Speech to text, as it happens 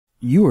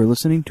You are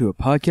listening to a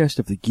podcast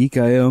of the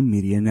Geek.io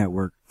Media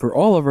Network. For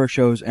all of our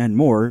shows and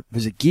more,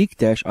 visit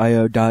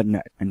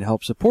geek-io.net. And to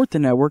help support the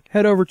network,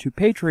 head over to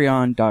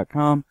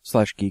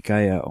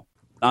patreon.com/geek.io.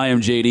 I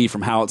am JD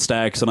from How It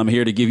Stacks, and I'm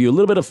here to give you a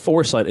little bit of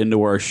foresight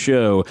into our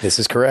show. This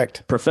is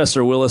correct.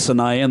 Professor Willis and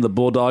I and the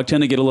Bulldog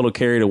tend to get a little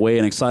carried away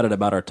and excited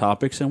about our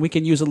topics, and we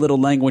can use a little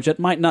language that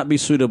might not be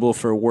suitable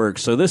for work.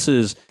 So this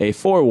is a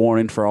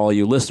forewarning for all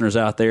you listeners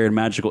out there in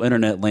magical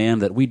internet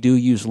land that we do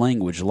use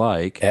language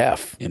like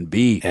F and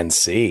B and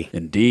C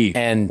and D.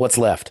 And what's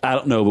left? I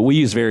don't know, but we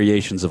use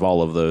variations of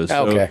all of those.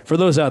 Okay. So for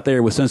those out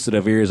there with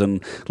sensitive ears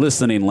and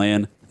listening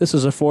land, this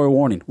is a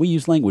forewarning. We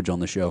use language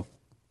on the show.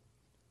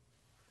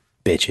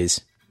 Bitches.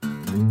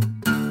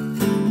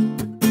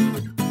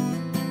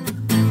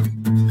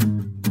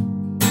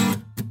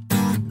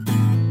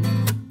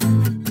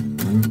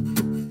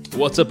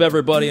 What's up,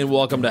 everybody, and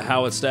welcome to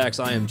How It Stacks.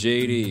 I am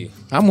JD.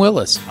 I'm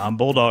Willis. I'm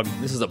Bulldog.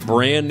 This is a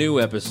brand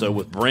new episode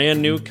with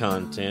brand new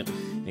content,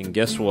 and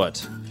guess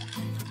what?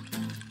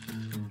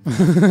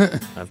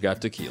 I've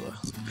got tequila.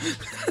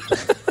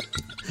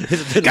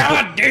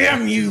 God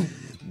damn you,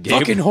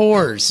 fucking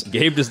whores!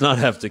 Gabe does not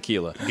have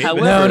tequila. No.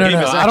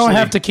 I don't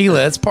have tequila.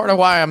 That's part of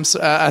why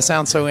I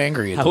sound so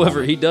angry.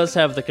 However, he does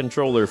have the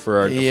controller for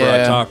our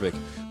topic,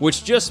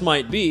 which just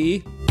might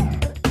be...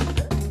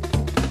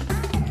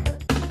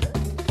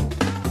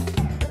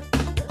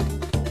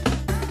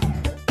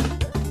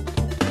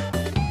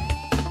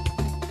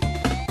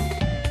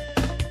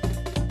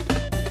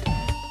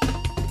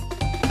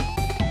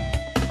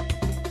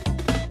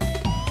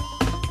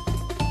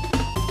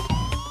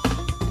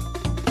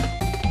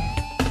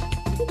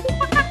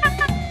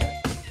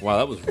 Wow,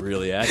 that was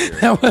really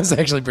accurate. That was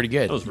actually pretty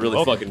good. That was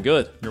really fucking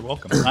good. You're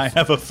welcome. I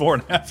have a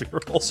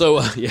 4.5-year-old. So,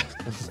 yeah,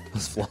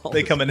 that's flawless.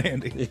 They come in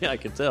handy. Yeah, I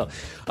can tell.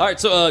 All right,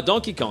 so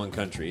Donkey Kong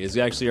Country is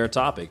actually our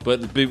topic,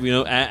 but you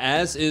know,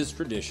 as is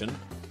tradition.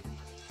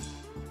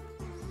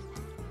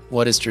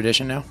 What is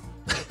tradition now?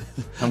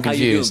 I'm confused. How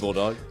you doing,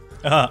 Bulldog?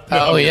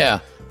 Oh yeah.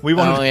 We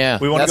want. Oh yeah.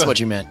 We want. That's what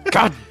you meant.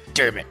 God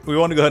damn it. We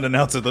want to go ahead and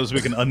announce it, though, so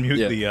we can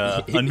unmute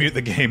Yeah. unmute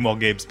the game while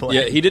Gabe's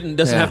playing. Yeah, he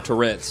doesn't have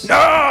Tourette's.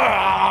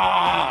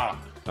 Ah!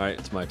 All right,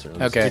 it's my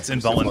turn. Okay. It's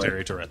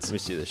involuntary Tourette's. Let me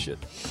see this shit.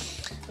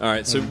 All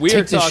right, so we Take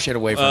are this talking shit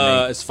away from me.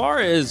 As far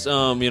as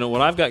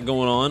what I've got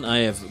going on, I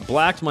have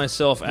blacked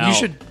myself out. You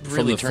should from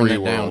really the turn free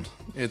that world.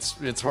 down.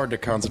 It's hard to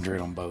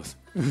concentrate on both.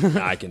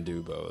 I can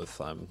do both.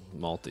 I'm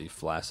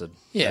multi-flaccid.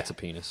 Yeah. That's a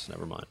penis.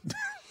 Never mind.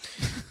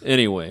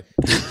 Anyway,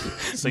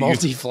 So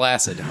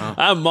Multi-flaccid, huh?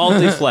 I'm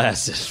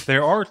multi-flaccid.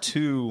 there are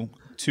two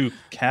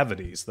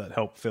cavities that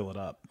help fill it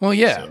up. Well,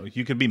 yeah. So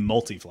you could be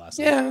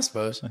multi-flaccid. Yeah, I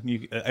suppose.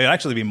 It'd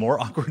actually be more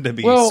awkward to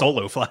be Well,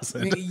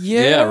 solo-flaccid.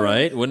 Yeah,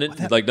 right. Wouldn't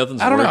it? Like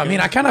nothing's. I don't know. I working? mean,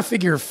 I kind of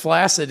figure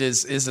flaccid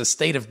is a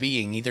state of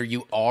being. Either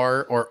you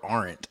are or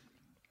aren't.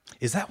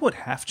 Is that what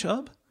half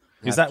chub?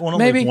 Is that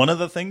Maybe. one of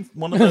the things?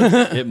 One of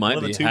the It might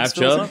one of be the tubes half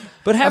fills chub, up?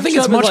 but half I think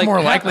chub it's is much like,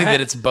 more likely that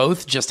it's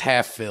both just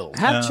half filled.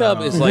 half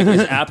chub is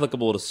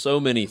applicable to so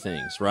many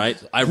things, right?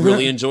 I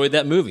really enjoyed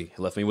that movie. It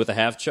left me with a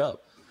half chub.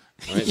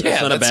 Right?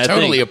 Yeah, not a that's bad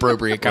totally thing,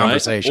 appropriate right?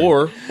 conversation.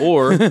 Or,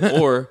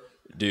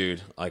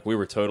 dude, like we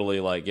were totally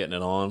like getting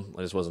it on.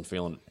 I just wasn't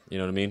feeling it. You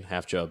know what I mean?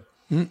 Half chub.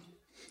 Do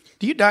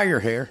you dye your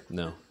hair?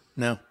 No,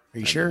 No. Are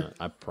you sure?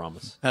 I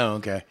promise. Oh,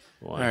 okay.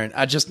 Why? All right.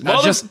 I just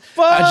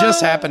Motherfucker!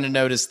 happened to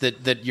notice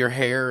that your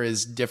hair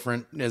is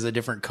different, is a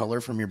different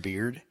color from your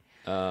beard.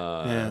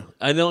 Yeah.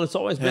 I know it's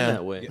always been Yeah.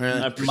 that way.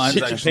 Yeah. I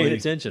appreciate you paying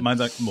attention. Mine's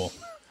like, well,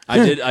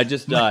 I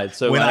just died,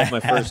 so When I I had my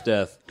had- first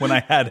death. when I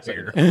had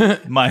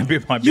hair, my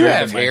beard. You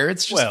have and my- hair.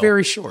 It's just well,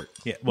 very short.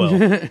 Yeah, well,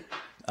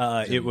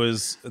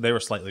 they were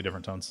slightly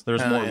different tones. There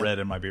was more yeah. red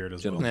in my beard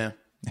as well, Yeah.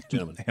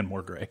 Gentlemen. and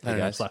more gray.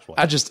 guys. Slash white.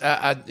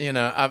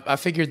 I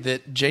figured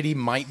that JD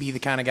might be the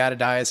kind of guy to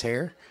dye his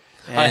hair.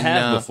 I And,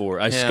 have before.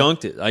 I yeah.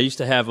 skunked it. I used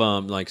to have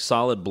like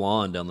solid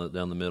blonde down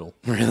the middle.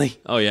 Really?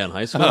 Oh yeah, in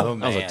high school. Oh,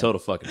 I was a man. total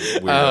fucking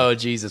weirdo. Oh,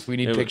 Jesus. We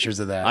need pictures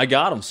of that. I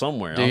got them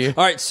somewhere. Do you?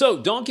 All right, so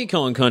Donkey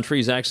Kong Country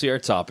is actually our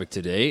topic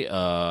today.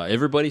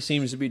 Everybody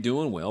seems to be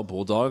doing well.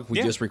 Bulldog, we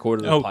Yeah. just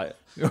recorded a Oh, pilot.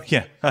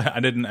 yeah, I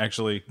didn't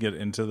actually get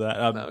into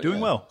that. Doing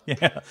yeah. well.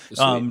 Yeah,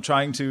 Sweet.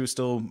 trying to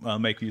still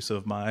make use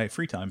of my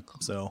free time.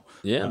 So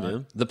Yeah,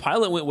 man. The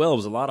pilot went well. It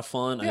was a lot of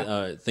fun.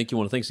 I think you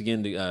want to thanks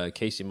again to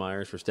Casey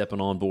Myers for stepping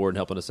on board and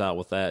helping us out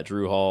with that.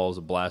 Drew Hall, it was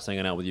a blast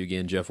hanging out with you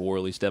again. Jeff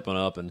Worley stepping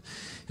up and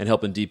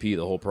helping DP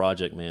the whole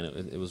project, man.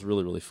 It was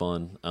really, really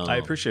fun. I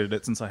appreciated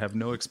it since I have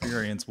no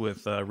experience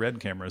with red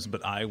cameras,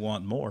 but I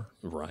want more.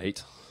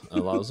 Right.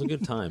 It was a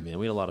good time, man.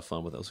 We had a lot of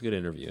fun with it. It was a good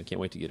interview. I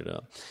can't wait to get it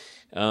up.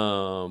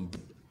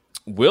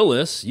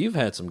 Willis, you've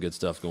had some good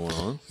stuff going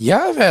on. Yeah,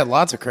 I've had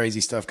lots of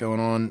crazy stuff going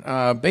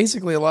on.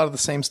 Basically, a lot of the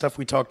same stuff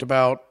we talked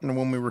about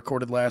when we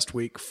recorded last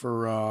week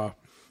for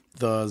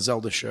the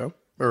Zelda show.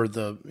 Or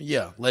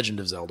Legend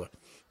of Zelda.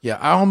 Yeah,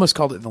 I almost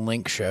called it the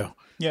Link show.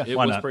 Yeah, It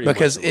why was not? pretty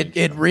Because much the Link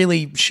it show.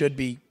 really should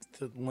be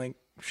the Link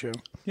show.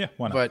 Yeah,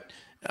 why not?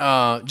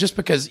 But just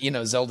because,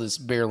 Zelda's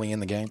barely in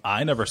the game.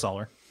 I never saw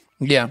her.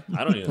 Yeah.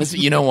 I don't even.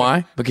 You know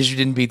why? Because you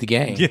didn't beat the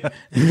game. Yeah.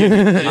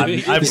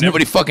 Because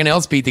nobody fucking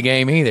else beat the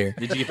game either.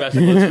 Did you get past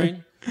the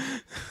load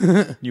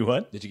screen? You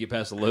what? Did you get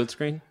past the load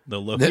screen?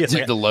 The load. The, Yes,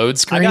 the load I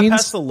screens? got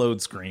past the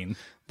load screen.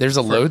 There's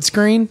a load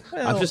screen?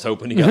 I'm just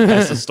hoping you got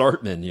past the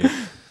start menu.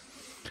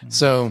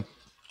 So,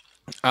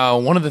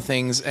 one of the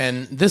things,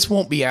 and this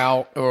won't be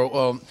out,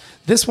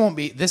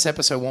 this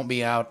episode won't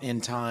be out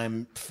in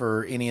time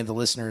for any of the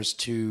listeners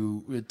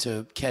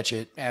to catch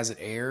it as it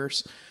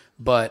airs.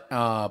 But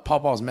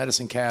Pawpaw's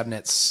Medicine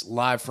Cabinets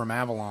live from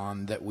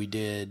Avalon that we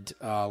did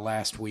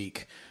last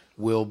week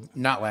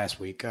not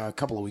last week, a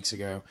couple of weeks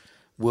ago,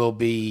 will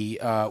be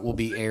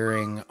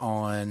airing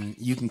on.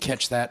 You can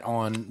catch that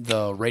on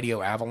the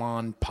Radio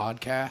Avalon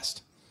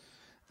podcast.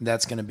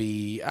 That's going to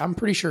be. I'm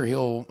pretty sure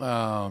he'll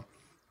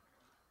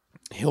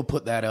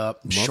put that up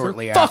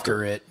shortly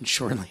after it.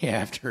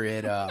 After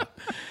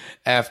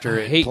I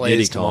it hate plays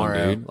Diddy Kong,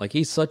 tomorrow. dude. Like,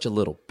 he's such a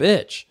little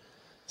bitch.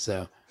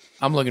 So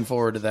I'm looking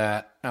forward to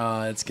that.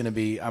 I'm going to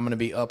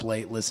be up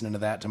late listening to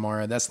that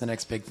tomorrow. That's the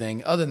next big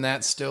thing. Other than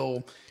that,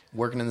 still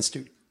working in the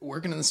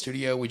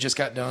studio. We just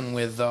got done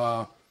with,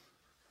 I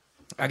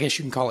guess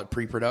you can call it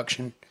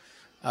pre-production.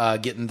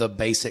 Getting the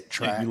basic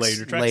tracks, you laid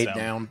your tracks laid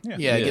down. down.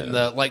 Yeah. Getting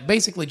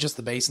basically just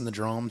the bass and the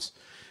drums.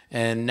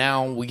 And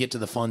now we get to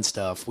the fun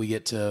stuff. We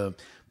get to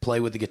play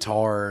with the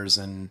guitars,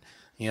 and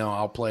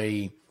I'll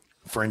play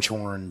French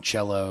horn,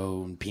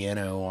 cello, and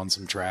piano on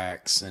some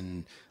tracks,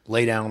 and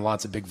lay down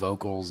lots of big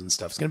vocals and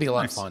stuff. It's gonna be a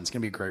lot of fun. It's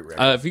gonna be a great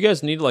record. If you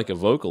guys need like a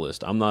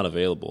vocalist, I'm not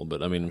available,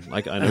 but I mean,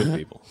 like, I know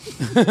people.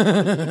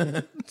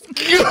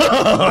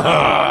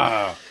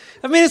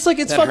 I mean, it's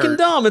fucking hurt.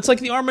 dumb. It's like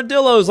the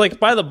armadillos, like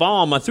by the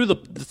bomb. I threw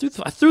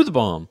the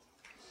bomb.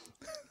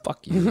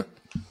 Fuck you.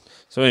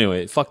 So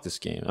anyway, fuck this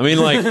game. I mean,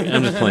 like,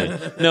 I'm just playing.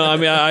 No, I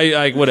mean,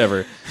 I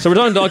whatever. So we're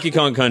talking Donkey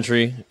Kong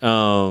Country.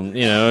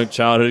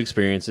 Childhood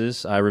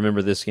experiences. I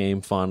remember this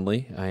game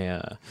fondly.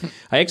 I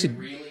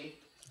actually.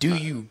 Do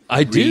you?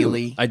 I do.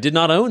 Really? I did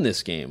not own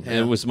this game.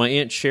 Yeah. It was my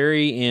Aunt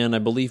Sherry and I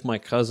believe my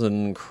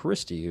cousin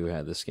Christy who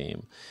had this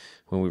game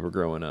when we were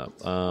growing up.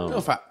 I don't know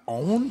if I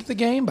owned the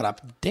game, but I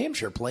damn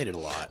sure played it a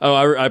lot. Oh,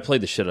 I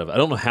played the shit out of it. I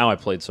don't know how I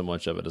played so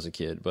much of it as a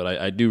kid, but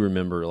I do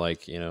remember,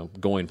 like,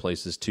 going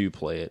places to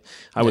play it.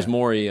 I was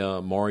more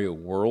a Mario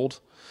World.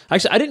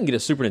 Actually, I didn't get a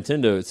Super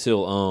Nintendo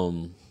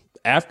until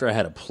after I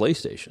had a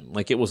PlayStation.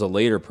 Like, it was a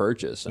later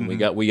purchase, and we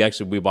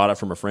bought it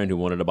from a friend who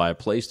wanted to buy a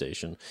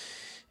PlayStation,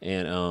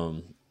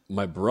 and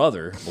my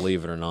brother,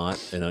 believe it or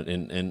not,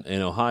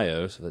 in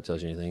Ohio, so that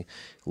tells you anything,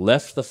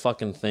 left our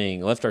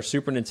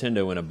Super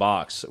Nintendo in a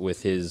box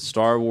with his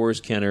Star Wars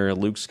Kenner,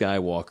 Luke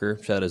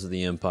Skywalker, Shadows of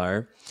the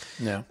Empire,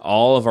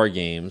 all of our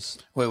games.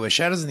 Wait,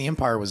 Shadows of the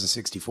Empire was a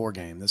 64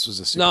 game. This was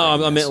a Super No,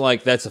 NES. I meant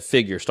like that's a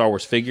figure, Star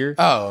Wars figure.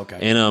 Oh, okay.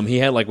 And we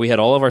had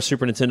all of our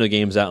Super Nintendo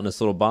games out in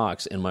this little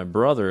box, and my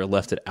brother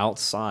left it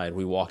outside.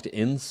 We walked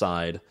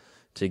inside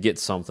to get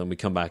something. We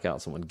come back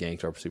out, someone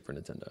ganked our Super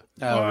Nintendo.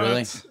 Oh,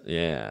 really?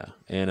 Yeah,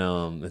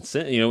 and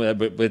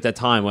but at that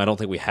time, I don't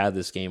think we had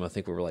this game. I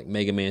think we were like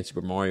Mega Man,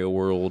 Super Mario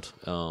World,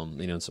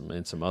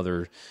 and some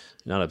other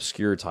not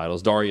obscure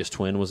titles. Darius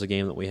Twin was a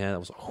game that we had. That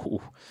was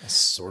I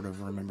sort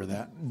of remember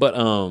that. but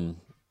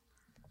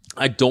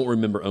I don't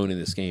remember owning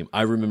this game.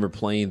 I remember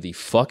playing the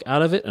fuck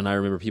out of it, and I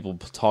remember people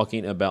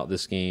talking about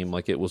this game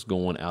like it was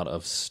going out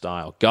of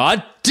style.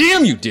 God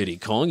damn you, Diddy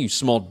Kong, you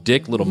small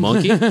dick little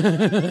monkey.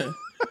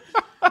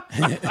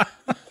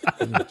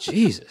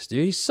 Jesus,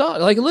 dude, he saw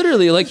like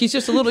literally like he's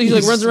just a little. He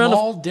like runs around.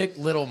 Small dick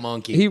little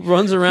monkey. He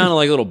runs around in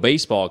like a little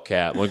baseball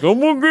cap, like I'm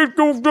gonna get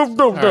go.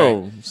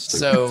 Right. Stupid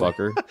So-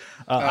 fucker.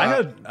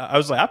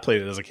 I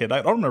played it as a kid.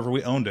 I don't remember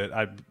we owned it.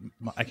 I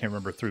can't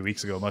remember 3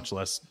 weeks ago, much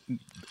less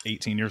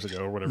 18 years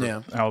ago or whatever,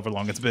 Yeah. however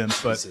long it's been.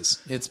 But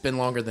It's been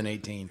longer than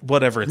 18.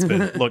 whatever it's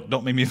been. Look,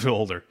 don't make me feel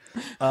older.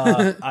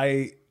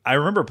 I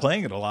remember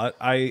playing it a lot.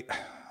 I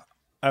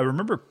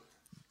remember,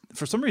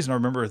 for some reason, I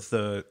remember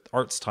the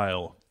art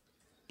style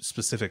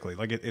specifically.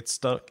 Like it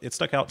stuck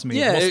out to me.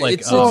 Yeah, almost like,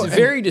 it's a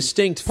very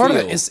distinct Part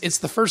feel. of it, it's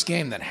the first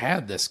game that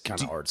had this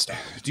kind of art style.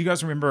 do you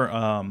guys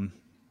remember?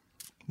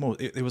 Well,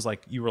 it was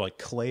like you were like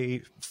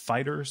clay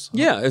fighters.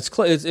 Yeah, it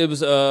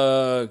was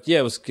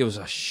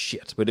a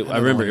shit, but I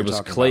remember what it was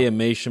you're talking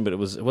claymation, but it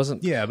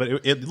wasn't. Yeah, but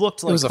it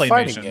looked like was a claymation.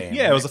 fighting game,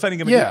 Yeah, it was a fighting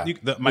game. Yeah.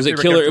 My Was it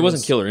favorite Killer? character It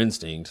wasn't Killer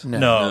Instinct.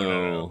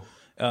 No.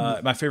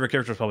 My favorite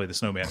character was probably the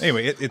snowman.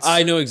 Anyway, it's.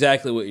 I know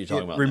exactly what you're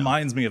talking It about.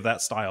 reminds me of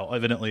that style.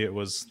 Evidently, it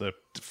was the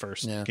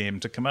first Yeah. game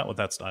to come out with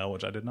that style,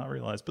 which I did not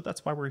realize. But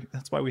that's why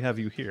we have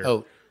you here.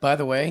 Oh, by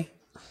the way,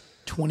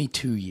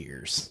 22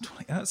 years.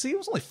 See, it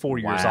was only 4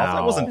 years off. Wow.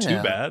 That wasn't too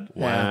Yeah. bad.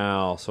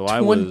 Wow. So I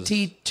was.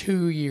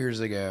 22 years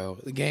ago.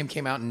 The game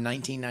came out in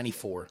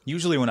 1994.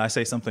 Usually, when I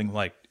say something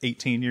like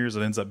 18 years,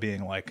 it ends up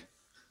being like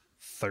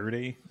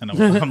 30, and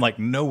I'm like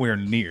nowhere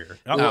near.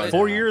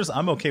 4 years,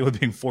 I'm okay with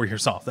being 4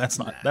 years off. That's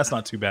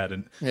not too bad,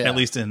 and Yeah. at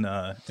least in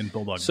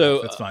Bulldog.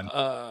 So that's fine.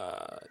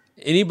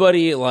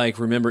 Anybody like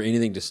remember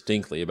anything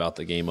distinctly about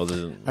the game other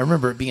than I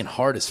remember it being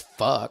hard as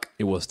fuck.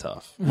 it was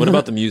tough? What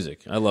about the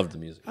music? I loved the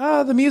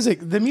music.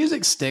 The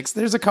music sticks.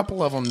 There's a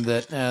couple of them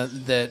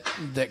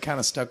that kind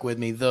of stuck with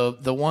me.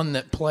 The one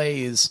that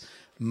plays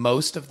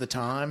most of the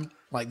time,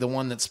 like the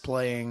one that's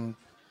playing,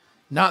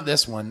 not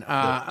this one.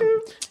 I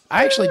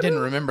actually didn't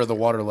remember the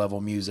water level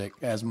music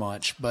as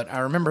much, but I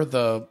remember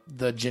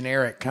the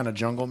generic kind of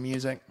jungle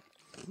music.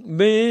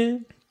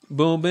 Bam,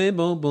 boom, bam,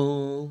 boom,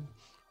 boom,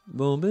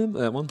 boom, bam.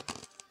 That one.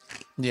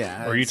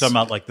 Yeah. Or are you talking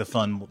about like the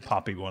fun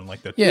poppy one,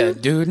 like the Yeah.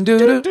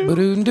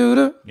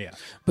 Doo-doo-doo-doo, yeah?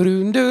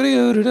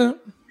 ba-doo-doo-doo-doo-doo.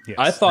 Yes,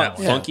 I thought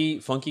that one.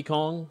 Funky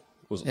Kong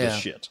was the Yeah.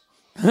 shit.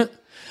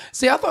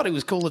 See, I thought it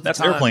was cool at the That's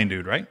time. airplane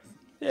dude, right?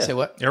 Yeah. Say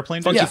what?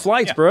 Airplane Funky dude.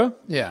 flights, Yeah. bro.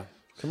 Yeah.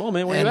 Come on,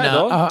 man. Where And you at,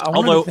 dog? I wanted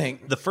Although to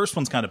think. the first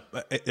one's kind of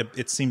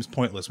it seems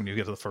pointless when you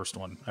get to the first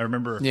one. I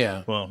remember.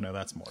 Yeah. Well, no,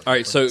 that's more. All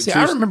right, so See,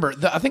 I remember.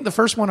 I think the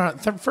first one.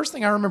 The first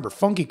thing I remember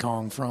Funky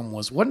Kong from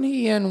wasn't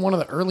he in one of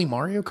the early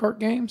Mario Kart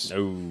games?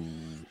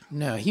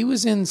 No, he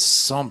was in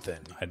something.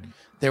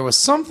 There was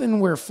something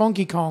where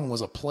Funky Kong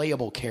was a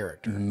playable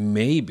character.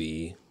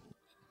 maybe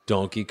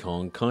Donkey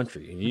Kong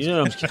Country. You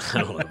know,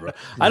 I don't know, bro.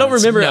 I don't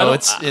remember. No, I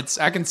don't, it's.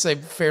 I can say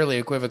fairly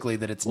equivocally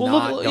that it's Well,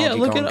 not look, Donkey yeah,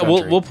 look Kong at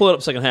Country. we'll pull it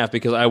up second half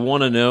because I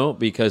want to know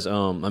because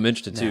I'm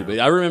interested too. But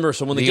I remember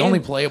someone the game, only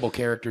playable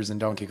characters in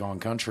Donkey Kong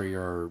Country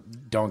are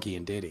Donkey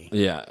and Diddy.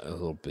 yeah, a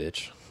little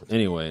bitch.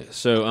 Anyway,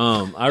 so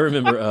I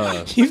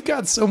remember You've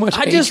got so much.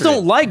 I just hatred.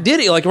 don't like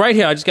Diddy. Like right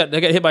here, I got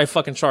hit by a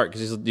fucking shark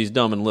because he's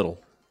dumb and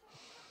little.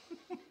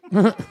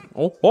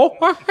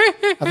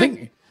 I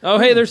think. Oh,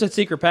 hey, there's a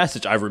secret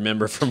passage I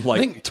remember from like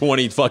think-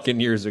 20 fucking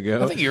years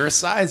ago. I think you're a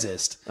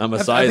sizist. I'm a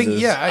I think, sizist.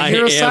 yeah, I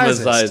you're a am a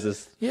sizist.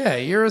 sizist. Yeah,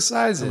 you're a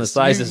sizist. I'm a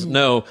sizist.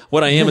 No,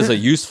 what I am is a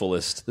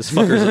usefulist. This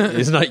fucker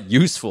is not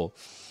useful.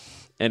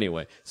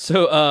 Anyway,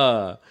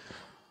 so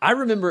I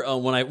remember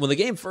when the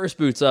game first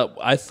boots up,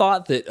 I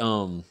thought that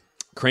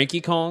Cranky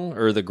Kong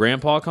or the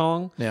Grandpa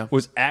Kong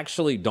was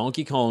actually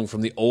Donkey Kong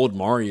from the old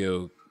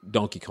Mario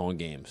Donkey Kong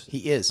games.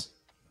 He is.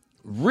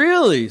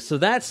 Really? So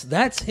that's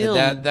him.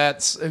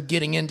 That's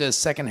getting into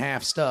second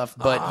half stuff,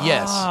 but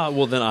yes.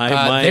 Well, then my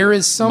younger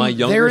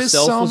there is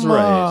self some, was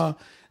right.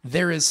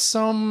 There is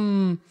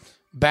some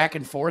back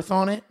and forth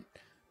on it,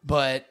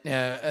 but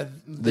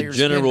there's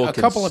general been a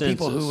couple of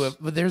people consensus.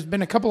 there's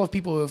been a couple of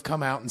people who have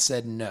come out and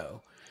said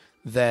no,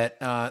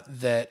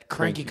 that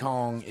Cranky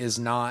Kong is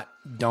not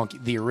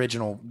the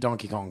original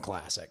Donkey Kong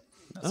classic.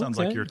 That sounds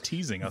like you're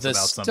teasing us The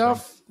about something.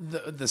 stuff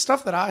the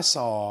stuff that I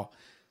saw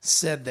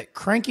said that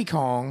Cranky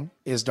Kong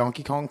is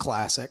Donkey Kong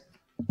Classic,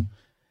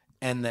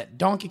 and that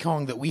Donkey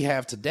Kong that we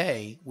have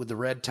today with the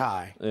red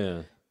tie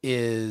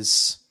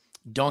is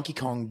Donkey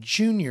Kong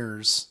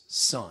Jr.'s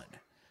son.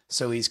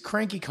 So he's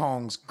Cranky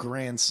Kong's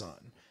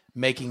grandson,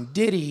 making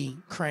Diddy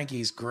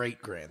Cranky's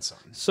great-grandson.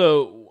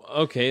 So,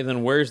 okay,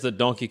 then where's the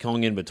Donkey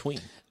Kong in between?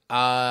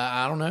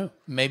 I don't know.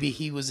 Maybe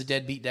he was a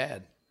deadbeat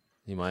dad.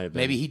 He might have been.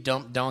 Maybe he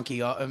dumped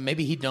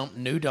Maybe he dumped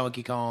new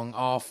Donkey Kong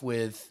off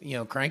with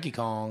Cranky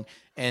Kong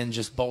and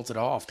just bolted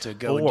off to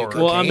go and Or- do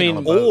cocaine. Well, I mean,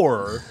 on a boat.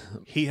 Or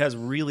he has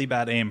really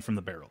bad aim from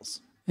the barrels.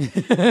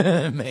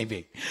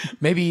 Maybe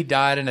he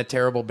died in a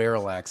terrible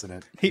barrel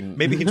accident.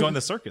 Maybe he joined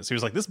the circus. He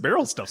was like, "This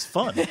barrel stuff's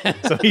fun,"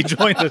 so he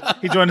joined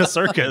a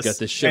circus. Got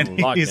this shit and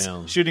locked he's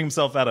down. shooting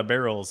himself out of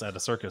barrels at a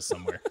circus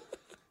somewhere,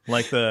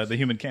 like the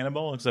human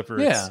cannonball, except for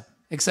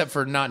Except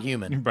for not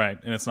human, it's right,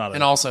 and it's not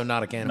and also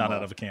not a cannonball. not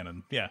out of a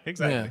cannon. Yeah,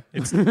 exactly.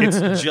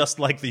 It's just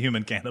like the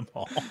human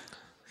cannonball,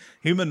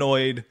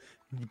 humanoid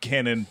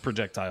cannon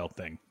projectile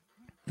thing,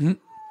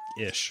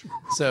 ish.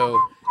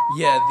 So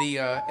yeah, the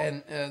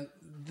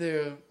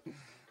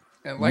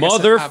like I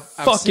said,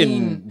 I've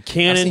seen- Motherfucking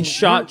cannon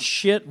shot we're-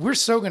 shit. We're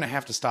so gonna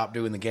have to stop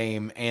doing the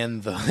game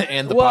and the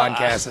Well,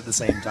 podcast at the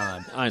same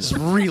time. I know. It's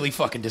really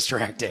fucking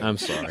distracting. I'm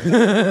sorry.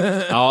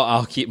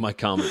 I'll keep my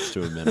comments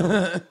to a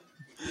minimum.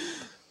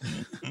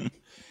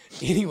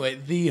 Anyway,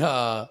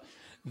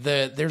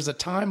 there's a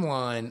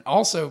timeline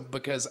also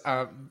because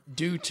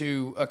due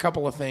to a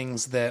couple of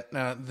things that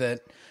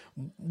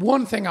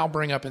one thing I'll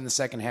bring up in the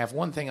second half,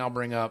 one thing I'll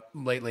bring up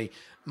lately,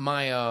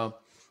 my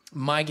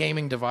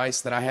gaming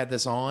device that I had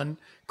this on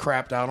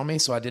crapped out on me,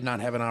 so I did not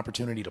have an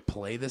opportunity to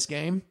play this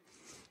game.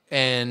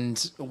 And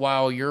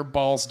while you're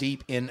balls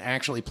deep in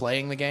actually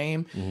playing the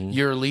game,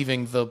 you're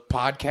leaving the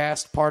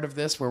podcast part of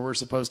this where we're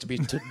supposed to be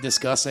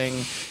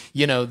discussing,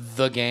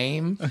 the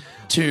game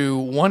to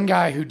one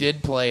guy who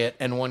did play it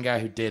and one guy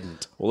who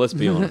didn't. Well, let's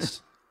be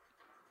honest.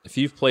 If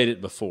you've played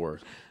it before,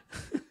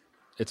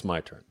 it's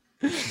my turn.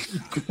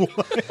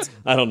 What?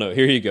 I don't know.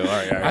 Here you go. All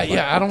right.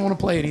 I don't want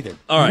to play it either.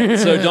 All right.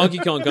 So Donkey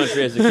Kong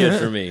Country as a kid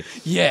for me.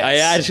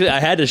 Yes. I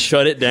had to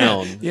shut it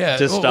down. Yeah.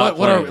 To stop.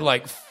 What are playing. we,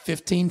 like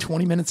 15,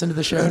 20 minutes into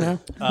the show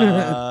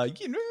now?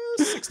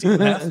 16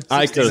 and a half.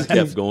 I could have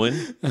kept going.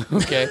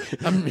 Okay.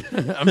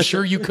 I'm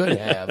sure you could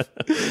have.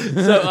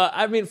 So,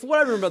 I mean, from what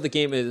I remember about the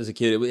game as a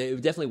kid, it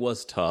definitely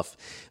was tough.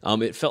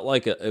 It felt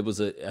like it was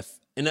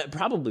And that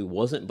probably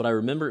wasn't, but I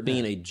remember it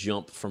being a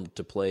jump from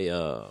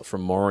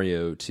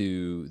Mario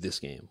to this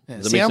game. Yeah.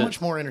 Does that See make how sense?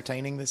 much more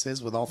entertaining this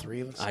is with all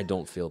three of us? I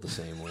don't feel the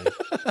same way.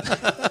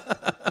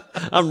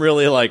 I'm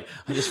really like,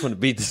 I just want to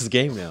beat this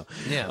game now.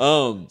 Yeah.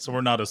 So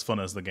we're not as fun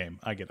as the game.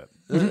 I get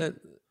it.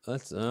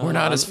 We're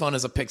not as fun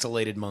as a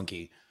pixelated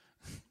monkey.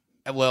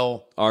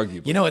 Well,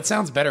 Arguably. You know, it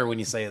sounds better when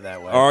you say it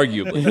that way.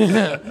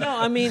 Arguably. No,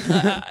 I mean,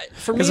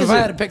 for me, Because if I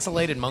had a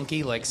pixelated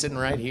monkey like sitting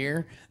right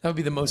here, that would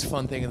be the most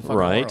fun thing in the fucking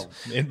Right. world.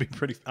 It'd be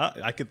pretty.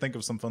 I could think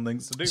of some fun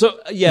things to do. so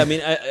yeah, I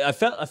mean, I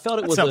felt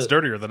it was sounds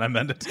dirtier than I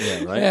meant it.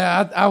 Yeah, right.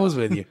 Yeah, I was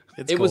with you.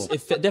 It's It cool. was.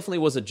 It definitely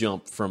was a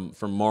jump from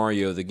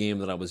Mario, the game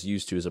that I was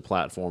used to as a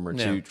platformer,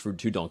 Yeah.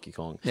 to Donkey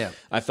Kong. Yeah.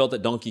 I felt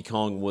that Donkey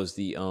Kong was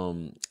the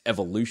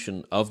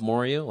evolution of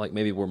Mario, like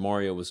maybe where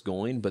Mario was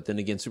going. But then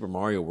again, Super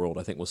Mario World,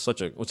 I think, was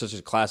such a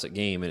classic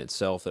game in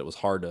itself that it was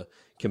hard to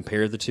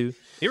compare the two.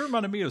 It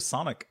reminded me of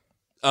Sonic.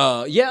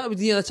 Yeah,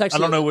 that's actually.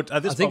 I don't know what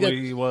this I think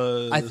probably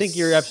was. I think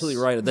you're absolutely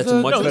right. That's the,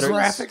 a much the better.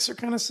 graphics are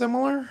kind of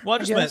similar. Well, I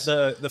just meant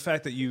guess. the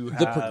fact that you have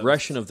The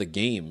progression of the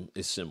game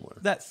is similar.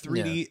 that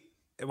 3D.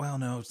 Well,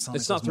 no,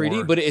 Sonic It's not was 3D,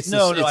 more- but it's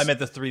no. it's- I meant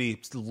the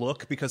 3D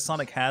look because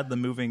Sonic had the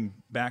moving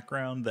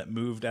background that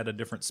moved at a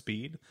different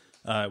speed.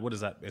 What is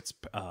that? It's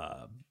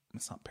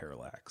not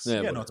parallax.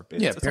 Yeah, no, whatever.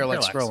 it's not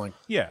parallax scrolling.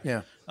 Yeah,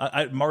 Yeah.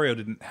 Mario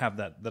didn't have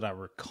that I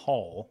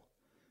recall.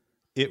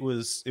 It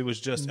was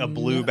just a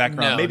blue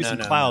background, maybe some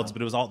clouds,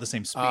 but it was all at the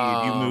same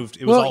speed. You moved.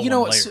 It was all Well, you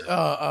know one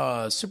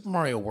what? layer. Super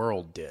Mario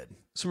World did.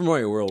 Super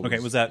Mario World. Okay,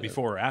 was that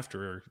before or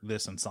after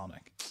this and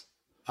Sonic?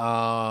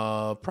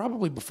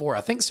 Probably before.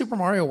 I think Super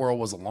Mario World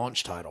was a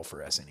launch title for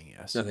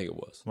SNES. I think it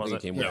was. I think it?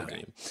 it came with Yeah, the okay.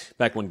 game.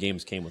 Back when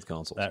games came with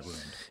consoles. That ruined.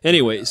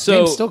 Anyway, so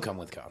Games still come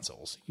with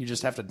consoles. You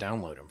just have to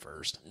download them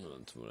first.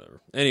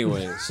 whatever.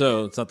 Anyway,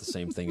 so it's not the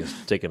same thing as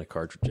taking a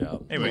cartridge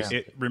out. Anyway, Yeah.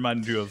 it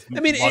reminded you of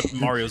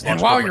Mario's. And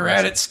launch while cover you're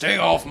at it, stay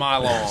off my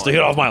lawn. Stay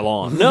off my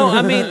lawn. No,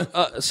 I mean,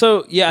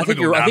 so yeah, I think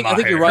go you're. down I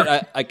think my you're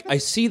hair. right. I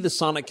see the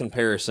Sonic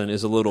comparison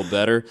is a little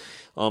better.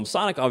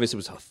 Sonic obviously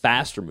was a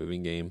faster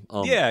moving game.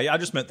 Yeah, I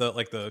just meant the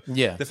fact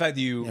that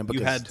you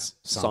because had it's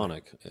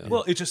Sonic. Yeah.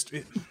 well,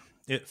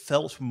 it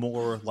felt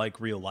more like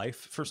real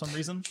life for some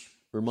reason.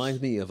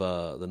 Reminds me of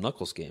the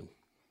Knuckles game,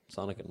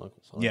 Sonic and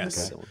Knuckles. I Yes.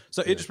 like that one.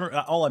 So it just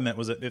all I meant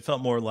was it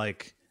felt more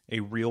like a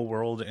real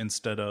world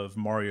instead of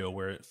Mario,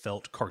 where it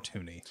felt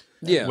cartoony.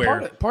 Yeah.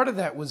 Where Part of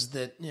that was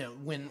that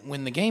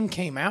when the game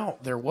came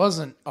out, there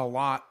wasn't a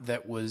lot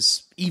that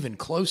was even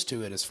close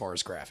to it as far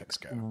as graphics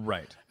go.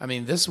 right. I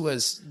mean, this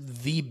was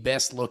the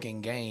best looking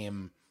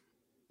game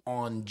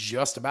on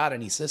just about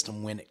any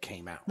system when it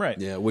came out. Right.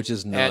 Yeah, which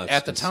is nuts.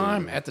 At the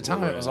time,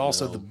 considering it was where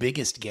also we're at the now.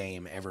 biggest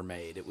game ever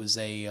made. It was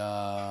a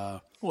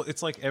Well,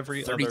 it's like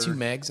every 32 other.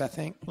 megs, I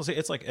think. Well, see,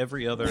 it's like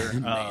every other.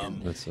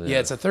 That's, Yeah,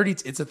 it's a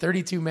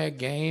 32 meg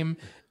game,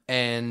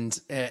 and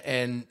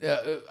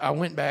I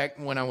went back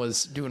when I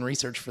was doing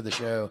research for the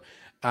show.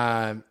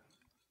 I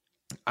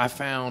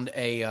found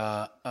an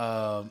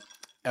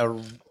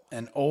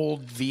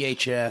old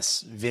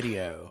VHS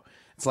video.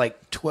 It's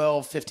like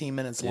 12, 15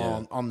 minutes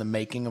long on the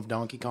making of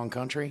Donkey Kong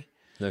Country.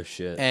 No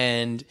shit.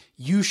 And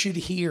you should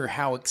hear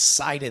how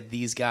excited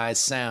these guys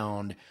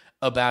sound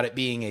about it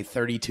being a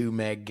 32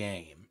 meg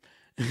game.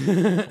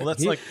 Well,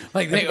 that's like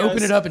They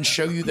open it up and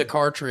show you the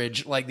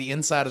cartridge, like the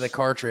inside of the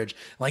cartridge.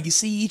 Like you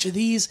see each of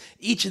these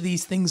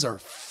things are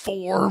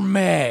 4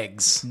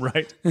 megs.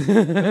 right.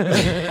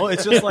 Well,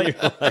 it's just like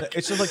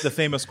the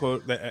famous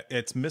quote that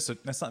that's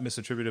not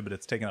misattributed, but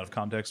it's taken out of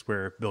context,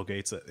 where Bill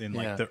Gates in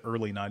like Yeah. the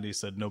early '90s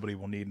said nobody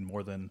will need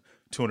more than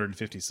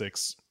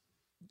 256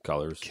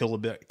 Colors.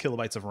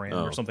 kilobytes of RAM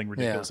or something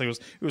ridiculous. Yeah.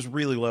 It was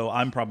really low.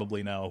 I'm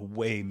probably now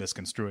way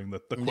misconstruing the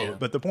quote, Yeah.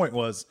 but the point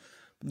was,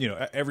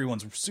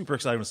 everyone's super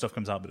excited when stuff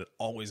comes out, but it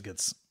always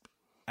gets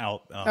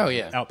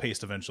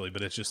outpaced eventually.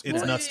 But it's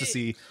nuts to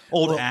see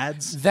old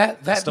ads.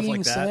 That stuff being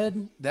like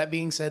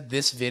that. said,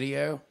 this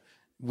video,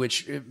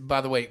 which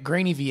by the way,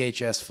 grainy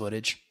VHS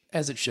footage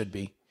as it should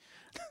be.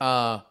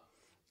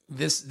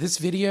 This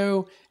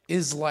video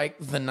is like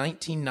the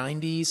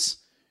 1990s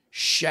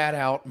shat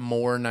out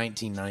more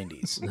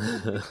 1990s.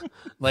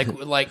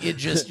 like it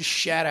just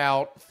shat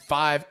out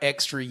 5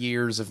 extra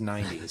years of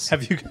 90s.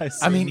 Have you guys?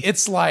 I mean,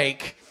 it's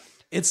like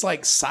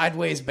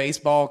sideways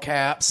baseball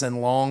caps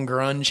and long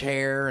grunge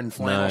hair and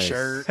flannel Nice.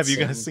 shirts. Have you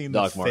guys and- seen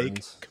the Doc fake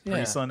Martens. Capri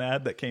Yeah. Sun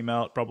ad that came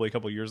out probably a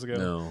couple years ago?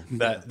 No.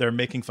 That they're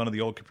making fun of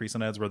the old Capri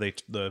Sun ads where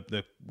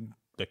the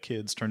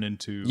kids turn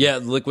into Yeah,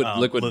 liquid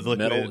metal.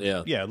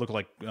 it looked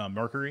like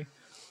mercury.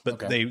 But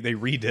Okay. they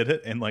redid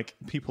it, and like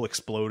people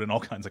explode and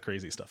all kinds of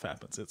crazy stuff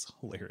happens. It's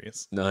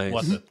hilarious. Nice.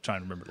 We'll have to try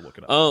and remember to look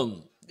it up.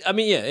 I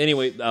mean, yeah.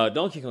 Anyway,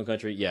 Donkey Kong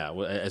Country, yeah.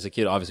 As a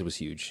kid, obviously was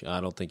huge.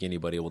 I don't think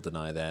anybody will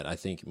deny that. I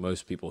think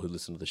most people who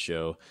listen to the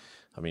show,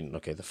 I mean,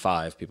 okay, the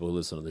 5 people who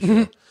listen to the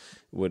show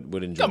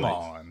would enjoy. Come it.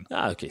 on.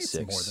 Okay, It's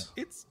 6, more than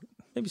it's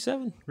maybe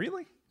 7,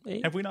 really.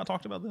 8. Have we not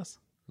talked about this?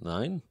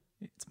 9.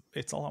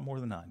 It's a lot more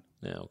than 9.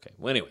 Yeah, okay.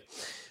 Well, anyway,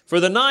 for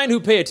the 9 who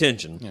pay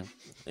attention,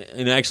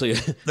 and actually,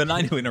 The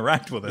 9 who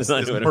interact with us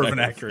is more of an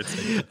accurate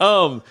statement.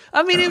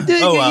 I mean,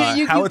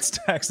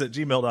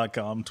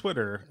 howitstacks@gmail.com,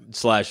 Twitter /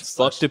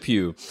 fuck to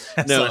pew.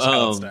 No, /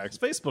 howitstacks,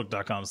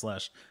 Facebook.com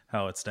 /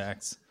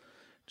 howitstacks.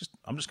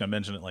 I'm just going to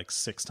mention it like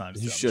 6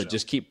 times. You should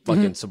just keep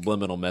fucking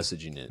subliminal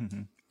messaging it.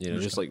 You know,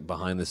 just like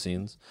behind the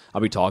scenes.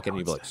 I'll be talking, and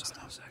you'll be like,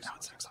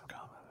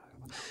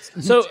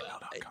 so.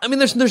 I mean,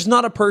 there's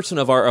not a person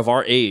of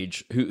our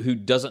age who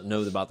doesn't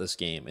know about this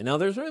game. And now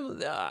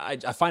I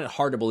find it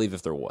hard to believe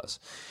if there was.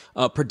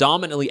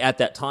 Predominantly at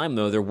that time,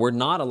 though, there were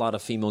not a lot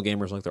of female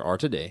gamers like there are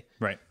today.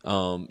 Right.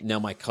 Now,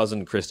 my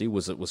cousin Christy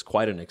was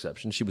quite an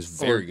exception. She was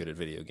very good at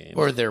video games.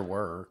 Or there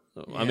were.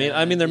 I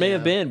mean, there may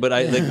have been, but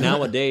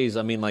nowadays,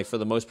 I mean, like for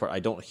the most part, I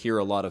don't hear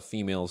a lot of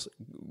females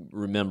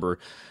remember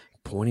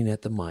pointing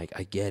at the mic.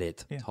 I get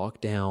it. Yeah.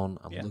 Talk down.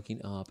 I'm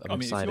looking up.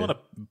 I'm excited. If you want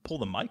to pull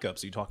the mic up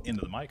so you talk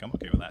into the mic, I'm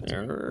okay with that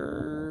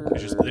too.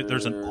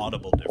 There's an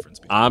audible difference.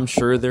 I'm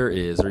sure there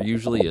is. There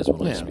usually is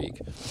when I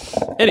speak.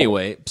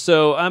 Anyway,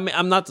 so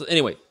I'm not.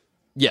 Anyway,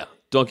 yeah,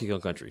 Donkey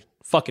Kong Country,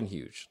 fucking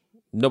huge.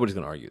 Nobody's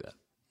gonna argue that.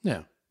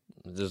 Yeah.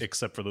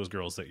 Except for those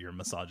girls that you're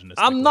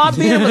misogynistic. I'm not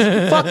being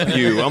fuck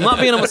you. I'm not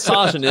being a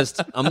misogynist.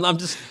 I'm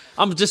just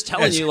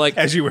telling you, like,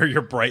 as you wear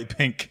your bright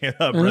pink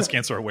breast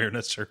cancer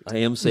awareness shirt. I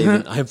am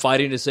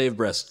fighting to save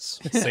breasts.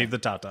 Save the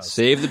tatas.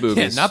 Save the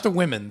boobies. Yeah, not the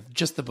women,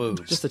 just the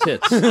boobs. Just the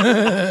tits.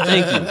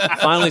 Thank you.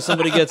 Finally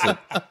somebody gets it.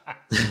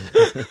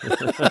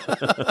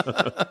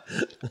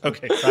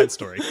 Okay, side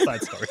story.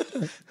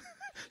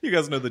 You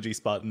guys know the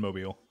G-spot in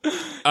Mobile.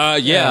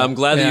 Yeah, I'm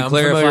glad that you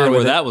clarified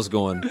where that was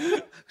going.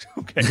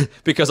 Okay.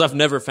 Because I've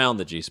never found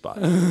the G-spot.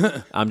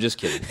 I'm just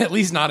kidding. At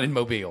least not in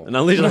Mobile. And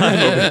at least not in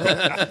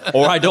Mobile.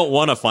 Or I don't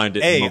want to find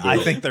it in Mobile. I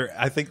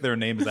think their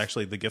name is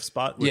actually the gift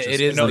spot. Which it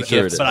is the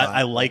gift spot. But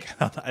I like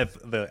how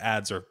the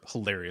ads are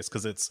hilarious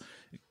because it's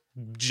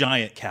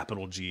giant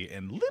capital G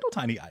and little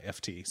tiny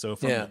IFT. So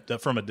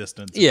from a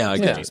distance, I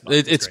get it.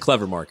 It's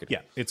clever marketing.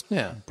 Yeah, it's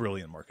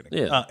brilliant marketing.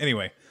 Yeah.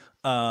 Anyway.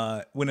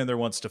 Went in there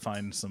once to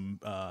find some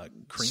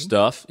cream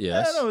stuff.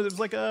 Yes, no, it was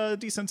like a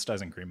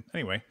desensitizing cream.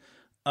 Anyway,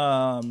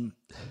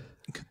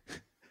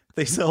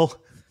 they sell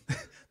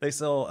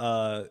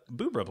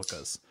boob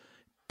replicas,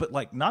 but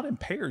like not in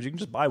pairs. You can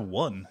just buy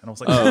one. And I was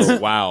like, oh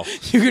wow,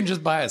 you can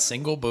just buy a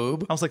single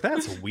boob. I was like,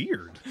 that's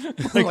weird.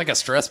 Like a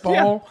stress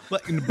ball.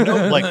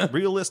 Yeah. Like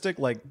realistic,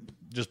 like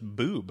just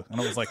boob. And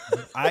I was like,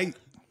 I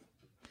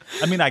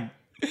mean, I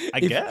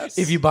guess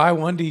if you buy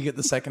one, do you get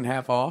the second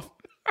half off?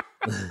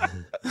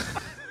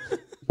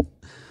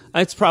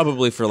 It's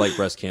probably for like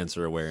breast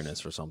cancer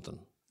awareness or something.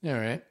 All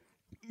right.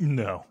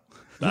 No.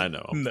 I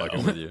know. I'm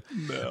fucking with you.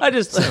 No. I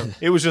just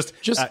it was just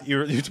you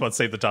were about to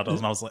save the tatas,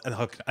 and I was like,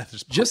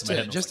 just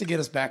to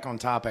get us back on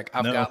topic.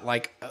 I've got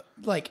like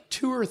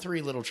 2 or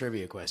 3 little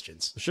trivia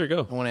questions. Sure,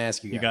 go. I want to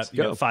ask you guys.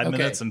 You got 5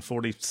 minutes and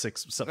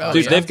 46.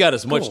 Dude, they've got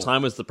as much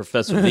time as the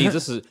professor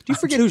needs. Do you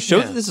forget who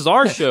shows it? This is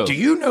our show. Do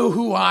you know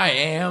who I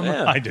am?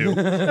 Yeah. I do.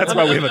 That's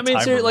why we have a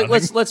timer. Seriously,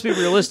 like let's be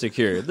realistic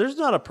here. There's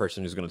not a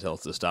person who's going to tell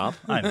us to stop.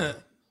 I know.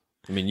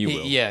 I mean, you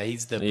will. Yeah,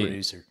 he's the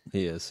producer.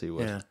 He is. He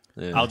will. Yeah.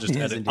 Yeah. I'll just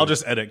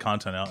edit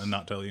content out and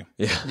not tell you.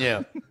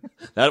 Yeah.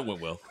 That went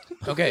well.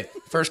 Okay,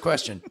 first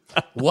question.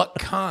 What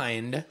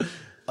kind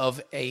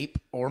of ape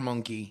or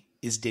monkey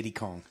is Diddy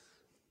Kong?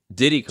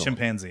 Diddy Kong.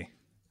 Chimpanzee.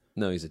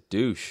 No, he's a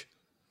douche.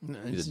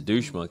 He's a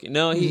douche monkey.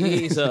 No,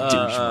 he's a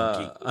douche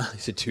monkey.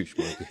 He's a douche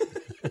monkey.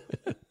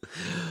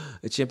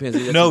 A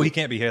chimpanzee. No, he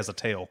can't be. He has a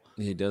tail.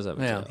 He does have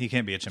a tail. He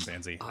can't be a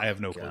chimpanzee. I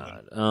have no clue.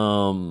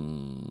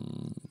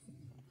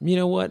 You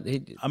know what?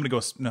 I'm gonna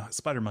go. No,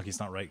 spider monkey's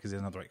not right because he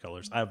doesn't have the right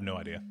colors. I have no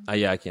idea.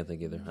 Yeah, I can't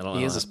think either. I don't.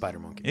 He is a spider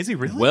monkey. Is he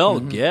really?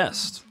 Well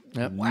guessed.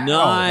 Yep. Wow.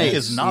 Nice. He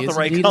is not He the is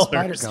right indeed a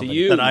spider colors to company.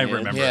 you that I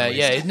remember.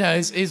 Yeah. No,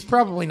 it's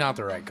probably not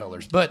the right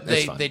colors, but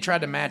That's they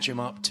tried to match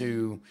him up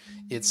to.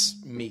 It's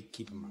me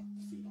keeping my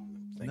feet on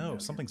the thing. No,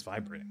 something's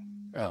vibrating.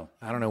 Oh,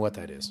 I don't know what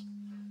that is.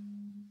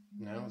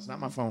 No, it's not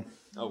my phone.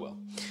 Oh well.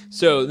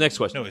 So next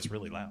question. No, it's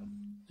really loud.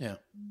 Yeah.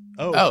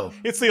 Oh,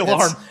 it's the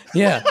alarm.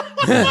 Yeah.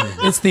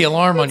 It's the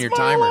alarm on your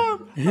timer.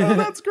 Alarm. Oh,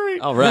 that's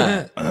great. All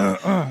right.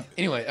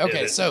 Anyway,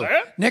 okay, so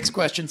next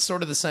question,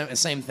 sort of the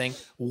same thing.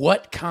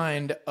 What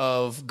kind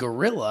of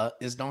gorilla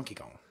is Donkey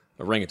Kong?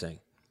 Orangutan.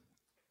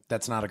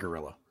 That's not a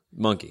gorilla.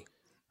 Monkey.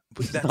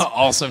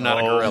 Also not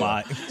a gorilla.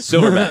 My.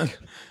 Silverback.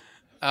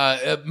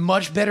 A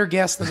much better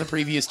guess than the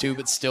previous 2,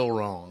 but still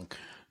wrong.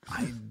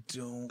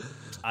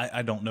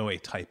 I don't know a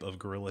type of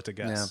gorilla to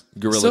guess. Yeah.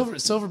 Gorilla.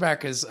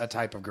 Silverback is a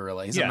type of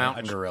gorilla. He's a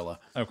mountain gorilla.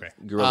 Okay.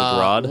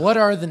 Gorilla Grodd. What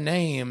are the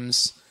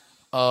names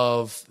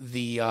of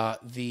the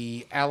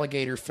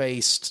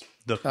alligator-faced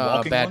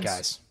walking bad ones?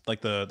 guys?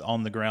 Like the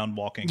on the ground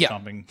walking, Yeah.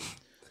 stomping.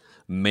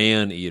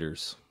 Man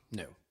eaters.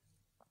 No.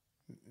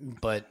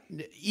 But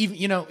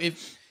even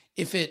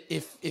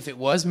if it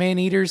was man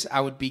eaters, I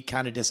would be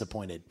kind of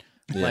disappointed.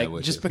 Yeah,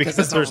 Just Because because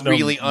there's that's a no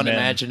really men.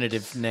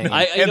 unimaginative name.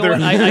 There are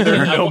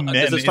no men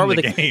does it start in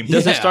with the game.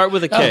 Does it start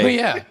with a K? Oh,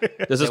 yeah.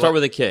 Does it start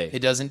with a K? It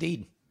does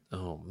indeed.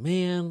 Oh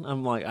man,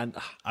 I'm like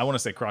I want to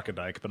say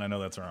Crocodile, but I know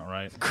that's not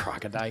right.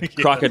 Crocodile.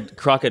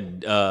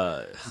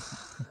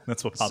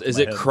 That's what popped Is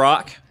in it my head.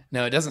 Croc?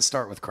 No, it doesn't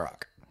start with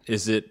Croc.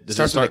 Is it? Does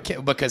Starts it start? with a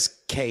K, because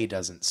K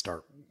doesn't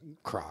start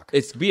Croc.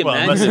 It's be Well,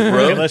 imagine,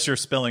 bro. unless you're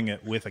spelling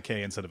it with a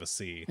K instead of a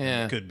C.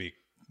 Yeah. It could be.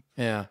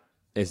 Yeah.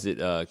 Is it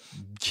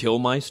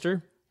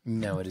Killmeister?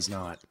 No, it is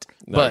not.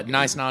 But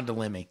nice nod to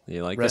Lemmy.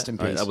 You like Rest that? in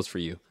All right, peace. that was for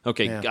you.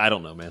 Okay, Yeah. I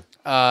don't know, man.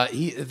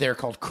 They're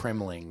called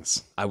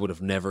Kremlings. I would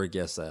have never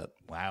guessed that.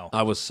 Wow.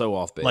 I was so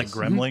off base. Like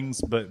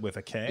Gremlings, but with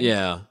a K?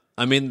 Yeah.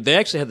 I mean, they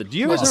actually had the. Do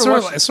you It's ever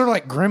sort, watch? it's sort of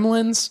like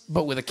Gremlins,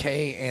 but with a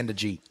K and a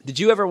G. Did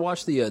you ever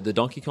watch the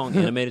Donkey Kong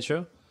animated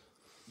show?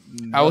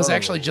 I was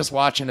actually just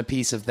watching a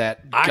piece of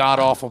that god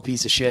awful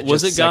piece of shit.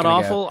 Was just it a second god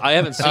ago. awful? I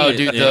haven't seen Oh, it.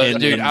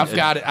 dude, I've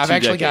got it. I've 2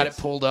 actually got it decades.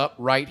 pulled up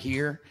right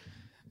here.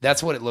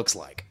 That's what it looks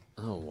like.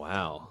 Oh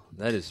wow,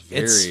 that is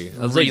very. It's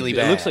It's really It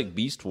bad. looks like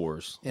Beast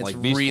Wars. It's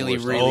like Beast really,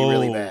 Wars. really,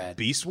 really bad.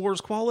 Beast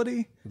Wars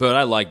quality? But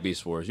I like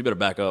Beast Wars. You better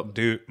back up.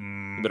 Dude,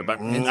 You better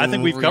back. I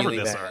think we've covered really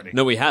this bad. already.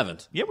 No, we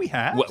haven't. Yeah, we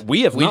have.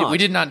 We have not. We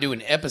did not do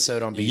an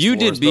episode on Beast You Wars,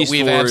 did Beast but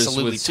we've Wars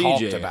absolutely with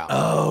talked CJ. about it.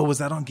 Oh, was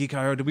that on Geek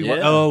IO? Did we? Yeah.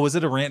 Oh, was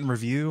it a rant and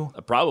review?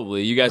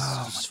 Probably. You guys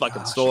just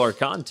fucking stole our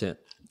content.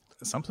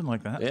 Something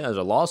like that. Yeah, there's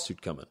a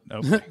lawsuit coming.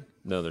 Okay.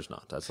 No, there's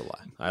not. That's a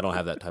lie. I don't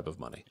have that type of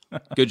money.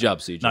 Good job,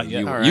 CJ. Not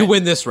yet. You, All right. you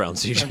win this round,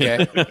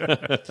 CJ.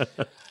 Okay.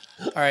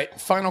 All right,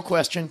 final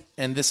question,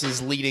 and this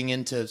is leading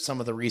into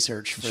some of the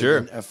research for,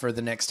 Sure. for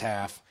the next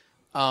half.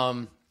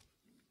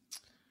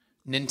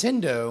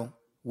 Nintendo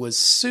was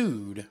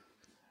sued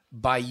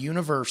by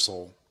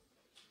Universal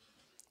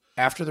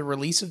after the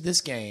release of this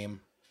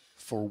game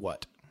for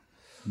what?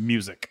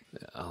 Music.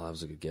 Oh, that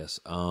was a good guess.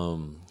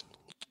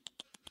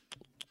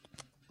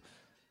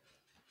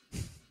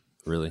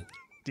 Really?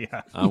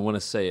 Yeah. I want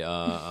to say,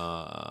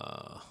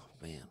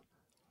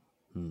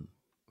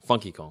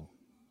 Funky Kong.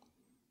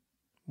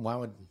 Why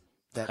would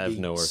that I have be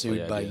no earthly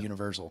sued by idea.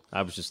 Universal?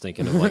 I was just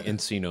thinking of like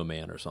Encino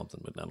Man or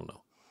something, but I don't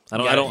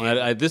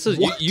know. This is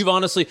you've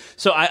honestly.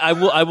 So I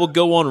will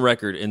go on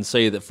record and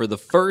say that for the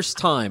first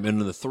time in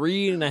the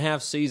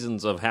 3.5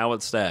 seasons of How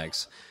It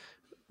Stacks,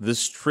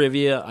 this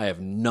trivia I have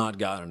not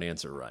gotten an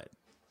answer right.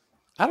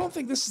 I don't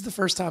think this is the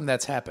first time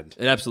that's happened.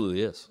 It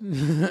absolutely is.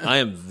 I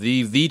am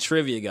the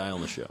trivia guy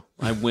on the show.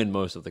 I win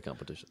most of the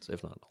competitions,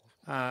 if not all.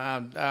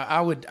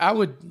 I would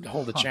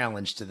hold a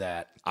challenge to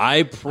that. I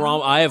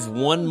have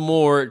one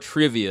more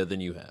trivia than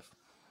you have,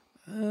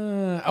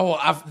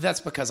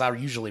 That's because I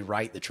usually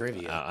write the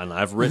trivia. and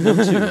I've written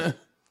them too.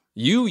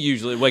 You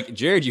usually, like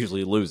Jared,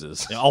 usually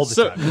loses all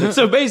the time.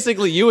 So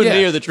basically, you and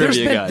me are the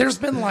trivia guys. There's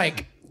been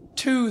like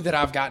 2 that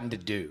I've gotten to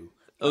do.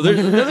 Oh,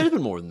 there's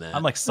been more than that.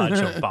 I'm like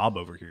Sideshow Bob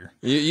over here.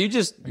 You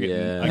just I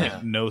yeah.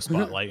 get no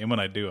spotlight, and when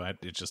I do,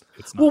 it's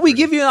not. Well, we pretty.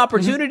 give you an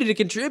opportunity to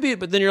contribute,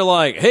 but then you're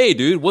like, "Hey,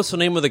 dude, what's the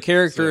name of the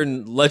character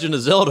in Legend of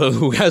Zelda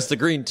who has the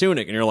green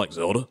tunic?" And you're like,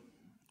 "Zelda."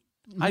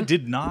 I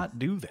did not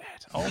do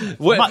that. Oh,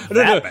 What? I'm not No,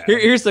 that bad.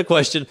 Here's the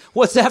question: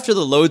 what's after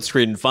the load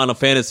screen in Final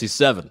Fantasy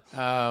VII?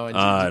 Oh, and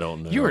I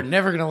don't know. You were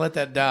never going to let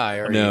that die,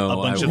 are you? No, A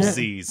bunch I of won't.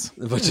 Z's.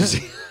 But just,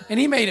 And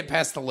he made it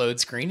past the load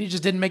screen. He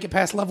just didn't make it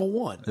past level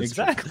 1.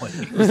 Exactly.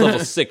 it was level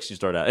 6 you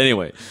start out.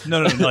 Anyway,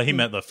 No. He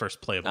meant the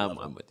first playable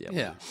level. I'm with you.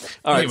 Yeah.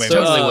 All right, Anyway,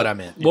 so, totally what I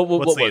meant. What's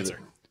the was answer?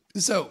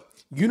 it? So,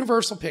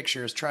 Universal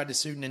Pictures tried to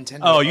sue Nintendo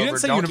Oh, you over didn't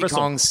say Donkey Universal.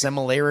 Kong's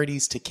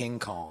similarities to King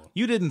Kong.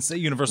 You didn't say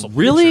Universal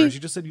Really? Pictures. You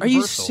just said Are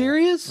Universal. you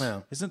serious?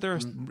 No. Isn't there?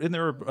 Isn't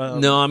there?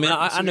 No, I mean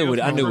I knew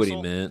what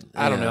he meant.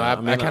 I don't know.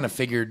 Yeah, I kind of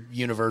figured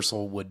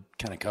Universal would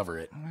kind of cover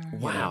it.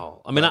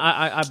 wow. I mean,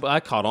 I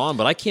caught on,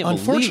 but I can't believe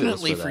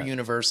Unfortunately it was for that.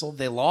 Universal,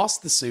 they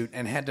lost the suit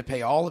and had to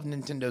pay all of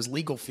Nintendo's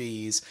legal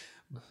fees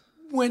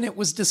when it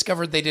was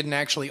discovered they didn't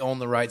actually own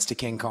the rights to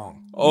King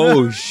Kong.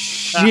 Oh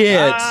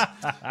shit!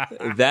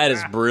 That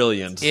is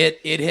brilliant.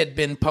 It had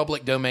been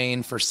public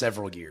domain for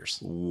several years.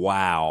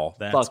 Wow.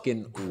 That's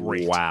Fucking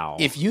great. wow.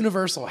 If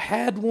Universal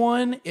had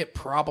one, it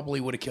probably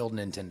would have killed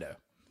Nintendo.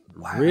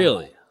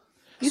 Really?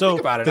 So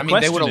Think about it. the I mean,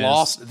 they question would have is-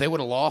 lost. They would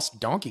have lost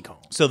Donkey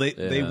Kong. So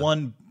they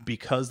won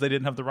because they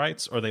didn't have the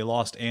rights, or they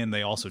lost and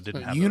they also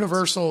didn't have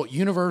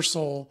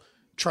Universal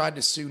tried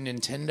to sue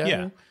Nintendo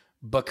Yeah.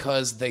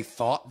 because they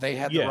thought they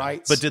had the the rights.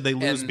 rights. But did they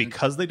lose and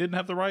because they didn't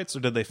have the rights, or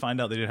did they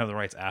find out they didn't have the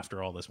rights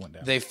after all this went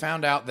down? they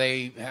found out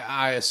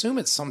I assume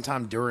it's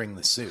sometime during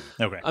the suit.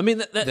 Okay. I mean,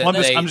 That Well, I'm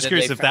they- just that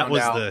curious they if that found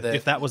was out that-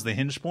 if that was the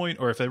hinge point,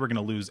 or if they were going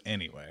to lose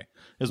anyway.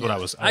 Is what I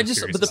was. I just-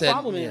 curious but the about. Said,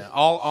 problem is- yeah,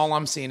 all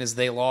I'm seeing is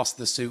they lost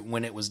the suit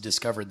when it was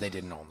discovered they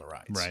didn't own the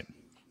rights. Right.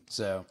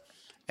 So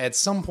at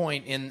some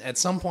point in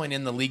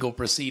the legal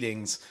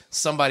proceedings,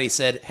 somebody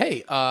said,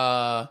 "Hey,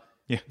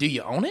 do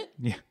you own it?"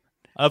 Yeah.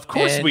 Of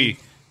course And- we.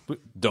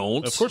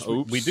 don't. Of course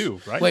Oops. we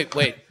do. Right.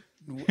 Wait.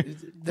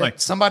 Like,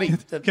 somebody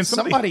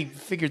somebody-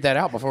 figured that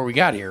out before we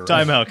got here. Right?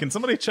 Time out. Can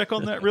somebody check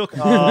on that real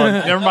quick?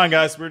 Never mind,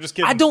 guys. We're just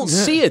kidding. I don't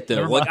see it though.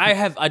 Never Like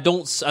mind. I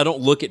don't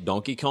look at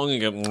Donkey Kong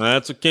and go,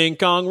 "That's a King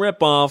Kong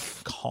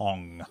ripoff."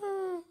 Kong.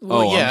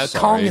 Well, Oh, I'm yeah,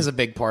 sorry. Kong is a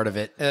big part of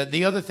it.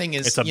 The other thing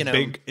is,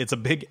 It's a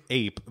big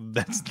ape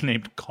that's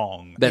named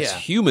Kong. That's Yeah.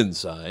 human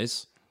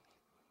size.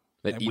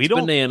 that We eats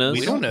don't. bananas.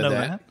 We don't know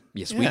that. that.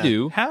 Yes, Yeah. we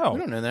do. How? We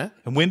don't know that.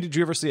 And when did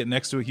you ever see it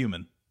next to a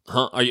human?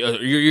 Huh?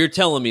 You're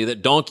telling me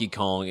that Donkey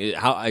Kong is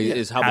how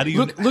How do you?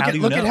 Look how at- do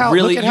you look know? at how-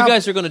 really? look at You how-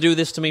 guys are going to do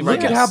this to me right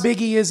Look at now? how big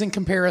he is in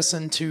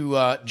comparison to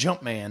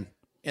Jumpman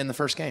in the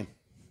first game.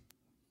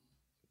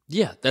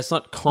 Yeah, that's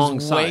not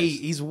Kong size.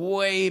 He's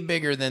way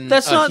bigger than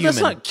That's a not human.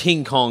 that's not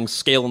King Kong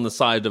scaling the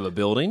side of a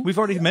building. We've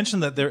already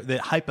mentioned that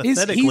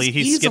hypothetically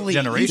he skipped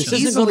generations.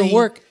 This isn't gonna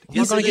work. I'm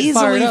He's gonna get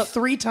fired easily up.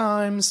 3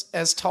 times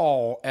as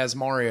tall as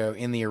Mario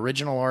in the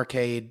original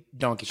arcade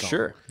Donkey Kong.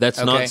 Sure, that's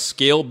Okay? not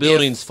scale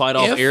buildings If- fight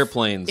off if-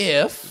 airplanes.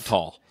 If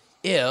tall.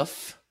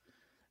 if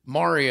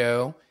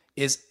Mario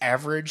is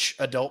average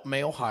adult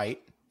male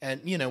height,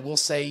 and we'll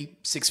say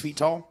 6 feet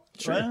tall.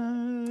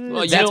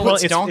 Well, you That know,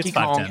 puts it's Donkey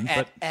Kong 5'10",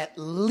 but at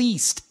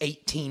least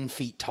 18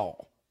 feet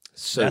tall.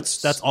 so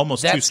that's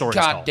almost 2 That's stories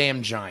tall.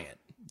 goddamn giant.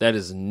 that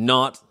is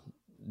not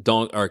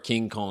or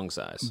King Kong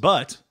size.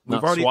 But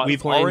Not swatting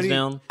planes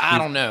down. I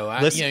don't know.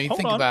 Listen, you hold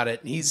think on. about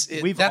it.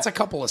 That's a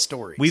couple of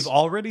stories. We've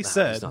already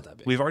said not that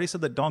big. we've already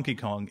said that Donkey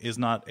Kong is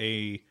not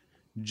a.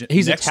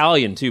 He's next-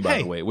 Italian too, by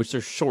Hey. the way, which they're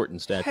short in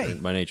stature Hey.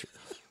 by nature.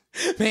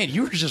 Man,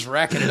 you were just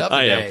racking it up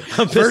I am. today.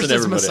 I'm pissing First it's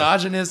everybody off.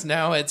 misogynist,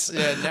 now it's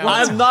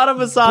I'm not a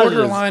misogynist.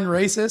 borderline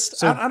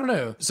racist. I don't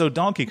know. So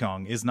Donkey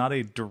Kong is not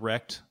a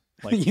direct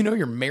like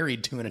You're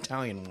married to an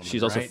Italian woman.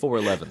 She's also right?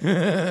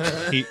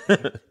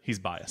 4'11". he's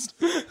biased.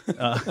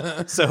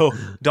 So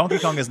Donkey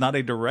Kong is not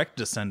a direct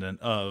descendant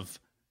of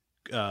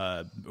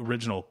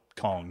original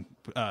Kong.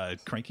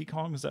 Cranky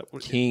Kong, is that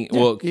what? King.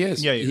 Well, He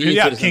is. Yeah, he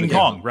yeah, fits in King the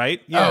Kong, game.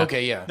 right? Yeah. Oh,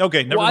 okay, yeah.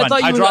 Okay, never Well, I mind.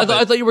 thought you. dropped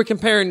I it. thought you were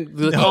comparing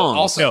the Kong.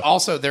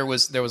 Also, there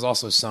was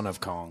also Son of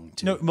Kong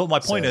too. No, well, my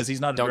point is he's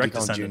not a Donkey direct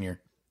Kong descendant.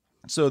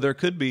 Jr. So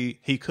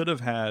he could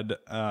have had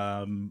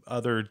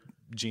other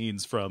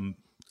genes from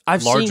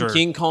I've larger. seen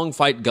King Kong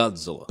fight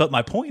Godzilla. But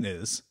my point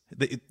is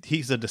that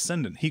he's a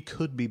descendant. He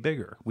could be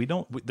bigger.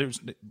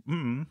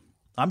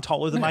 I'm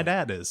taller than my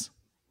dad is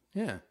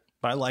Yeah.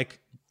 by like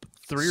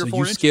 3 So or 4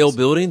 you inches. scale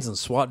buildings and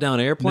swat down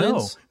No,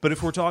 airplanes? but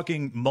if we're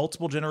talking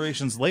multiple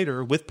generations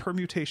later with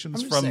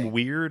permutations just from saying,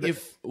 weird,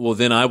 Well,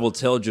 then I will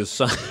tell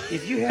Josiah.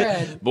 If you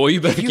had Boy,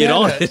 you better if you get had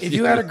on a- it. If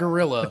you had a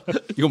gorilla, You're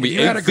gonna be if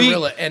you had 8 a feet.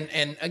 gorilla,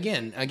 and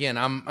again,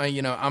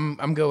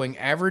 I'm going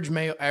average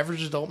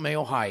adult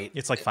male height.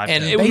 It's like 5'10".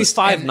 and It would be based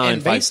 5'9",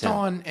 and based 5'10".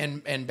 on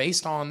and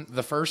based on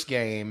the first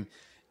game,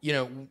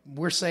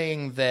 we're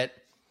saying that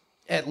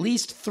at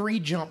least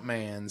 3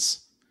 Jumpmans.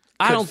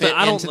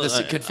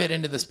 Could fit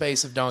into the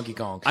space of Donkey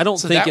Kong. I don't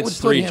So think that it's would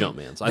put 3 him-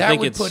 Jumpmans. I that think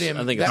would it's- put him.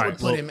 I think that it's would right.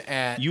 put him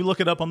at you look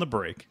it up on the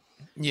break.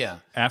 yeah.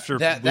 After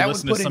that we would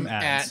listen to put some him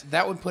ads.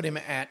 that would put him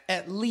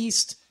at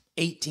least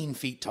 18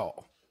 feet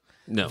tall.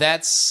 No,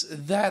 That's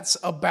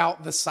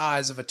about the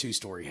size of a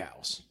 2-story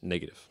house.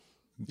 negative.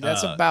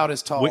 That's about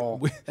as tall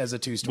whi- as a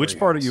 2-story. Which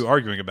part are house. you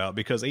arguing about?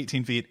 Because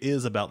 18 feet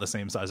is about the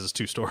same size as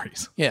 2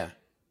 stories. Yeah,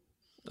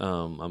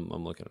 I'm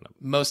looking it up.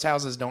 most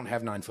houses don't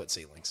have 9-foot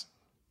ceilings.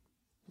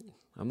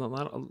 I'm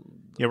not.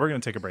 Yeah, we're going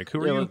to take a break.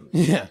 Who are Yeah, you?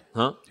 Yeah,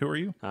 Huh? Who are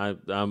you?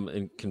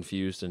 I'm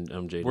confused and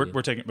I'm JD.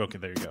 We're taking. Okay,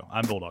 there you go.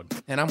 I'm Bulldog.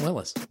 and I'm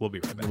Willis. We'll be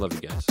right back. I love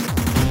you guys.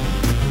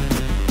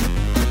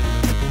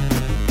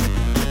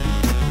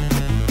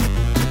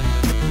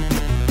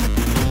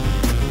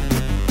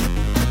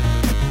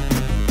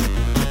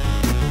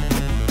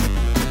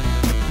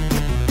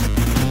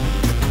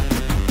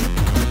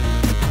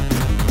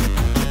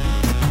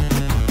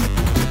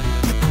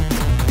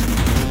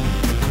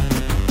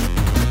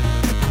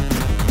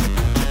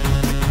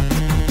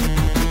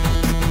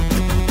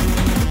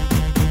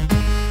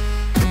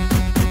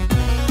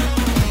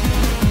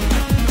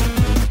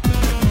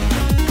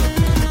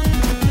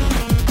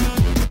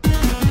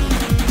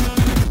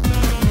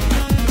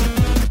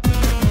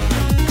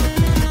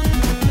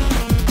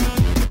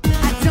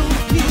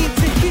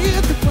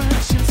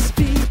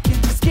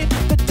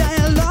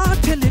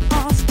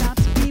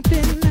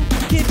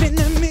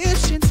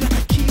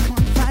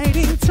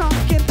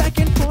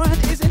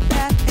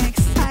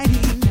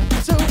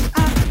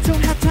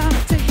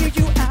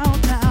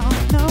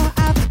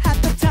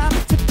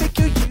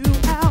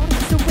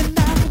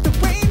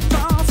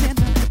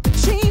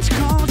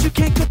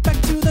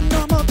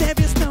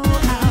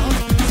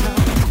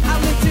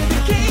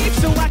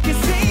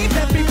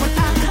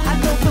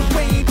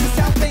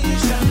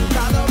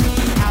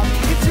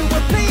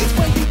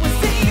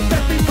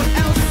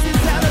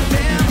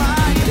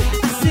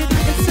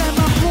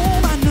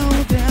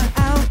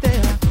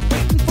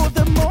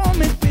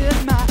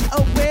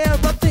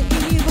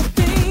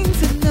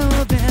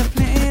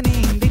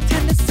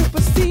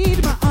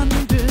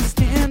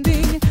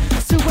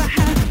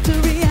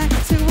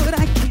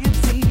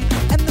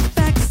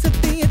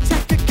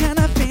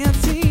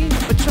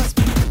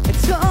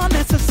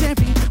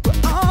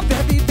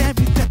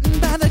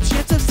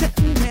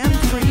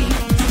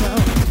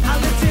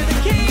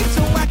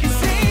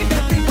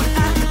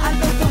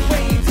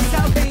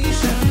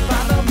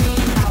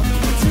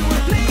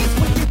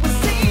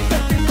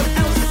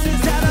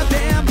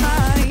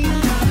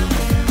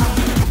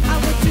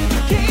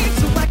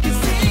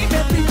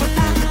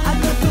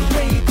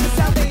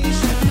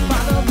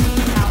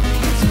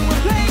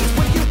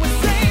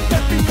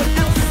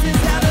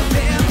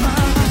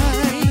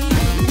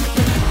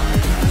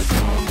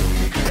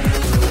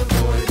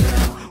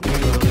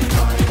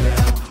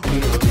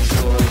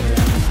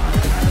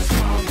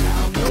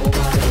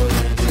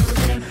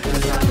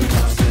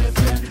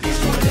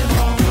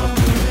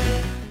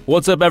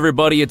 What's up,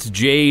 everybody? It's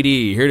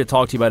JD here to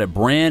talk to you about a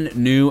brand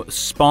new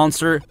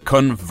sponsor,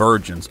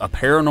 Convergence, a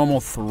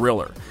paranormal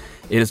thriller.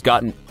 It has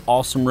gotten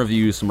awesome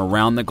reviews from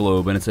around the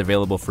globe, and it's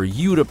available for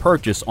you to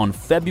purchase on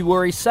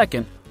February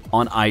 2nd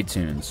on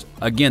iTunes.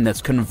 Again, that's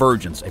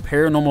Convergence, a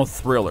paranormal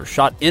thriller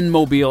shot in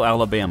Mobile,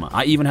 Alabama.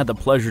 I even had the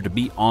pleasure to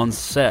be on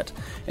set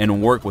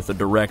and work with the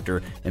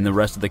director and the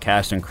rest of the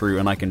cast and crew,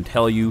 and I can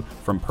tell you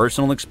from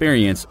personal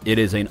experience, it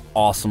is an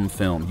awesome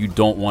film. You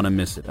don't want to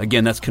miss it.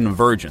 Again, that's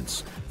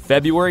Convergence,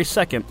 February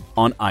 2nd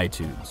on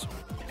iTunes.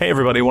 Hey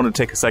everybody, I want to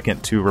take a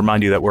second to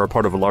remind you that we're a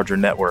part of a larger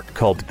network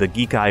called the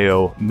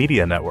Geek.io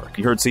Media Network.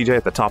 You heard CJ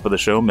at the top of the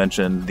show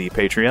mention the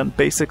Patreon.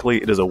 Basically,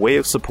 it is a way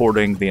of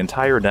supporting the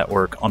entire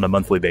network on a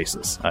monthly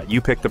basis. You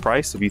pick the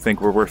price. If you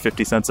think we're worth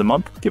 50 cents a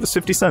month, give us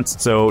 50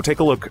 cents. So take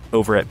a look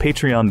over at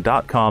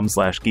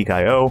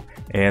patreon.com/geekio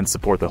and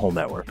support the whole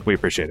network. We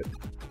appreciate it.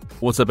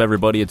 What's up,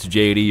 everybody? It's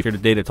JD here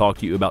today to talk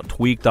to you about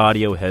Tweaked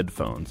Audio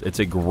headphones. It's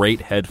a great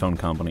headphone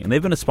company, and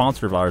they've been a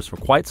sponsor of ours for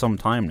quite some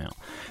time now.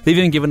 They've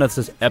even given us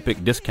this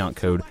epic discount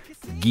code,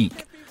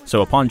 GEEK.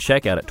 So upon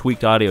checkout at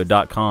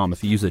tweakedaudio.com,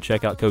 if you use the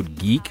checkout code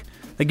GEEK,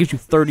 that gives you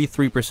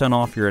 33%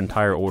 off your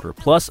entire order,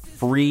 plus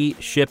free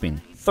shipping.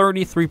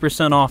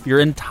 33% off your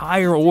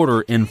entire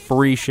order and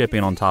free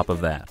shipping on top of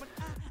that.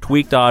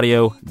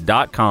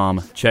 tweakedaudio.com,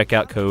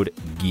 checkout code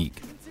GEEK.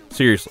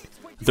 Seriously.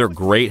 They're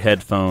great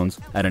headphones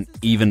at an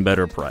even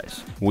better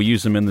price. We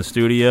use them in the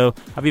studio.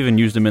 I've even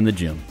used them in the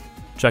gym.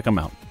 Check them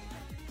out.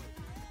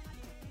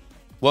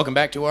 Welcome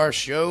back to our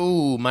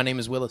show. My name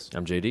is Willis.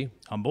 I'm JD.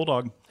 I'm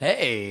Bulldog.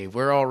 Hey,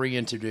 we're all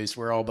reintroduced.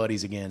 We're all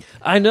buddies again.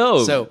 I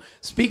know. So,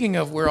 speaking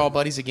of we're all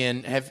buddies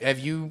again, have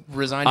you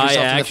resigned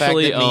yourself I to the fact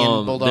actually, that me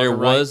and Bulldog there are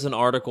right? was an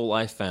article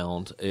I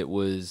found. It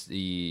was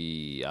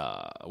the,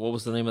 what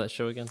was the name of that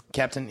show again?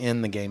 Captain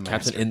in the Game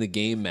Master. Captain in the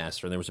Game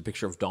Master. And there was a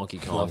picture of Donkey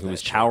Kong who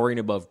was towering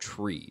above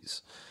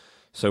trees.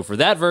 So for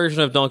that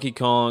version of Donkey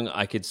Kong,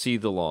 I could see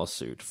the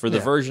lawsuit. For the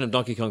version of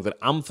Donkey Kong that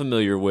I'm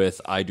familiar with,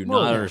 I do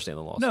not understand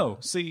the lawsuit. No,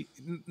 see,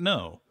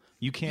 no.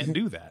 You can't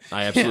do that.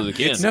 I absolutely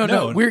can.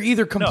 No. We're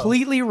either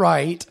completely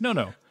right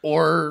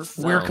or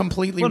we're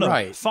completely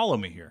right. Follow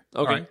me here. Okay.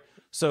 All right?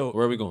 So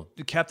where are we going?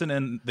 The Captain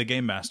and the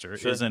Game Master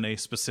is in a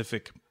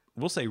specific,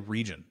 we'll say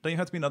region. Doesn't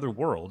have to be another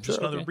world, just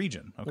another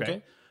region.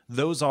 Okay?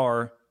 Those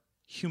are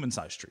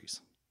human-sized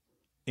trees.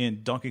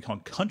 In Donkey Kong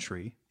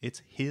Country,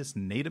 it's his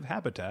native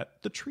habitat.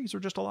 The trees are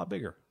just a lot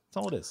bigger. That's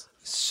all it is.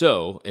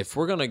 So, if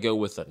we're going to go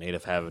with the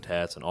native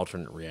habitats and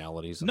alternate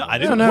realities... No, I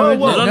didn't. No.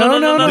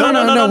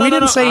 We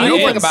didn't say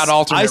anything about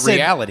alternate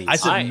realities. I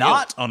said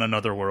not on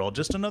another world,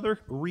 just another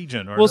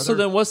region. Or well, so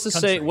another then what's to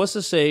country. say? What's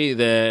to say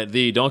that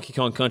the Donkey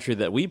Kong Country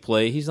that we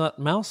play, he's not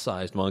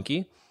mouse-sized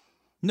monkey?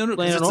 No,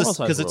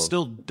 because it's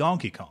still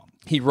Donkey Kong.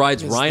 He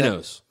rides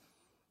rhinos.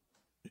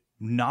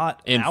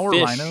 Not And our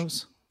fish.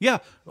 rhinos. Yeah.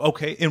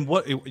 Okay. And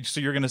what? So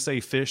you're going to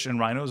say fish and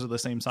rhinos are the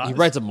same size? He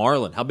rides a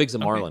marlin. How big's a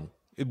marlin?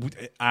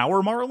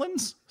 Our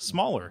marlins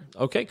smaller.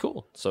 Okay,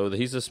 cool. So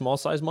he's a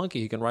small-sized monkey.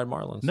 He can ride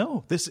marlins.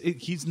 No,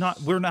 he's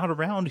not. We're not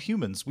around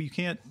humans. We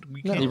can't.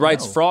 He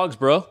rides frogs,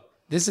 bro.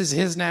 This is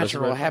his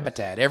natural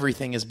habitat.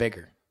 Everything is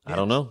bigger. I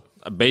don't know.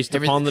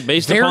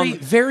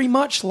 Very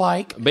much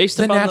like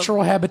the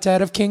natural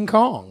habitat of King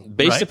Kong.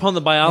 Based upon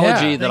the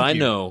biology Yeah, that I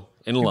know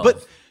and love.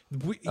 But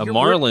a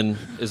marlin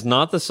is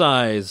not the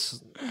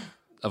size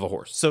of a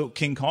horse. So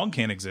King Kong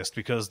can't exist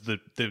because the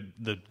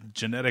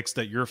genetics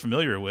that you're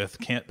familiar with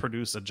can't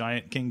produce a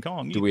giant King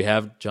Kong. Do we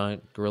have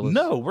giant gorillas?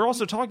 No, we're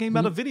also talking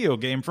about a video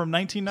game from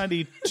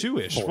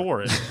 1992-ish,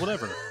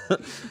 whatever.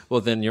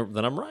 Well, then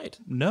I'm right.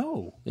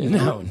 No,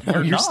 No,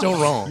 you're still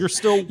wrong. You're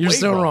still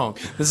wrong.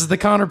 This is the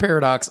Connor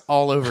paradox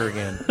all over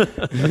again.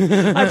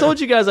 I told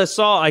you guys I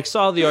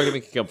saw the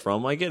argument can come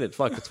from. I get it.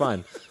 Fuck, it's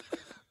fine.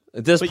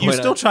 At this But point, you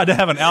still tried to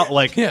have an out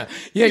like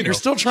You're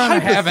still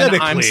trying to have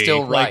an I'm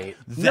still right.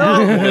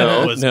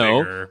 No.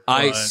 Bigger,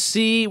 I but-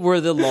 see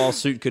where the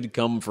lawsuit could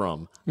come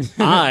from. From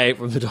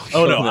the Donkey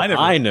Oh no, Kong that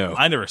I know.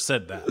 I never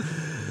said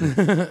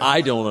that.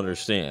 I don't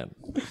understand.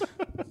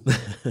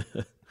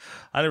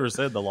 I never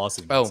said the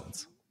lawsuit. Oh.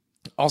 Nonsense.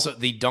 Also,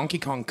 the Donkey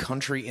Kong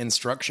Country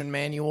instruction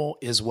manual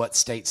is what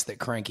states that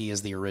Cranky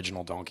is the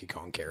original Donkey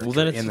Kong character. Well,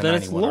 then it's in the then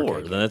it's 91 lore.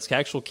 arcade game. Then it's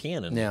actual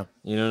canon. Yeah.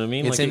 You know what I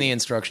mean? It's Like in the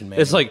instruction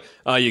manual. It's like,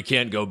 you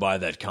can't go buy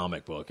that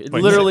comic book. It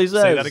Wait, literally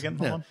say says that again.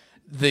 Hold on.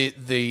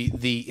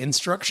 The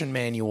instruction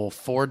manual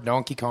for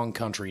Donkey Kong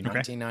Country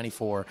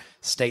 1994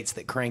 states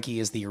that Cranky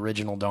is the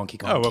original Donkey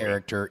Kong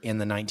character in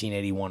the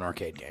 1981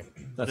 arcade game.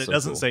 It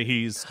doesn't say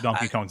he's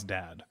Donkey Kong's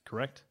dad,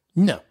 correct?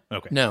 No.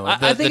 Okay. No. I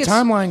think the it's-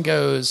 timeline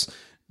goes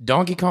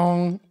Donkey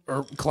Kong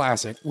or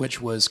Classic, which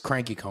was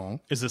Cranky Kong,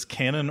 Is this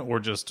canon or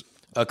just?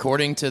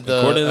 according to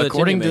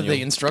According to the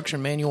the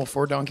instruction manual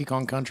for Donkey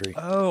Kong Country.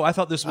 Oh, I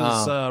thought this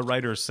was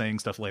writers saying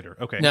stuff later.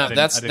 Okay. No, I didn't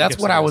that's get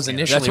what that I as was canon.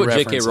 initially that's what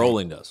J.K. referencing.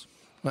 Rowling does.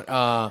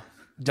 But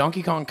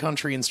Donkey Kong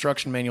Country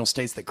instruction manual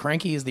states that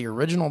Cranky is the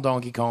original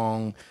Donkey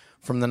Kong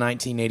from the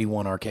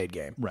 1981 arcade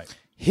game. Right.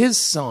 His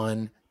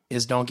son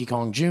is Donkey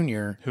Kong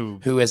Jr.,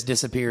 who has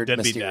disappeared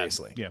Deadbeat dad.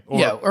 mysteriously.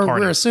 Yeah. Or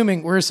Carney. we're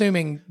assuming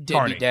Carney.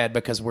 deadbeat dad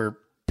because we're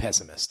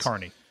pessimists.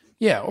 Carney.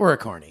 Yeah, or a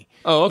carny.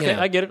 Oh, okay, You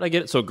know? I get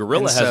it. So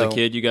Gorilla And has a so-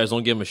 kid. You guys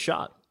don't give him a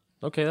shot.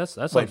 Okay, that's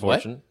Wait,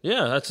 unfortunate.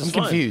 Yeah, that's I'm just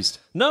fine. confused.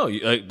 No,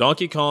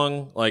 Donkey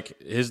Kong,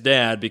 like his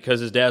dad,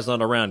 because his dad's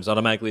not around, he's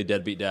automatically a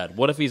deadbeat dad.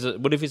 What if he's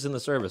in the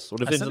service? What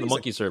if he's in the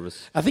monkey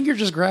service? I think you're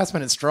just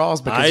grasping at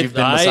straws because you've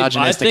been misogynistic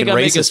I think and I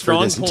make a racist for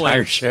strong this point.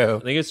 entire show. I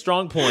think it's a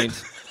strong point.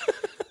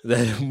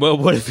 That, well,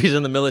 what if he's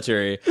in the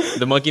military,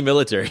 the monkey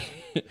military,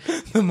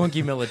 The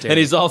monkey military. and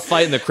he's all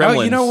fighting the Kremlins?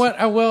 Oh, you know what?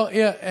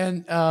 And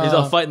He's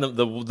all fighting the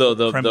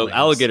Kremlings.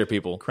 alligator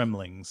people.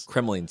 Kremlings.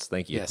 Kremlins,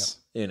 thank you. Yes.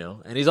 You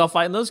know, and he's all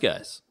fighting those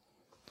guys.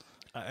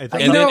 I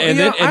think And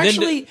then-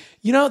 actually,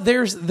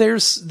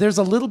 there's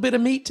a little bit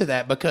of meat to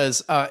that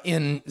because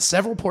in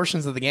several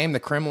portions of the game, the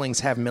Kremlings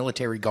have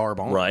military garb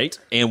on. Right.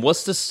 And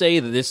what's to say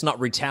that it's not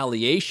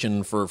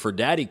retaliation for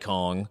Daddy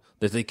Kong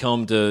that they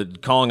come to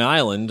Kong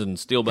Island and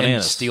steal And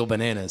bananas? steal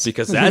bananas.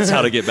 Because that's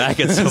how to get back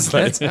at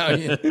somebody. That's how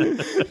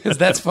because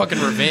that's fucking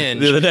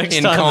revenge. the next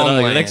in time Kong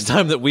the land. next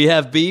time that we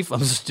have beef,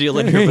 I'm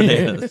stealing your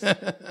bananas.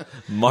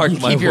 Mark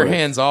my Keep your word.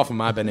 hands off of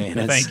my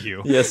bananas. Thank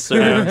you. Yes, sir.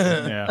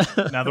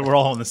 Yeah. Now that we're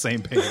all on the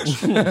same page.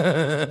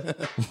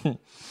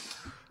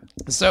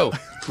 So,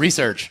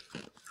 research.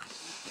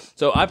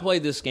 So I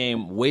played this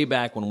game way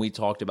back when we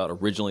talked about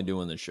originally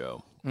doing the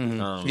show.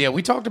 Yeah,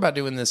 we talked about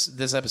doing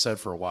this episode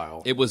for a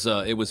while. It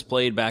was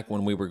played back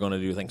when we were going to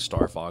do, I think,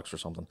 Star Fox or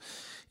something,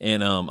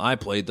 and I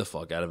played the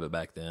fuck out of it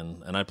back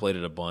then, and I played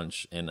it a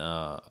bunch, and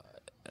I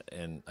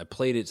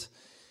played it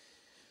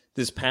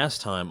this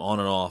past time on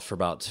and off for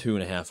about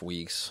 2.5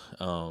 weeks,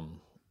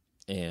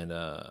 and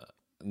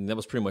that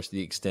was pretty much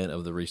the extent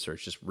of the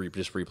research. Just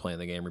replaying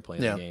the game,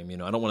 Yeah. the game. You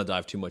know, I don't want to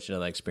dive too much into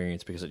that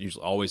experience because it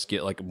usually always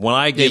get like when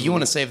I Yeah, get you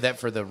want to save that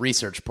for the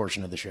research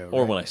portion of the show.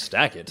 or right? when I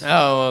stack it.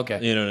 Oh, okay.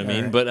 You know what I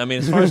mean? right. But I mean,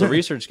 as far as the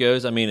research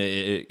goes, I mean,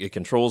 it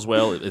controls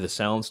well. The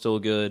sound's still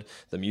good.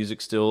 The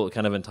music's still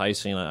kind of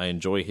enticing. I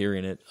enjoy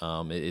hearing it.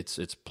 It's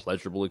a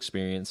pleasurable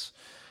experience.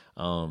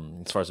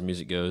 As far as the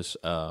music goes,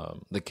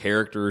 the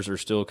characters are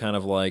still kind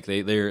of like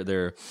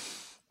they're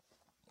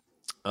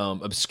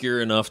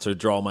obscure enough to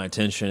draw my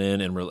attention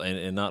in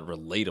and not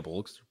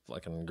relatable. 'Cause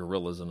like in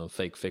gorillas in a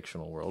fake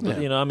fictional world.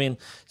 But, you know, I mean,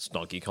 it's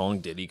Donkey Kong,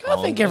 Diddy Kong.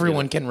 I think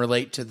everyone can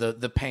relate to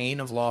the pain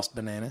of lost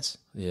bananas.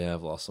 Yeah,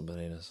 I've lost some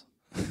bananas.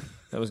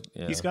 That was.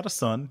 Yeah. He's got a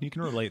son. You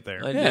can relate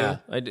there.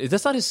 I do.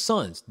 That's not his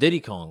son. It's Diddy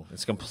Kong.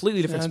 It's a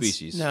completely different That's-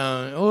 species.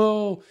 No,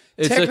 well,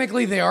 It's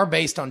technically they are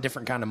based on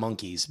different kind of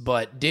monkeys,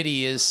 but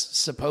Diddy is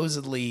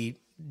supposedly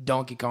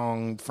Donkey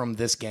Kong from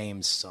this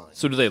game's son.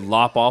 So do they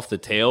lop off the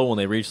tail when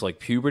they reach like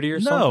puberty or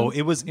No, something?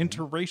 it was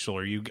interracial.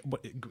 Are you?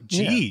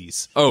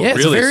 Jeez. Oh, Yeah, it's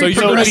a really? very So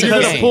you're progressive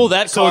going to game. pull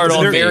that So card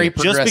on they're me? very just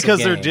progressive because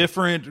they're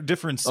game.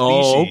 different species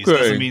Oh, okay.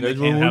 doesn't mean they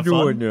can't have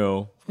fun.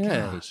 now.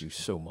 Yeah. I hate you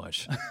so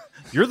much.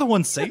 You're the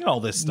one saying all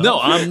this stuff. No,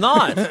 I'm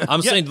not.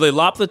 I'm saying they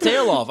lop the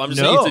tail off. I'm just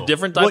saying it's a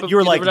different type What, of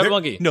you're like, different type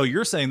of there- monkey. No,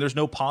 you're saying there's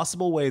no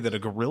possible way that a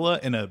gorilla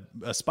and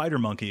a spider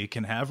monkey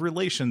can have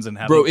relations and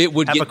have Bro, a, it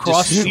would have get a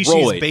cross-species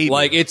destroyed. baby.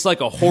 Like it's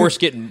like a horse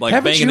getting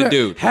like banging a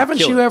dude. Haven't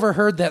Kill you it. ever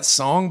heard that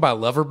song by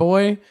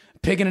Loverboy?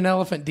 Pig and an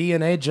elephant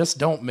DNA just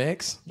don't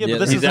mix. yeah, Yeah, but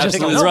this he's is just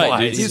absolutely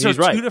right, dude. These He's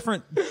are right. two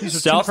different. These are two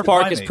South different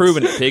Park primates. has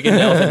proven it. Pig and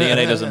elephant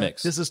DNA doesn't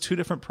mix. This is two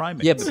different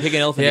primates. Yeah, but pig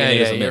and elephant Yeah, DNA yeah,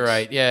 doesn't mix. you're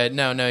right. Yeah,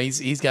 no,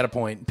 he's got a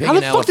point. Pig How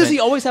and the fuck does he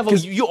always have a?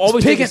 You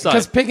always take his side.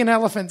 because pigs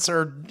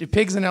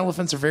and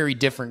elephants are very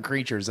different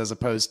creatures as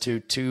opposed to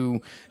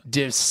two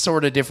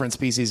sort of different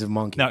species of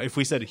monkey. Now, if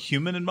we said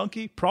human and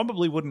monkey,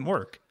 probably wouldn't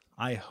work.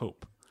 I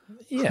hope.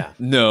 Yeah,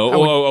 No, would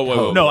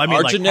whoa. No, I mean,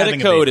 our like, genetic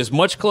having a code baby. is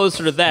much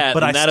closer to that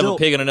But than I that of still- a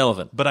pig and an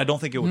elephant. But I don't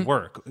think it would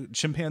work.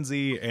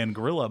 Chimpanzee and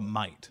gorilla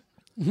might.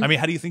 I mean,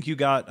 how do you think you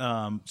got?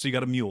 So you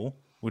got a mule,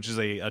 which is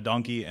a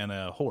donkey and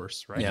a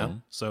horse, right? Yeah.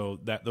 So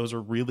those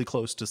are really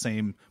close to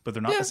same, but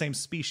they're not the same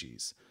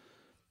species.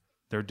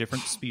 They're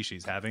different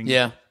species having.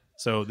 Yeah.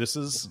 So this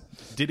is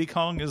Diddy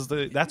Kong is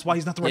that's why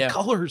he's not the right Yeah.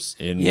 colors.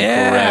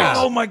 Yeah.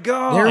 Oh my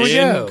god. There we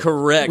go.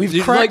 Incorrect. We've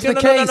Dude, cracked like,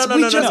 the no, no, case. no, no,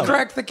 We no, just no.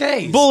 cracked the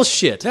case.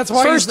 Bullshit. That's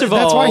why. First he's, of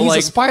that's all, why he's like,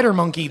 a spider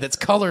monkey that's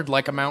colored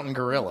like a mountain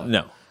gorilla.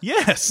 no.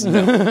 Yes.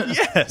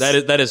 Yes.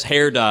 That is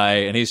hair dye,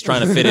 and he's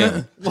trying to fit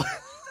in.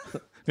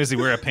 Does he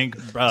wear a pink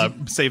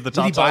save the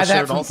Did he top buy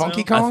that from also?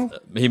 Funky Kong?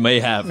 He may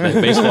have a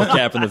baseball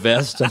cap and the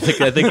vest. I think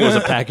it was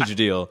a package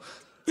deal.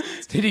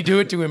 Did he do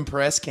it to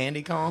impress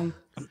Candy Kong?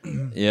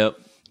 Yep.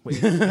 Is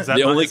that The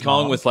not only his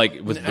Kong mom? with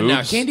boobs.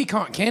 No,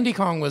 Candy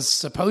Kong was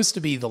supposed to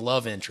be the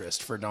love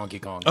interest for Donkey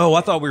Kong. Oh,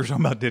 I thought we were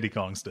talking about Diddy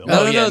Kong still.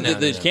 No, yeah,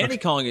 the no. Candy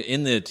Kong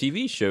in the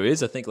TV show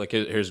is, I think, like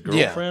his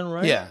yeah, girlfriend,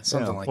 right? Yeah,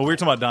 something like Well, that. we were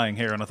talking about dyeing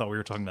hair, and I thought we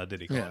were talking about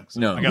Diddy Kong. Yeah.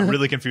 So No. I got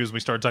really confused when we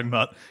started talking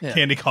about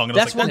Candy Kong. And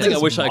That's I was one like, thing I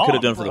that's wish his I could have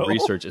mom, done for the bro.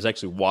 research is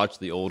actually watch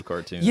the old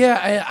cartoon.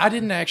 Yeah, I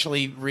didn't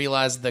actually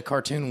realize the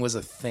cartoon was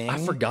a thing. I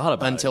forgot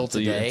about it until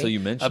today. until you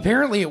mentioned it.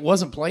 Apparently, it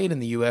wasn't played in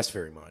the U.S.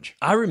 very much.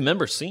 I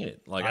remember seeing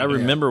it. Like I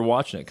remember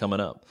watching it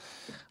coming up.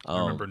 I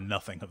remember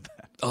nothing of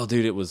that. Oh,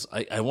 dude, it was.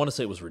 I want to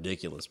say it was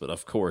ridiculous, but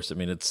of course, I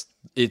mean, it's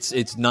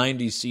 90s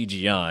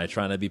CGI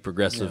trying to be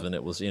progressive, and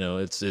it was,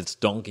 it's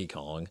Donkey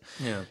Kong.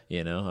 Yeah.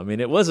 I mean,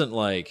 it wasn't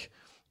like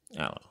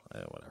I don't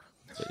know, whatever.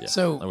 But yeah,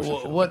 So I wish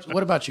I could've.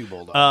 what about you,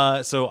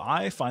 Bulldog? So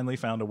I finally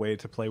found a way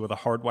to play with a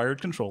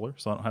hardwired controller,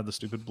 so I don't have the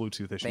stupid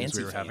Bluetooth issues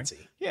we were having.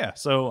 Yeah,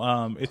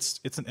 so it's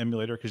an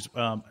emulator because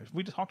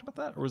we talked about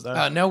that, or was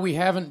that? No, we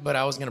haven't, but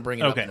I was going to bring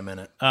it up in a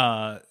minute.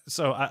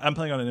 So I'm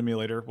playing on an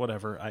emulator.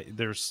 Whatever.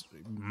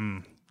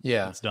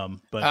 Yeah, it's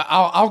dumb, but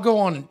I'll go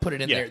on and put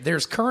it in there.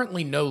 There's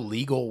currently no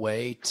legal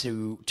way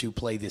to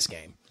play this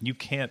game. You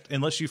can't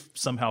unless you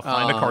somehow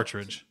find a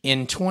cartridge.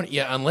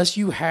 Unless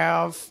you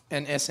have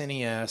an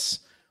SNES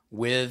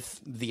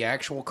with the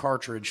actual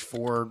cartridge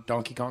for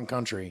Donkey Kong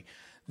Country,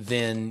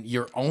 then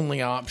your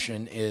only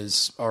option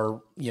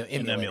are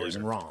emulators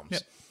and ROMs.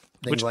 Yep.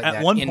 Things Which like at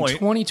that. one In point,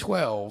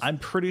 2012, I'm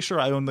pretty sure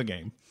I own the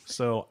game,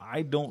 so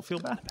I don't feel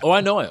bad about it. Oh, I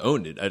know I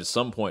owned it at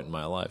some point in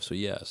my life. So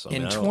yes,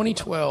 in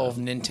 2012,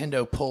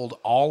 Nintendo pulled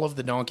all of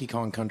the Donkey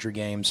Kong Country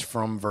games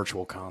from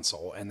Virtual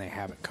Console, and they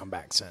haven't come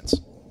back since.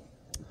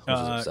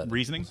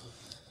 Reasoning?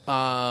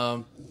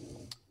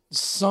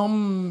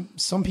 Some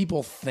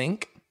people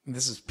think,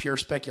 this is pure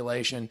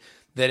speculation,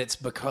 that it's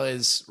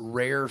because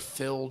Rare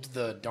filled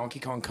the Donkey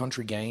Kong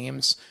Country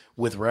games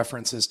with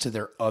references to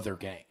their other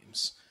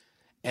games.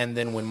 And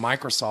then when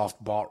Microsoft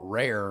bought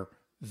Rare,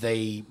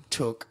 they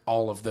took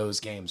all of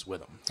those games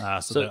with them.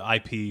 So the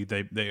IP,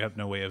 they have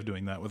no way of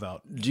doing that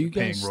without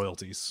paying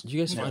royalties. Do you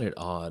guys find it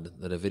odd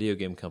that a video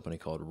game company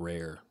called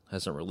Rare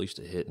hasn't released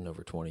a hit in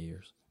over 20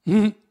 years?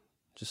 Mm-hmm.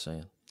 Just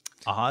saying.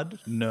 Odd?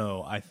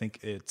 No, I think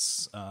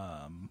it's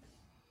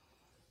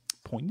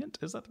poignant.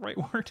 Is that the right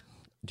word?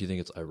 Do you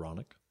think it's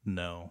ironic?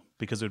 No,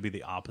 because it would be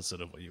the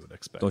opposite of what you would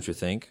expect. Don't you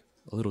think?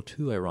 A little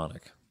too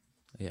ironic.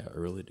 Yeah, I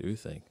really do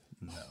think.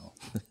 No.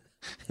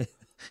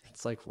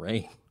 It's like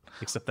rain.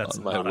 Except that's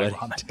on my not wedding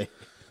ironic. day.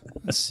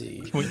 Let's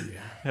see.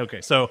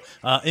 Okay, so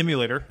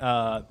emulator.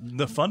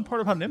 The fun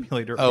part about an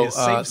emulator is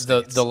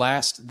the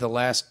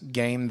last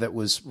game that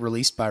was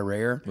released by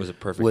Rare Was it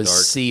Perfect Dark?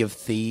 Sea of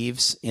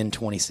Thieves in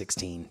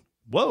 2016.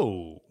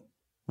 Whoa.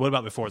 What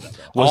about before that?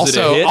 Though? Was it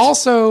a hit?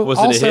 Was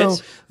it a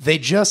hit? They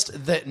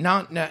just that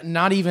not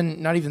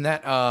even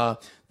that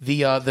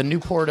the new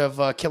port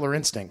of Killer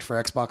Instinct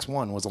for Xbox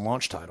One was a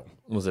launch title.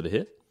 Was it a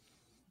hit?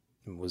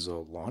 It was a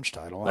launch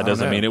title. That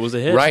doesn't mean it was a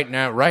hit. Right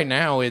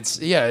now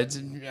it's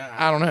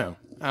I don't know.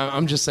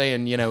 I'm just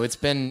saying,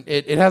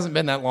 it hasn't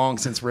been that long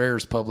since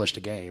Rare's published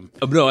a game.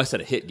 No, I said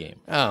a hit game.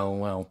 Oh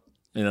well.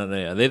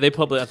 Yeah, they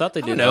published. I thought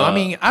they did. No, I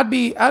mean,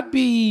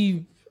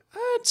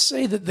 I'd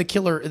say that the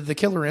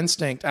Killer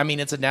Instinct. I mean,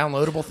 it's a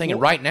downloadable thing, and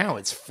right now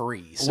it's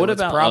free. So what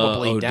it's about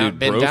probably dude,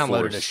 been Broforce.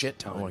 downloaded a shit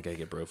ton. I want to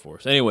get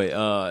Broforce. Anyway,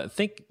 I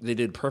think they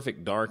did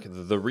Perfect Dark,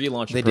 the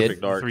relaunch of They Perfect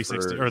did. Dark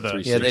 360 for or the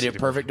 360. Yeah, they did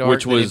Perfect Dark,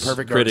 Which they did was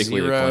Perfect Dark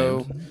critically Zero.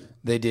 acclaimed.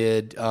 They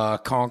did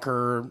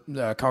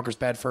Conker's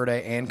Bad Fur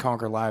Day and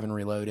Conker Live and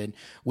Reloaded,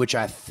 which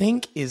I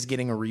think is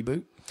getting a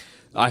reboot.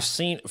 I've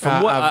seen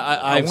from what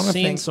I've wanna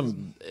seen think-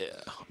 some.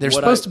 There's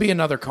supposed to be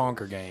another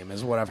Conker game,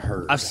 is what I've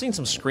heard. I've seen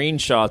some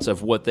screenshots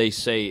of what they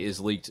say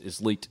is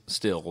leaked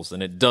stills,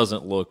 and it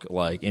doesn't look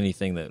like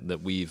anything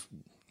that we've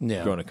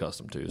grown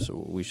accustomed to.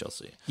 So we shall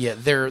see. Yeah,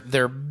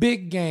 their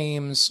big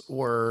games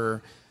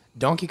were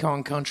Donkey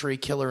Kong Country,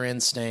 Killer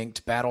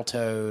Instinct,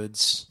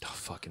 Battletoads. Oh,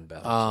 fucking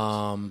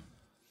Battletoads.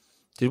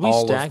 Did we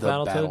stack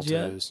Battletoads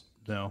yet?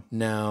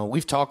 No,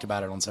 we've talked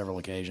about it on several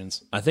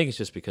occasions. I think it's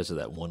just because of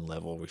that one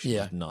level. We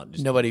should not.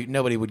 Just,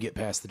 Nobody would get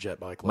past the jet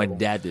bike level. my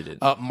dad did it.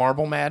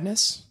 Marble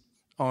Madness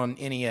on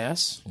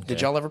NES. Okay.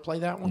 Did y'all ever play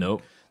that one?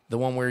 Nope. The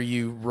one where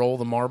you roll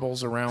the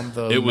marbles around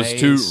the It was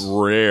maze? too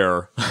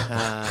rare.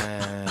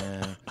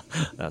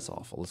 That's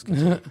awful. Let's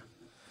continue.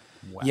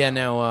 Wow. Yeah,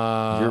 no.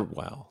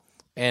 Wow.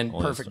 And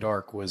Perfect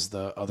Dark was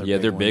the other. Yeah,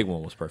 big their one. big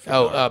one was Perfect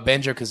Dark.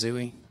 Banjo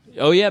Kazooie.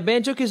 Oh yeah,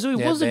 Banjo-Kazooie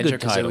Yeah, was a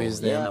good title. Banjo-Kazooie is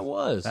there. Yeah, it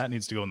was. that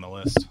needs to go on the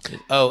list.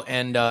 Oh,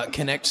 and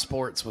Connect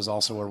Sports was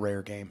also a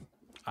Rare game.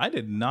 I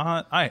did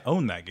not. I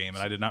own that game,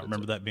 and I did not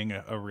remember that being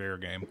a rare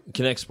game.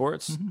 Connect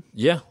Sports? Mm-hmm.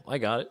 Yeah, I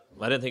got it.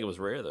 I didn't think it was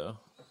rare though.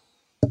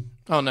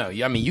 Oh no,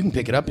 I mean you can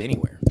pick it up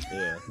anywhere.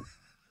 Yeah.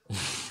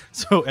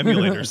 So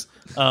emulators.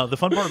 The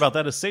fun part about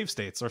that is save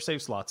states or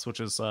save slots, which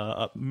is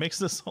makes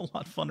this a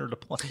lot funner to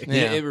play.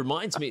 Yeah. It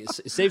reminds me.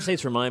 Save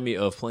states remind me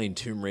of playing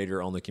Tomb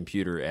Raider on the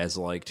computer. As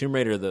like Tomb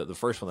Raider, the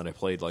first one that I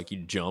played, like you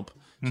jump,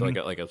 so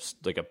like a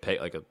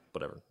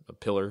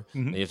pillar,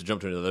 and you have to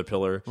jump to another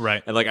pillar,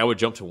 Right. And like I would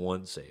jump to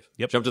one, save,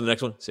 Yep. jump to the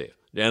next one, save,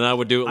 and I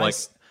would do it like.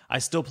 I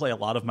still play a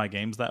lot of my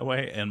games that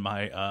way, and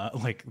my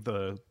like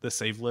the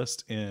save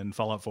list in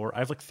Fallout 4, I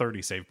have like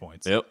 30 save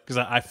points. Yep. Because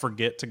I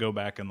forget to go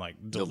back and like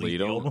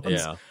delete the old them.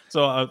 ones. Yeah.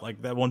 So like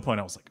at one point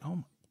I was like,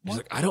 oh, He's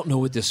like, I don't know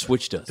what this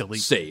switch does.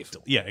 Save.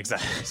 Yeah,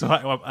 exactly. So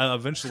I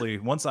eventually,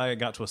 once I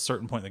got to a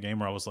certain point in the game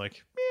where I was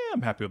like, yeah,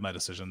 I'm happy with my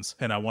decisions,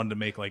 and I wanted to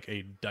make like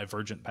a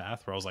divergent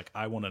path where I was like,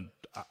 I'm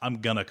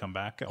gonna come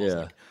back. I was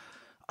like,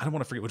 I don't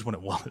want to forget which one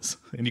it was.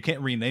 And you can't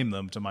rename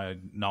them to my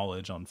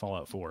knowledge on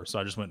Fallout 4. So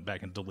I just went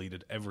back and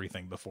deleted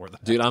everything before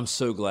that. Dude, I'm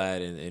so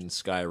glad in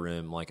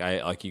Skyrim,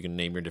 like you can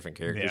name your different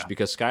characters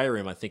because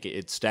Skyrim, I think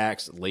it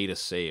stacks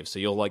latest saves. So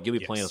you'll be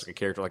playing as like a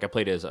character. Like I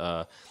played as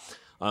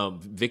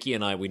Vicky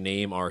and I, we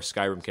name our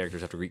Skyrim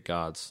characters after Greek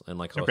gods, and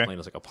like I was playing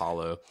as like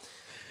Apollo.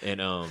 And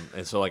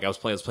so like I was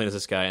playing as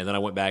this guy, and then I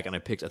went back and I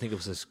picked. I think it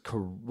was this.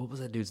 What was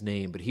that dude's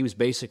name? But he was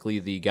basically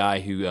the guy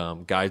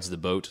who guides the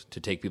boat to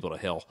take people to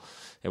hell.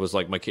 It was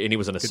like and he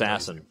was an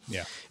assassin.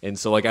 Yeah. And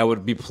so like I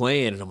would be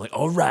playing, and I'm like,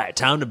 all right,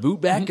 time to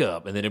boot back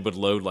up, and then it would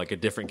load like a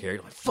different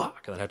character. I'm like,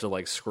 fuck, and I'd have to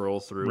like scroll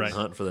through and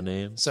hunt for the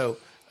name. So,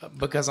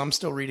 because I'm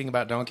still reading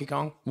about Donkey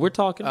Kong, We're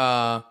talking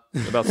about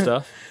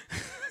stuff.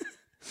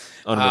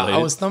 I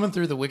was thumbing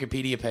through the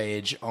Wikipedia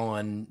page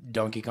on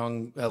Donkey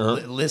Kong,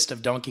 list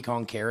of Donkey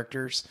Kong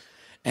characters,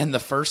 and the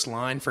first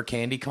line for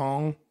Candy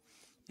Kong,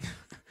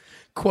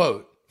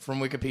 quote from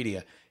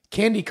Wikipedia,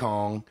 Candy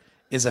Kong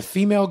is a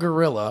female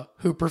gorilla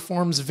who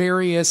performs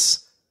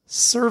various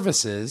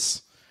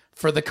services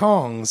for the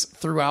Kongs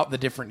throughout the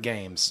different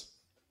games.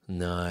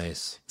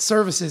 Nice.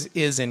 Services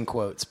is in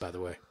quotes, by the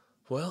way.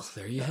 Well,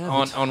 there you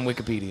have it. On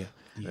Wikipedia.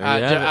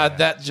 have it.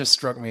 That just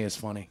struck me as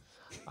funny.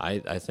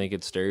 I think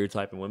it's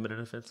stereotyping women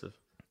and offensive.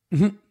 I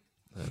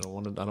don't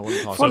want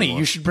to talk. Funny, anymore.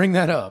 you should bring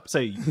that up.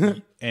 Say,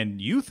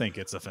 and you think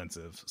it's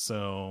offensive,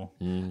 so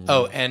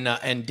Oh,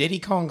 and Diddy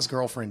Kong's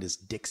girlfriend is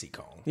Dixie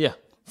Kong. Yeah.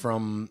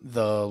 From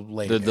the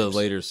later The games.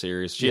 later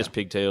series, she has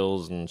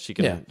pigtails and she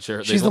can. Yeah,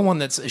 Share, she's the one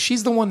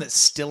that's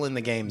still in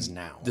the games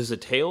now. Does a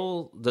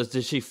tail? Does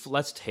she?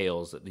 That's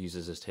Tails that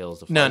uses his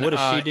tails to fly. No, What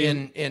does she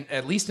do? in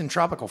at least in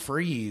Tropical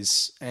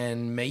Freeze,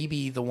 and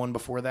maybe the one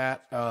before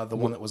that, the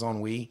one that was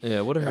on Wii.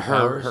 Yeah, what are her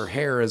powers? Her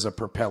hair is a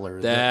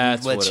propeller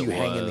That's that lets what you it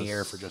hang in was. the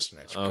air for just an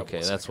extra. couple Okay,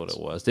 of that's what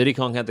seconds. it was. Diddy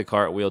Kong had the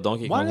cartwheel.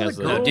 Donkey Why Kong are has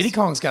the the. girls- Diddy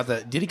Kong's got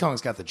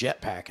the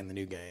jetpack in the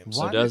new game.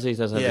 So does he?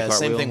 Doesn't have Yeah, the cartwheel?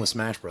 same thing with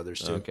Smash Brothers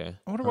too. Okay.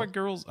 I wonder why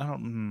girls. I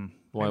don't.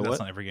 Why Maybe what? that's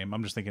not every game.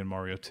 I'm just thinking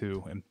Mario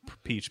 2 and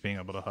Peach being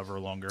able to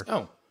hover longer.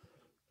 Oh,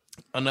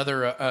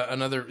 another.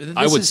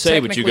 I would is say,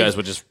 but you technically- guys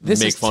would just this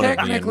make is fun of me and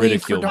technically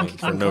ridicule for me Donkey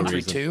for Kong no Country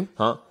reason. 2.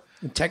 Huh?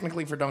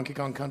 Technically for Donkey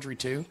Kong Country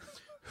 2,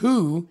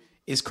 who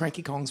is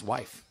Cranky Kong's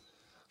wife?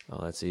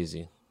 Oh, that's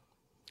easy.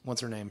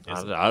 What's her name? No.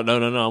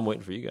 I'm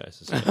waiting for you guys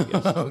to say it, I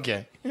guess.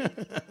 Okay.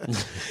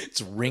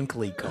 It's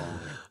Wrinkly Kong.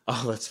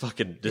 Oh, that's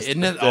fucking.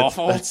 Isn't it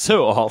awful? That's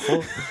so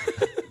awful.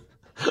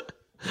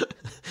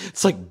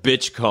 It's like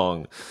Bitch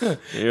Kong. Yeah.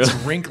 It's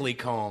Wrinkly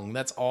Kong.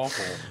 That's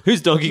awful.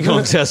 Who's Donkey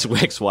Kong's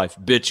ex-wife?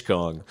 Bitch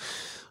Kong.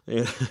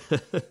 Yeah.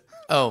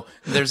 Oh,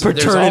 there's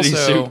Paternity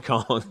also suit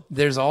Kong.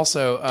 there's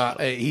also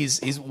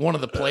he's one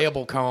of the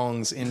playable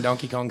Kongs in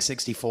Donkey Kong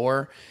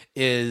 64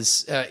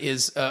 is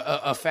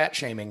a fat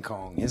shaming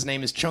Kong. His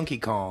name is Chunky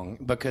Kong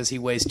because he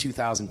weighs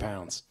 2,000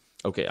 pounds.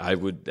 Okay, I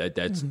would.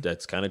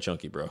 That's kind of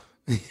chunky, bro.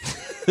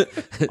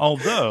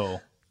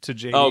 Although to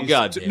JD's, Oh,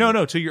 God damn it.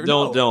 no, to your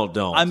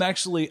Don't.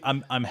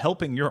 I'm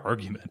helping your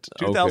argument.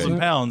 2,000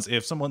 pounds,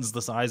 if someone's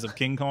the size of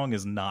King Kong,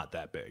 is not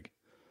that big.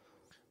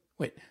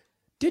 Wait,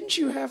 didn't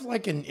you have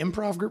like an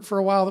improv group for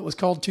a while that was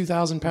called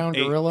 2,000 Pound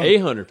Gorilla?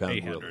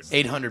 800-pound gorilla.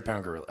 800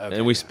 Pound Gorilla. Okay.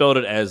 And we spelled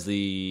it as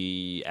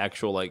the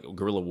actual like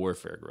guerrilla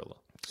warfare gorilla.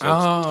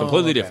 So it's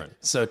completely okay. different.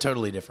 So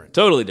totally different.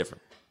 Totally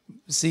different.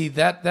 See,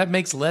 that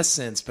makes less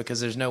sense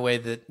because there's no way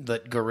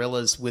that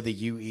gorillas with a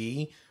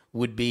UE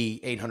would be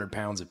 800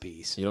 pounds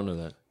apiece. You don't know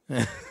that.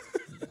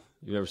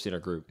 You've never seen our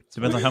group. It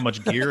depends on how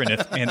much gear and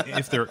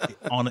if they're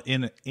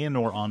in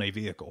or on a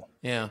vehicle.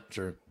 Yeah,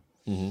 true.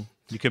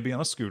 You could be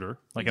on a scooter,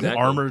 like Exactly.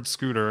 an armored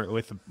scooter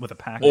with a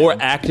pack. Or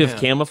on. active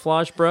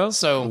camouflage, bro.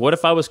 So- what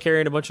if I was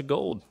carrying a bunch of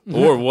gold?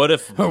 Or what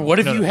if? Or what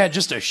if you had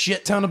just a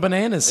shit ton of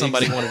bananas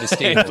somebody wanted to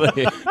steal?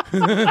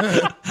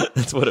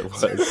 That's what it was.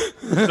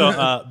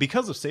 So,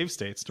 because of save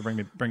states, to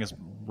bring us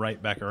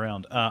right back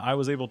around, I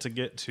was able to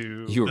get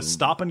to the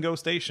stop and go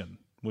station,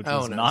 which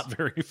was nice. not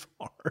very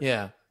far.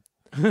 Yeah.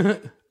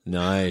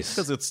 Nice.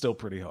 Because it's still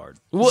pretty hard.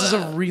 This is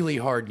a really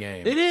hard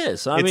game. It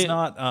is. I It's mean,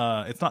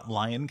 not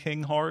Lion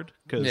King hard.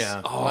 Cause,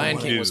 Yeah. Lion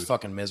King was dude.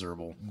 fucking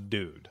miserable.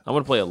 Dude. I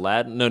want to play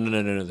Aladdin.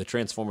 No. The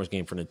Transformers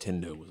game for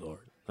Nintendo was hard.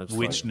 That's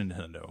Which funny.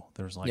 Nintendo?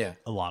 There's like Yeah.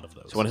 a lot of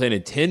those. So when I say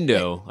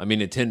Nintendo, I mean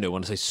Nintendo.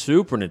 When I say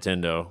Super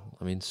Nintendo,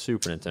 I mean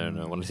Super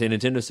Nintendo. When I say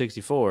Nintendo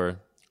 64,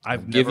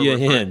 give you a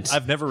hint.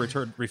 I've never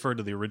referred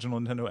to the original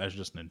Nintendo as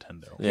just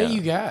Nintendo. Yeah. Hey,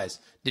 you guys.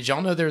 Did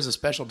y'all know there's a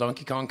special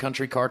Donkey Kong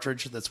Country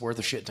cartridge that's worth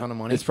a shit ton of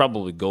money? It's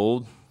probably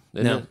gold.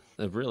 Isn't No.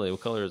 it? Really?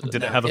 What color is it?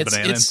 Did it have a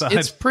banana inside?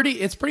 It's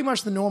pretty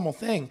much the normal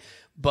thing,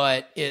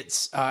 but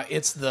it's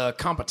the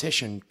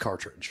competition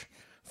cartridge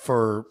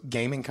for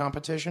gaming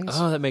competitions.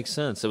 Oh, that makes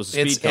sense. It was a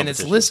speed It's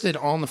competition. listed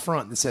on the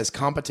front that says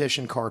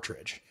competition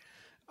cartridge.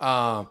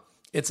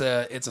 It's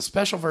a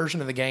special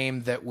version of the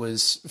game that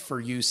was for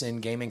use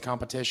in gaming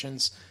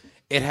competitions.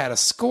 It had a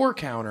score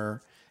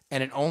counter,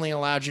 and it only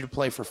allowed you to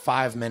play for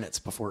 5 minutes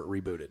before it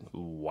rebooted.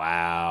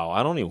 Wow.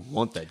 I don't even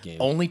want that game.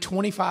 Only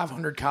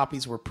 2,500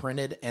 copies were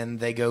printed, and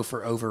they go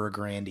for over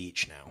 $1,000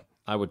 each now.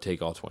 I would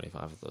take all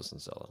 25 of those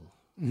and sell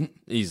them.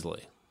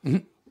 Easily.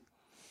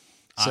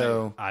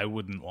 So I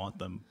wouldn't want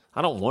them.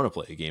 I don't want to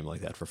play a game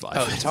like that for 5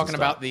 minutes. and talking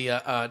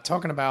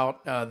stuff.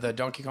 about the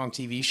Donkey Kong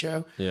TV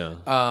show. Yeah.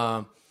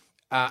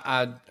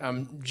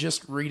 I'm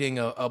just reading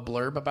a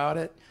blurb about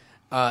it.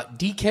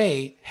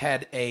 DK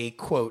had a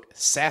quote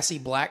sassy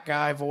black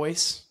guy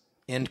voice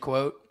end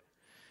quote,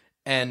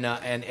 and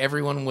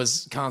everyone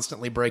was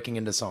constantly breaking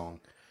into song.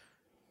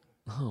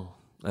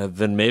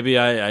 Then maybe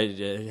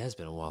it has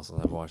been a while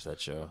since I've watched that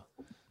show.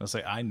 I'll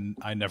say I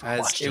never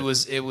watched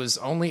it. It was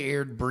only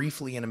aired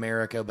briefly in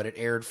America, but it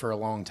aired for a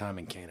long time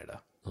in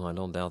Canada. Oh, I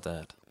don't doubt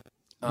that.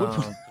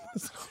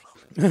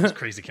 Those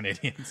crazy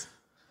Canadians.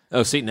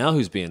 Oh, see, now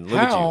who's being... Look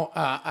at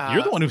you.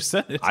 You're the one who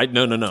said it.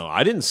 No.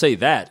 I didn't say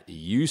that.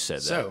 You said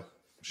that. So,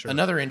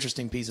 another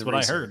interesting piece of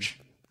research.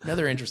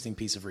 Another interesting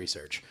piece of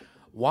research.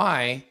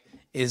 Why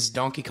is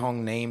Donkey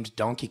Kong named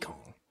Donkey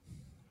Kong?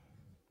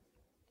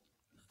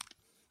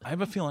 I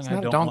have a feeling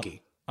Not a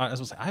donkey. I was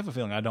gonna say, I have a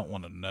feeling I don't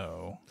want to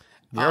know.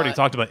 We already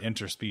talked about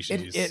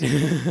interspecies.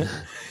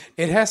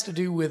 It has to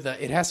do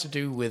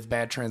with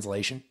bad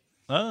translation.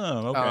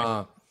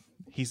 Oh,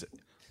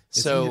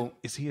 okay.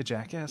 Is he a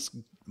jackass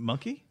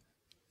monkey?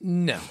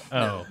 No.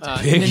 Oh,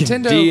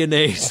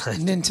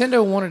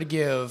 Nintendo wanted to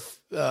give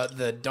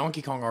the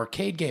Donkey Kong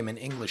arcade game an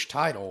English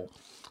title,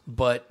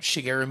 but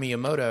Shigeru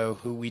Miyamoto,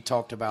 who we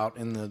talked about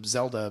in the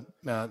Zelda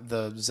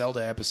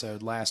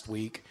episode last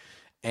week,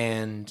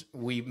 and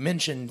we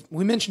mentioned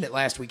it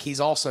last week.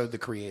 He's also the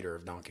creator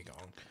of Donkey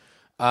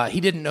Kong.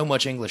 He didn't know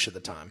much English at the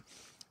time.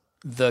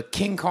 The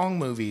King Kong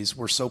movies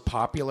were so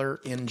popular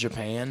in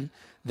Japan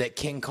that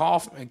King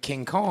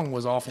Kong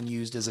was often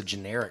used as a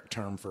generic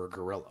term for a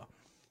gorilla.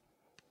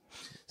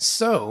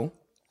 So,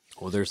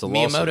 there's the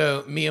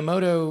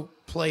Miyamoto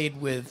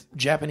played with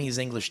Japanese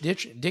English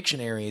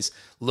dictionaries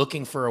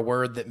looking for a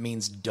word that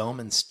means dumb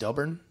and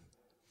stubborn,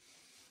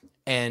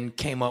 and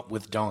came up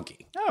with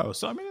donkey. Oh,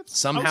 so I mean,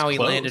 somehow he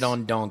landed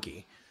on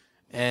donkey.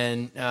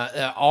 And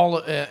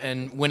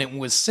and when it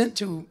was sent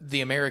to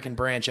the American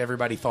branch,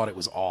 everybody thought it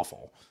was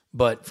awful,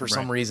 but for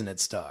some reason it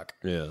stuck.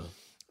 Yeah,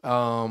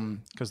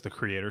 because the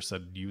creator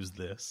said use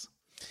this.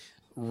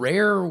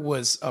 Rare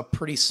was a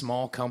pretty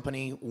small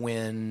company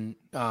when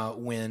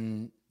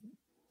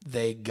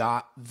they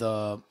got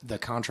the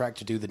contract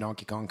to do the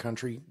Donkey Kong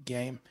Country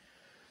game.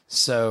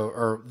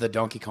 Or the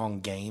Donkey Kong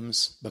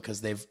games,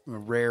 because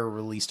Rare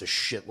released a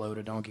shitload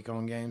of Donkey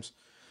Kong games.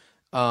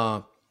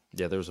 Yeah,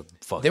 there was a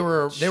fucking... They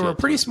were a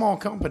pretty small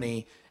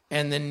company,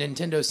 and then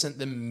Nintendo sent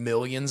them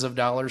millions of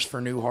dollars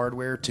for new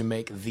hardware to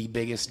make the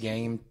biggest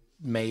game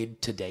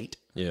made to date.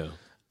 Yeah.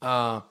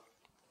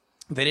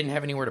 They didn't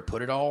have anywhere to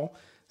put it all,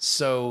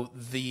 so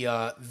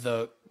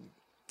the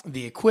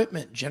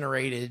equipment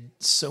generated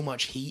so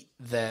much heat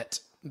that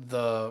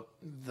the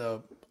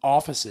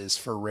offices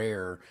for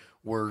Rare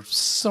were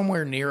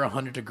somewhere near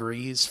 100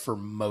 degrees for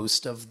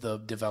most of the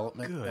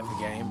development of the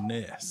game.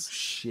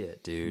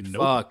 Shit, dude.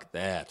 Nope. Fuck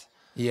that.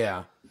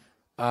 Yeah.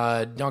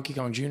 Donkey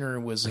Kong Jr.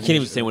 was... I can't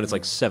even say when it's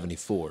like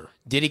 74.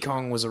 Diddy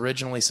Kong was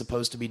originally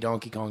supposed to be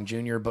Donkey Kong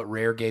Jr., but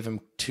Rare gave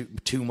him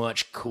too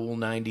much cool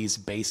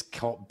 90s bass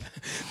cult.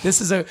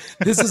 This is a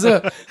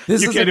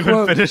You can't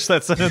even finish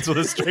that sentence with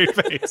a straight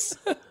face.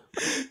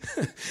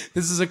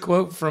 This is a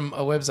quote from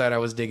a website I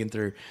was digging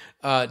through.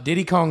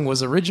 Diddy Kong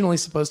was originally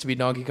supposed to be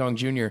Donkey Kong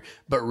Jr.,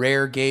 but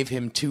Rare gave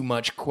him too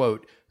much,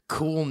 quote,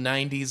 cool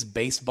 90s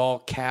baseball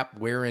cap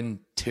wearing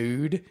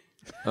dude.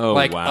 Oh,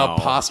 like wow.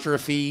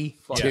 apostrophe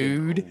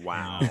dude.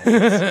 Wow.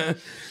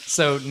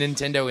 So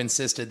Nintendo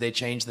insisted they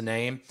change the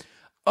name.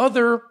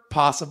 Other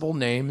possible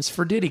names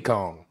for Diddy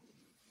Kong.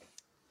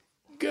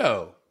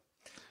 Go.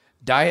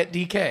 Diet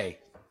DK.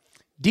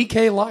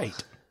 DK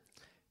Light.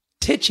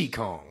 Titchy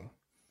Kong.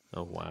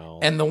 Oh, wow.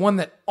 And the one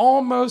that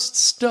almost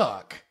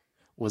stuck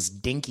was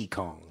Dinky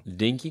Kong.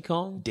 Dinky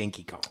Kong?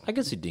 Dinky Kong. I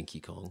can see Dinky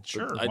Kong.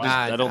 Sure.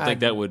 I don't think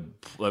that would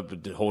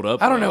hold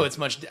up. I don't know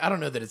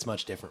that it's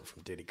much different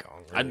from Diddy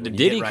Kong. Really,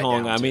 Diddy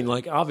Kong, I mean,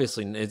 like,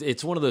 obviously,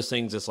 it's one of those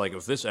things that's like,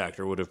 if this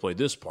actor would have played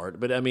this part,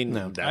 but I mean,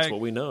 that's what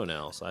we know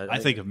now. So I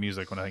think of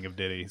music when I think of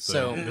Diddy,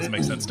 so it doesn't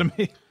make sense to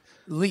me.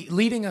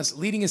 Leading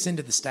us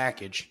into the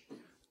stackage,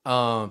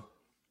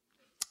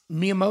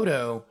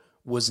 Miyamoto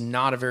was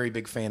not a very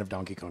big fan of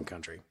Donkey Kong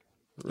Country.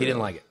 He didn't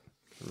like it.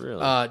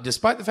 Really?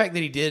 Despite the fact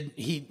that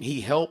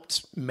he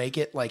helped make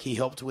it, like he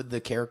helped with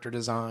the character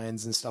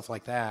designs and stuff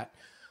like that.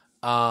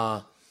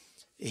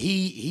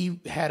 He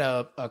had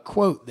a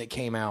quote that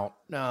came out,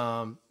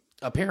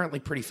 apparently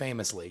pretty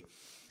famously.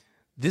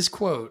 This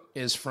quote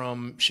is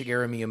from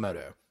Shigeru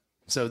Miyamoto.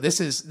 So this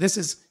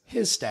is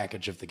his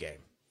stackage of the game.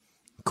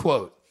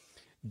 Quote,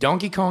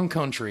 Donkey Kong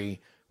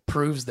Country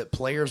proves that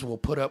players will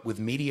put up with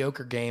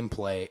mediocre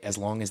gameplay as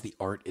long as the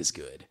art is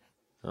good.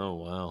 Oh,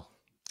 wow.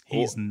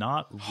 He's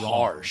not wrong.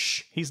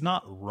 Harsh. He's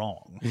not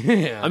wrong.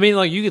 Yeah. I mean,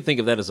 like, you could think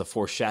of that as a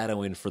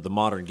foreshadowing for the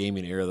modern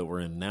gaming era that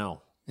we're in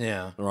now.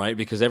 Yeah. Right?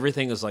 Because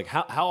everything is like,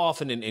 how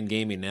often in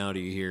gaming now do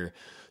you hear,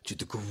 dude,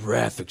 the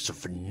graphics are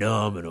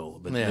phenomenal,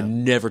 but they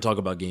never talk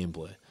about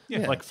gameplay?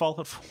 Yeah, like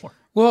Fallout 4.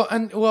 Well,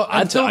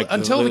 until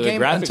the game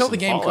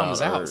Fallout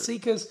comes out. See,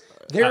 because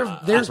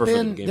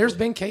there's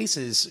been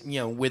cases,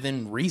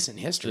 within recent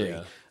history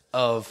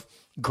of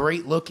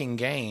great looking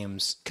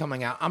games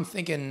coming out. I'm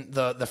thinking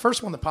the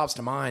first one that pops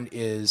to mind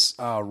is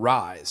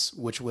Rise,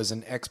 which was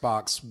an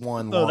Xbox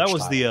One launch that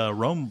was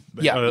title.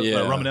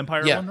 the Roman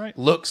Empire one, right?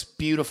 Looks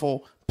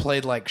beautiful,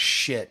 played like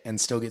shit,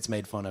 and still gets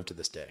made fun of to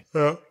this day.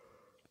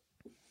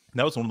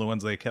 That was one of the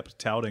ones they kept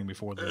touting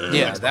before the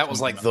Yeah, Xbox that was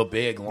One like came the out.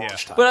 big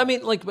launch title. But I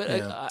mean, like,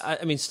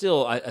 I mean,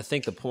 still, I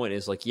think the point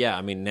is like, yeah,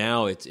 I mean,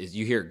 now it's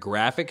you hear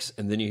graphics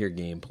and then you hear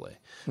gameplay,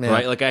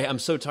 right? Like, I'm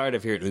so tired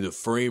of hearing the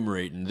frame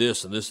rate and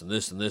this and this and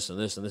this and this and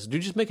this and this.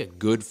 Dude, just make a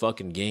good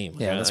fucking game.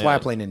 Yeah, that's why I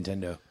play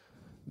Nintendo.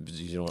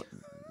 You know what?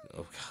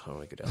 Oh, God, I don't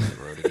want to go down that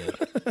road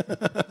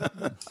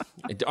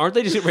again. Aren't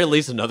they just going to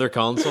release another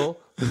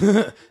console?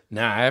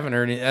 Nah, I haven't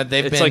heard it.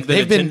 They've It's been like the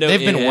they've been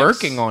Nintendo NX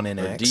working on NX,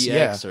 or DX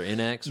yeah, or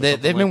NX. Or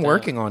they've been like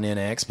working on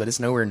NX, but it's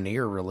nowhere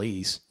near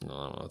release.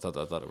 No, I thought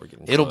it were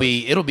getting. It'll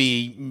close.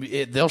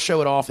 be they'll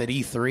show it off at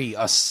E3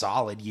 a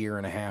solid year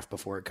and a half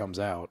before it comes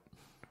out.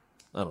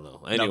 I don't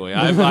know. Anyway,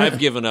 I've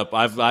given up.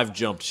 I've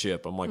jumped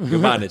ship. I'm like,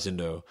 goodbye,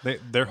 Nintendo.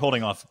 They're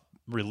holding off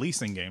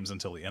releasing games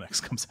until the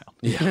NX comes out.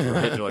 Yeah,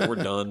 right. They're like, we're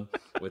done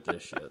with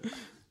this shit.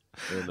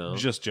 You know?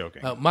 Just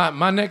joking.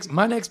 My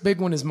next big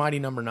one is Mighty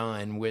Number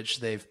 9, which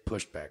they've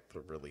pushed back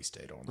the release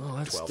date on. Oh,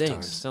 that 12 stinks.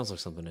 times. Sounds like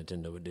something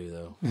Nintendo would do,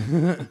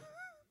 though.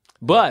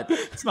 But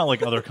It's not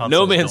like other consoles. No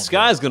don't Man's do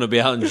Sky is going to be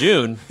out in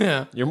June.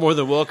 Yeah. You're more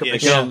than welcome to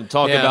come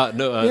talk Yeah. about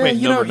Yeah,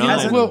 number 9.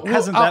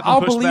 Hasn't that been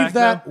I'll pushed believe back,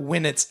 that though?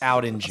 when it's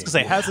out in June.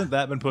 Say, hasn't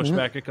that been pushed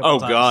back a couple Oh,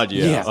 times? God,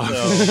 yeah. Yeah.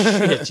 Oh,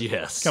 shit,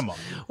 yes. Come on.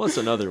 What's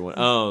another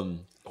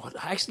one?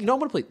 Actually, no, I'm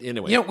going to play.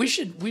 Anyway. You know, we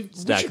should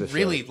Stack the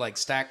really like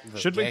stack the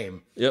Should we?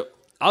 game. Yep.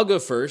 I'll go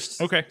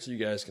first. Okay. So you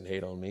guys can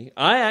hate on me.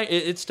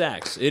 It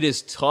stacks. It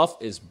is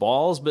tough as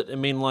balls, but I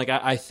mean, like,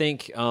 I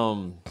think it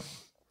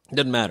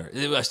doesn't matter.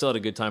 I still had a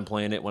good time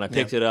playing it. When I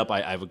picked it up,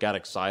 I got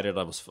excited.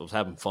 I was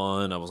having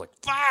fun. I was like,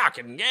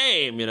 fucking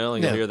game, you know?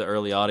 Like, you hear the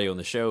early audio in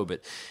the show,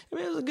 but I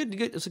mean, it was a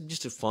good it's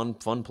just a fun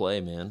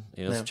play, man.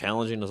 You know, it's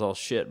challenging as all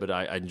shit, but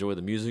I enjoy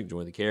the music,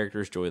 enjoy the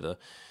characters, enjoy the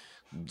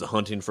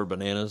hunting for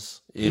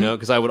bananas, you know,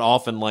 because I would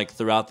often, like,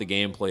 throughout the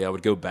gameplay, I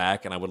would go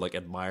back and I would, like,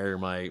 admire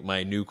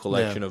my new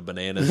collection of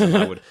bananas, and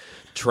I would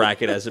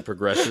track it as it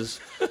progresses,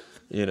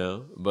 you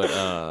know. But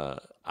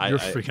You're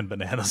freaking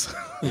bananas.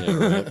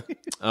 yeah,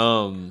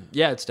 right.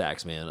 Yeah, it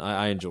stacks, man.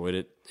 I enjoyed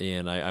it,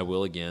 and I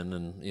will again,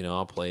 and you know,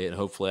 I'll play it, and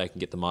hopefully I can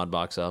get the mod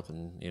box up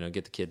and, you know,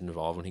 get the kid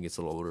involved when he gets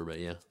a little older. But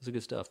yeah, it's a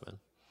good stuff,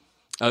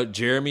 man.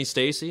 Jeremy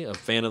Stacy, a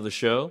fan of the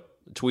show,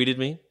 tweeted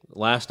me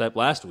last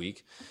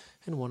week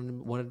and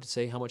wanted to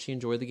say how much he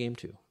enjoyed the game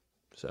too.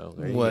 So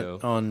there you go.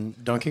 On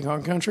Donkey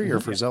Kong Country or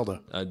for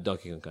Zelda?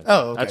 Donkey Kong Country.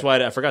 Oh, okay. That's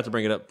why I forgot to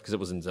bring it up because it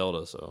was in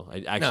Zelda. So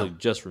I actually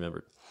just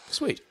remembered.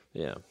 Sweet.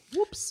 Yeah.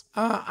 Whoops.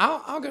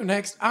 I'll go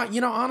next.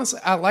 You know, honestly,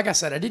 like I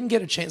said, I didn't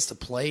get a chance to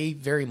play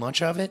very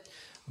much of it,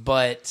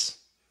 but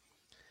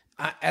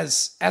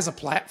as a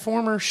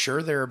platformer,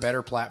 sure, there are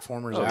better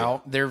platformers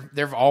out.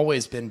 There've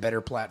always been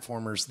better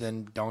platformers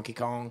than Donkey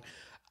Kong.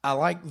 I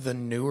like the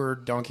newer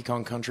Donkey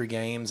Kong Country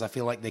games. I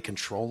feel like they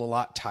control a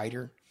lot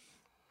tighter.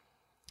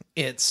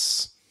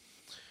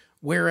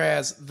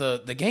 Whereas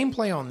the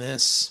gameplay on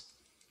this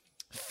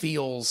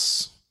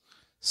feels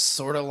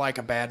sort of like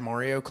a bad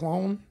Mario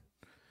clone.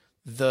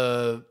 As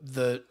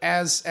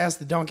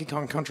the Donkey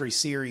Kong Country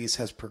series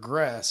has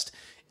progressed,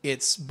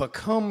 it's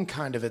become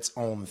kind of its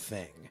own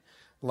thing.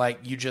 Like,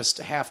 you just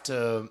have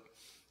to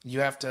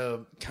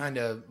kind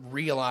of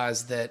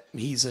realize that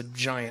he's a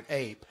giant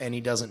ape and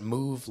he doesn't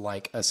move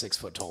like a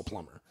 6-foot tall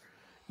plumber.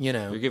 You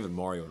know, You're giving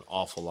Mario an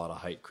awful lot of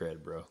height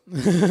cred, bro.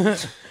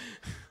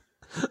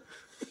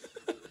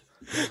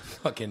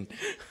 fucking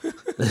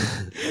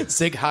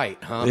Sig height,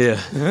 huh?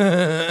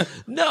 Yeah.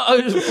 No,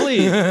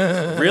 please.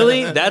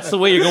 Really? That's the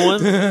way you're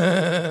going?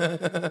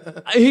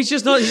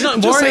 He's not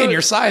Just Mario. saying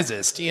you're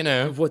sizest, you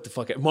know. What the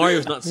fuck?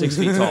 Mario's not 6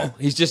 feet tall.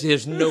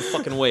 There's no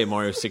fucking way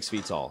Mario's 6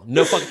 feet tall.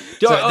 No fucking.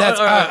 So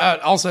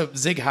that's also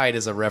Zig height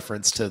is a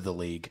reference to the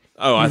League.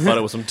 Oh, I thought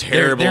it was some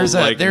terrible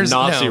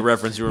Nazi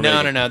reference you were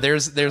making. No.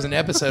 There's an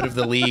episode of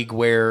the League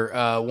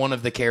where one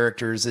of the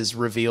characters is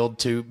revealed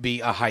to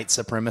be a height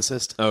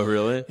supremacist. Oh,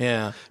 really?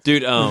 Yeah.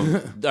 Dude, all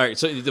right,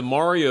 so the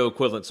Mario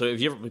equivalent. So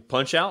if you ever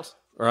Punch Out,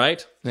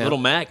 right? Yeah. Little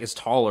Mac is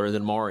taller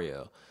than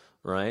Mario,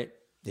 right?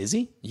 Is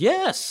he?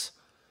 Yes.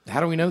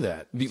 How do we know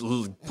that?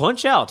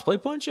 Punch Out. Play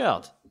Punch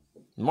Out.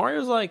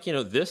 Mario's like,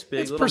 this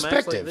big. It's Little Mac's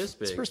perspective. like this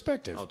big. It's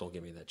perspective. Oh, don't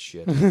give me that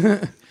shit.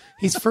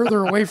 He's further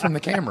away from the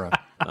camera.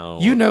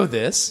 You know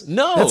this.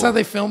 No. That's how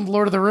they filmed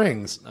Lord of the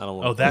Rings. I don't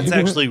want. Oh, that's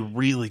actually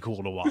really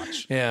cool to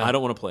watch. Yeah. I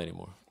don't want to play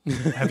anymore.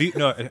 Have you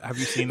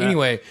seen that?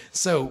 Anyway,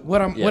 so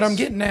what I'm Yes.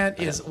 getting at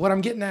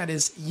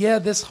is yeah,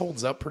 this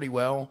holds up pretty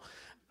well.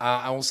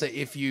 I will say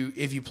if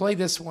you play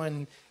this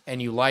one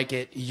and you like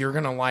it, you're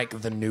gonna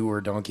like the newer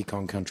Donkey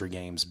Kong Country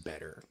games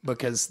better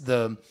because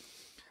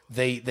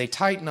they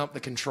tighten up the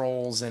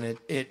controls and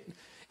it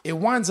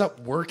winds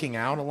up working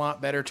out a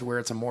lot better to where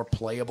it's a more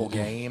playable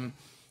game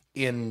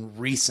in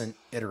recent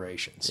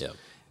iterations. Yeah.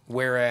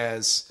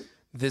 Whereas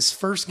this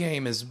first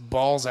game is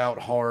balls out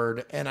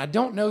hard, and I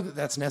don't know that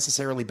that's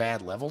necessarily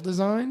bad level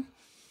design.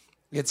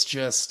 It's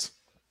just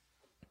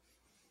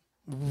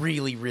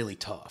really, really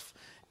tough.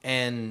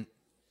 And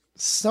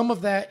some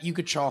of that you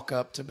could chalk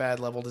up to bad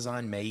level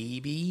design,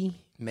 maybe.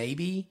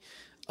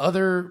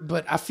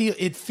 But I feel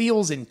it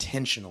feels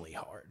intentionally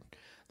hard.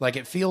 Like,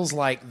 it feels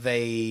like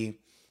they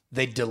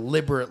they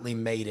deliberately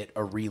made it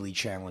a really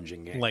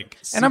challenging game.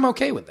 And I'm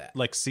okay with that.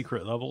 Like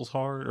secret levels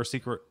hard or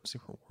secret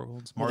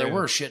worlds. Well, Mario. there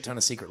were a shit ton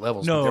of secret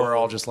levels, No. but they were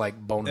all just like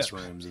bonus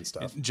rooms and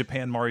stuff.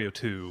 Japan Mario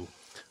 2.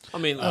 I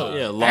mean,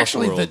 Lost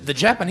Actually, World. the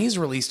Japanese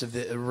release of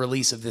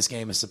this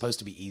game is supposed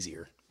to be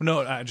easier.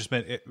 No, I just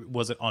meant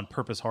was it on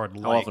purpose hard?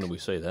 How often do we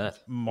say that?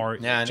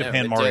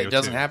 Japan Mario 2. It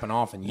doesn't happen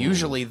often.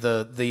 Usually,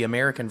 the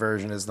American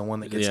version is the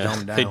one that gets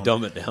dumbed down. They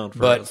dumb it down.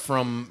 But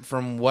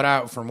from what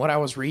I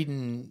was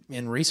reading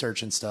in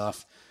research and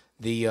stuff,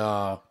 the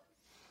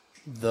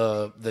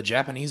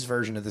Japanese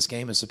version of this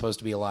game is supposed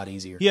to be a lot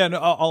easier. Yeah, no.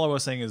 All I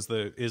was saying is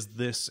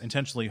this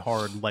intentionally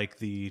hard, like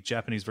the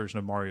Japanese version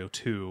of Mario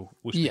 2,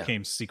 which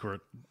became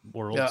Secret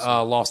Worlds,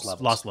 Lost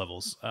Levels. Lost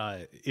Levels.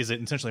 Is it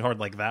intentionally hard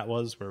like that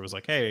was, where it was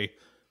like, hey,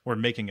 we're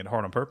making it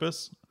hard on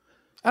purpose?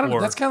 I don't know.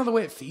 That's kind of the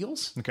way it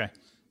feels. Okay.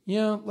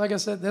 Yeah, like I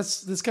said,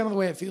 that's kind of the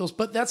way it feels.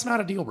 But that's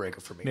not a deal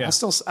breaker for me. Yeah.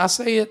 I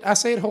say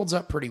it holds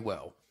up pretty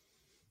well.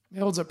 It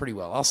holds up pretty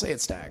well. I'll say it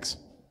stacks.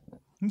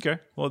 Okay.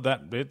 Well,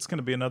 it's going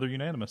to be another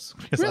unanimous.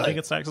 Because I Really? think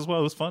it stacks as well.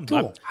 It was fun.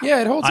 Cool.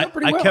 Yeah, it holds up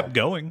pretty well. I kept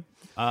going.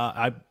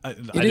 I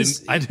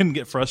didn't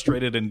get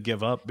frustrated and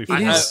give up before.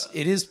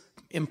 It is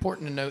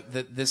important to note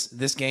that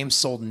this game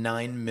sold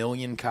 9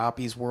 million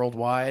copies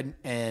worldwide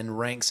and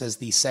ranks as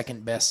the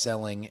second best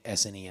selling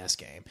SNES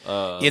game.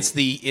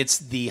 It's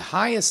the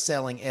highest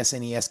selling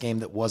SNES game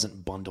that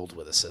wasn't bundled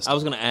with a system. I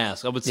was going to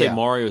ask. I would say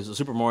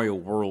Super Mario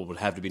World would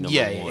have to be number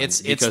one.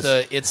 It's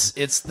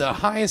the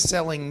highest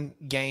selling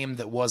game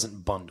that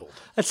wasn't bundled.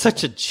 That's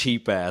such a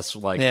cheap ass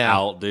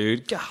out,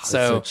 dude. God,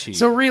 so cheap.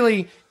 So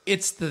really,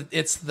 it's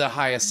the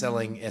highest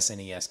selling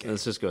SNES game.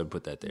 Let's just go ahead and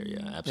put that there.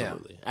 Yeah,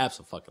 absolutely,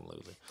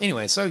 absolutely.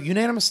 Anyway, so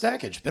unanimous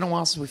stackage. Been a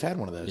while since we've had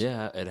one of those.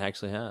 Yeah, it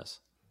actually has.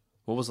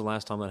 What was the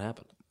last time that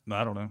happened?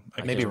 I don't know.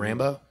 Maybe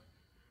Rambo.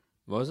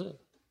 Was it?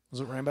 Was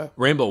it Rambo?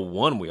 Rainbow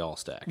 1 we all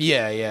stacked.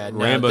 Yeah. No,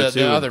 Rainbow 2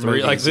 the other and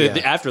 3. movies,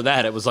 After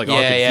that, it was all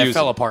confusing. Yeah, it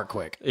fell apart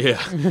quick.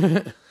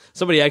 Yeah.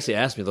 Somebody actually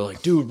asked me, they're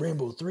like, dude,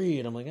 Rainbow 3.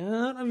 And I'm like,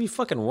 have you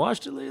fucking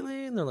watched it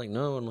lately? And they're like,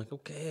 no. I'm like,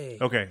 okay.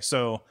 Okay,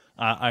 so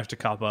I have to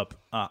cop up.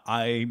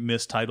 I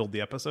mistitled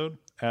the episode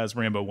as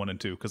Rambo 1 and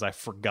 2 because I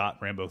forgot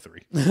Rambo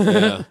 3.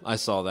 Yeah, I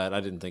saw that. I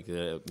didn't think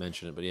that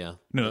mentioned it, but yeah.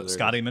 No,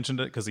 Scotty mentioned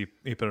it because he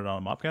put it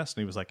on a Mopcast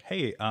and he was like,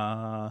 hey,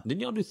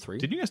 didn't y'all do 3?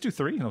 did you guys do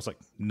 3? And I was like,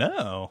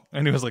 no.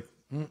 And he was like,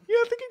 yeah,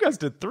 I think you guys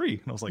did 3.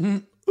 And I was like,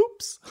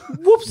 oops.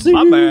 Whoopsie.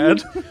 My bad.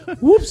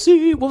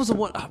 Whoopsie. What was the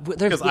one?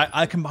 Because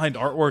I combined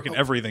artwork and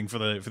everything for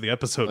the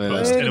episode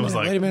post, and it was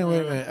like, wait a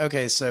minute.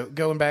 Okay, so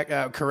going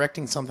back,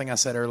 correcting something I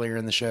said earlier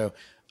in the show.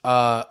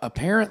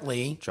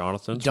 Apparently,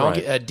 Jonathan's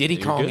Diddy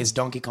You're Kong good. is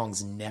Donkey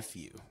Kong's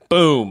nephew.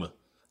 Boom.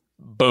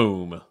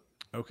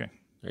 okay,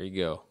 There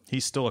you go.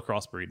 he's still a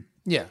crossbreed.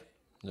 Yeah.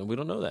 No, we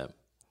don't know that.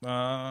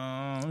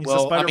 He's a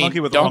spider monkey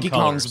with Donkey long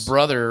Kong's colors.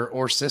 brother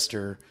or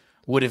sister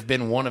would have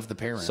been one of the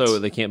parents. So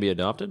they can't be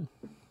adopted?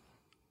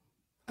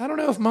 I don't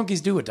know if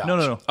monkeys do adopt.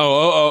 No.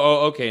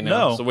 Oh, okay.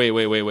 Now. No. So wait.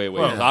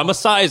 I'm a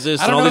sizist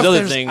I and don't all know these if other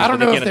there's- things, I don't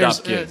but know they if can't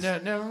adopt there's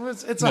kids. no,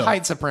 it's a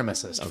height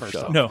supremacist. First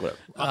off. No, Whatever.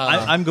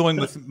 I'm going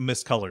with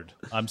miscolored.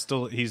 I'm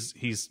still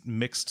he's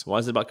mixed. Why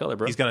is it about color,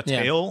 bro? He's got a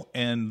Yeah. tail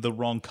and the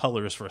wrong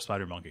colors for a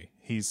spider monkey.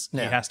 He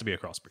has to be a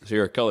crossbreed. So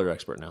you're a color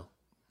expert now.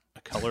 A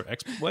color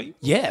expert? Wait,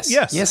 Yes.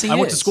 yes, Yes, he I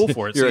went to is. school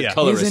for it. You're so a yeah.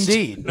 colorist. He's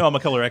indeed. No, I'm a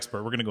color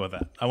expert. We're gonna go with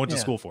that. I went to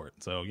Yeah. school for it,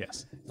 so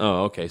yes.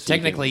 Oh, okay. So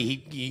Technically,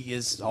 he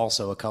is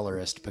also a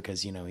colorist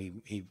because he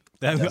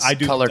does I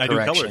do color color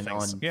correction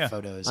things. on Yeah.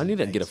 photos. I need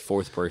to and get a things.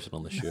 fourth person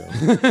on the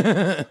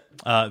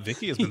show.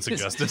 Vicky has been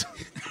suggested.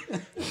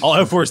 All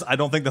of course, I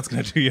don't think that's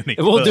gonna do you any.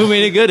 It won't good. do me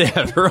any good to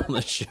have her on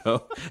the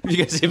show. You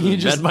guys even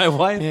met my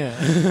wife?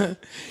 Yeah.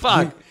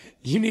 Fuck.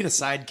 You need a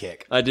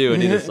sidekick. I do. I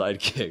need a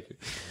sidekick.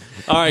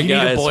 All right, You need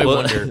a guys. boy well-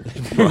 wonder.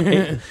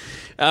 Right.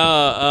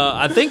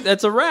 I think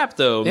that's a wrap,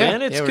 though, Yeah,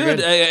 man. It's yeah, we're good.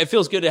 good. It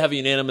feels good to have a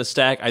unanimous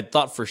stack. I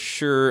thought for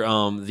sure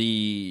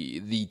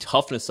the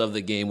toughness of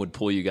the game would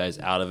pull you guys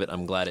out of it.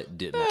 I'm glad it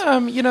didn't.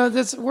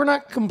 We're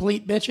not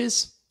complete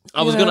bitches.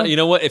 I was gonna, you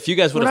know what? If you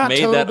guys would have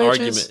made that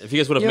argument, if you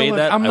guys would have made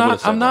that, I'm I would have not.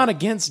 said I'm not that.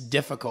 against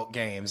difficult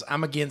games.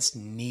 I'm against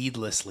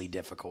needlessly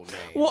difficult games.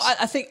 Well,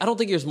 I don't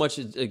think there's much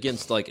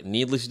against like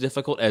needlessly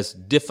difficult as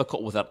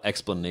difficult without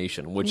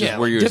explanation, which is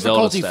where your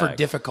difficulty Zelda for stack.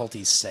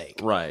 difficulty's sake,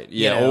 Right?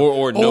 you Yeah, know?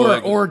 or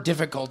no, or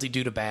difficulty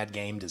due to bad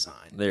game design.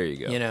 there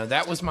you go. You know,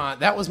 that was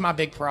my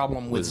big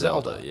problem with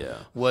Zelda. yeah.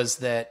 Was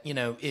that,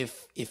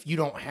 if you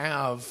don't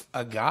have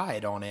a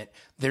guide on it,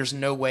 there's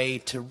no way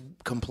to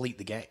complete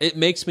the game. It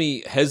makes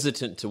me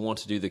hesitant to want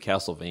to do the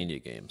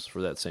Castlevania games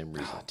for that same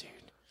reason. Dude.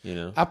 You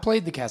know, I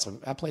played the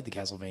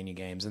Castlevania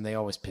games, and they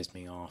always pissed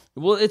me off.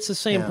 well, it's the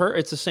same.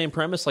 It's the same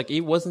premise. Like,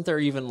 it wasn't there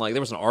even like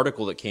there was an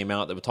article that came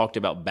out that talked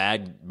about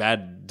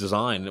bad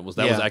design. That was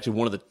actually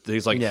one of the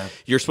things. Like,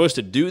 you're supposed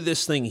to do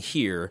this thing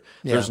here.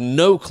 Yeah. There's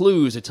no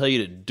clues to tell you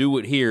to do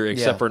it here,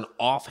 except Yeah. for an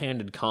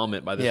offhanded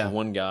comment by this Yeah.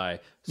 one guy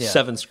Yeah.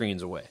 7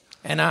 screens away.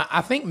 And I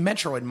think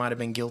Metroid might have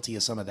been guilty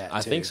of some of that, too. I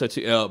think so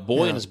too.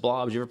 Boy and His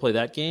Blob. Did you ever play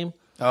that game?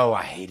 Oh,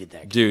 I hated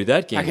that game. Dude,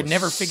 that game. I could was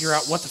never figure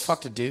out what the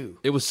fuck to do.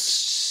 It was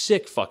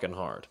sick fucking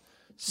hard.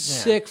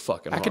 Sick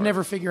fucking I hard. could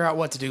never figure out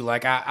what to do.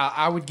 Like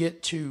I would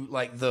get to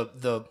like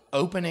the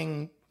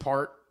opening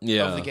part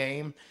of the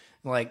game,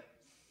 like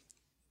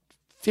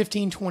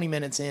 15, 20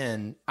 minutes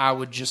in, I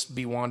would just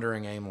be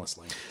wandering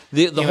aimlessly.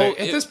 The Anyway,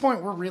 at this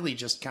point, we're really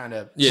just kind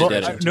of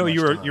No,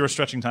 you were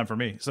stretching time for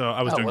me, so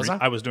I was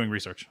I was doing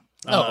research.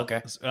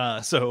 Okay.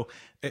 So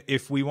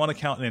if we want to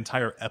count an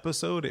entire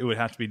episode, it would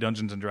have to be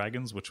Dungeons and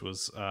Dragons, which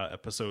was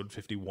episode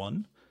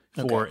 51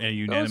 for a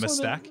unanimous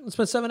stack. It's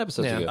been 7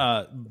 episodes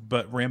ago.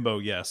 But Rambo,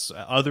 yes.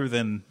 Other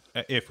than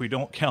if we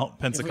don't count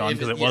Pensacon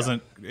because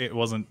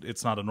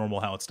it's not a normal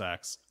how it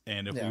stacks,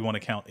 and if we want to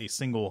count a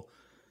single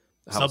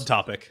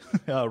subtopic,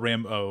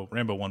 Rambo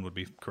 1 would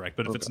be correct.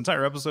 But if it's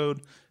entire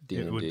episode,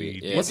 it would be.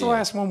 Yeah. What's the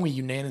last one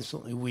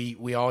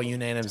we all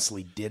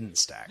unanimously didn't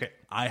stack? Okay,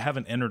 I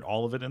haven't entered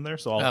all of it in there,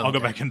 so I'll go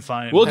back and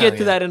find. We'll get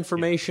to that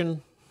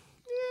information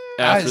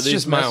after It's these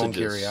just my messages. own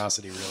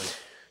curiosity, really.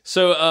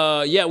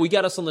 So, we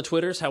got us on the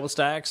Twitters, How It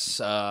Stacks,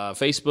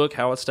 Facebook,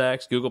 How It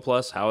Stacks, Google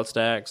Plus, How It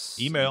Stacks,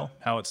 email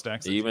how it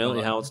stacks.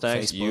 email, How It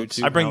Stacks, Facebook.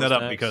 YouTube. I bring How It that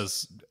up Stacks.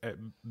 because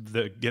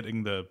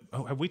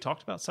have we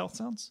talked about South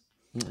Sounds?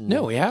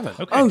 No, we haven't.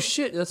 Okay. Oh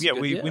shit! That's Yeah,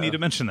 good. we need to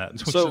mention that.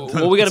 So,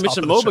 we got to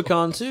mention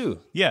Mobicon too.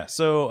 Yeah,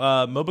 so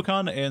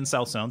Mobicon and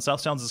South Sounds. South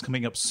Sounds is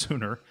coming up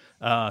sooner.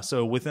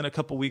 So within a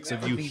couple weeks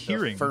of you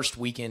hearing, first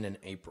weekend in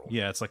April.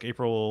 yeah, it's like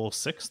April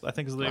 6th, I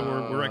think is the day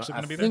we're actually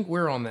going to be I there. think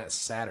we're on that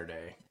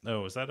Saturday.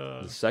 Oh, is that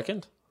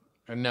Second.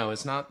 No,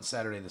 it's not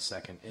Saturday the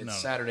 2nd.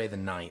 It's Saturday the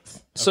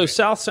 9th. So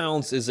South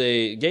Sounds is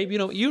a Gabe.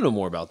 You know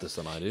more about this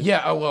than I do. Yeah,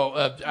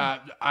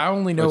 I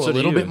only know So a do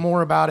little you. bit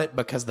more about it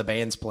because the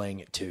band's playing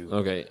it too.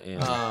 Okay.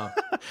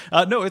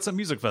 And no, it's a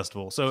music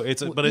festival. So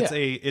it's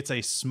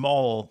a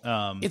small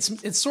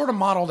It's sort of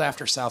modeled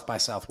after South by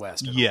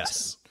Southwest. in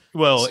yes.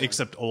 Well,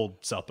 except old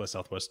South by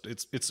Southwest.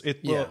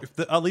 Yeah.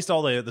 At least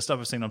all the stuff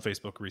I've seen on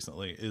Facebook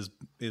recently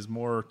is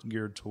more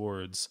geared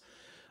towards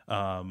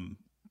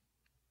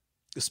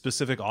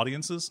specific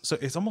audiences. So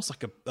it's almost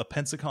like a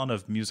Pensacon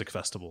of music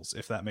festivals,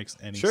 if that makes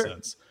any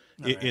sense.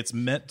 It's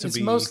meant to It's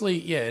be mostly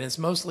and it's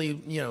mostly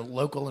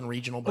local and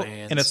regional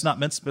bands, and it's not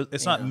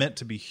meant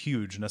to be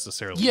huge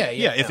necessarily. Yeah.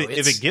 If no,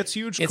 it gets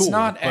huge, it's cool.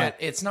 not but-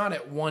 it's not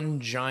at one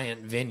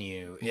giant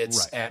venue.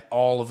 It's Right. at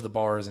all of the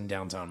bars in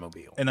downtown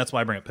Mobile. and that's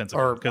why I bring up Pensacon,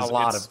 Or because a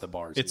lot it's- of the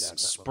bars in It's downtown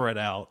spread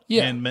out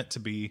Yeah. and meant to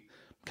be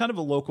kind of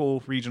a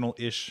local,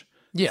 regional-ish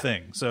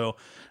thing. So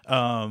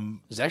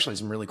There's actually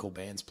some really cool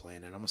bands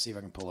playing it. I'm gonna see if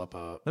I can pull up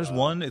a. there's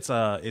one. It's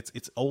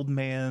Old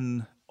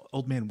Man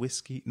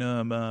Whiskey.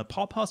 No,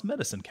 Paw Paw's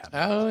Medicine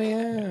Cabinet. Oh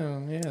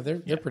yeah,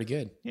 they're pretty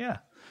good. Yeah.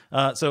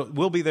 So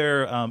we'll be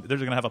there. They're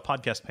going to have a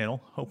podcast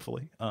panel,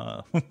 hopefully.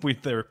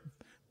 They're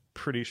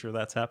pretty sure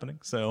that's happening.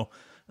 So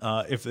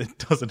if it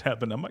doesn't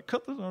happen, I might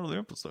cut this out of the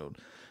episode.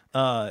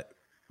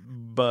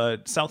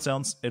 But South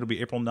Sounds, it'll be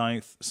April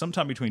 9th.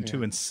 Sometime between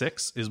 2 and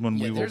 6 is when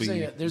we will be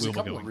There's we'll a be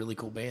couple going. of really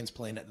cool bands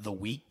playing it. The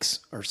Weeks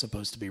are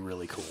supposed to be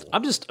really cool.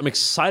 I'm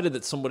excited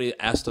that somebody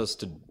asked us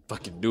to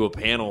fucking do a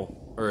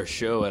panel or a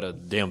show at a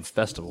damn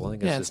festival. I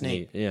think that's Yeah, just it's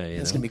neat. Yeah,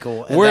 It's gonna be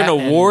cool. We're That an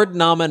and-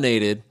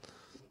 award-nominated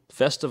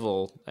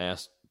festival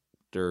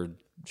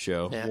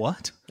show. Yeah.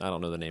 What? I don't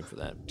know the name for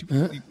that.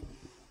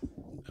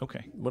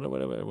 Okay. What are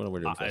we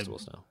doing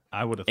festivals now?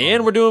 I would have.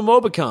 And we're doing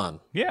Mobicon.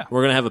 Yeah.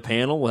 We're gonna have a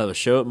panel. We'll have a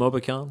show at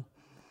Mobicon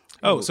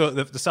Oh, so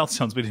the South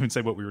Sounds, we didn't even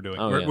say what we were doing.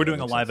 Oh, we're yeah, we're that doing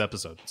a makes live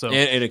episode. So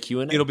and a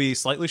Q&A. it'll be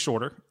slightly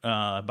shorter.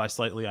 By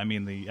slightly, I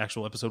mean the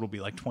actual episode will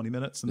be like 20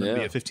 minutes, and there'll be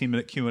Yeah. a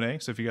 15-minute Q&A.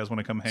 So if you guys want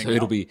to come hang So out.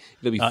 it'll be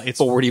it's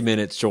 40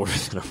 minutes shorter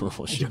than a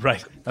normal show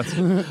right.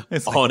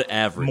 It's like on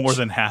average. more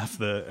than half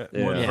the,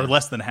 Yeah. or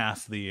less than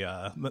half the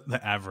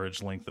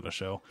average length of a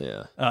show.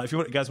 Yeah. If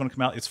you guys want to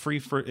come out, it's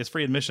free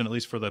admission, at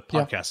least for the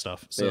podcast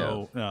stuff.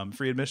 So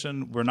free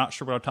admission. We're not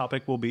sure what our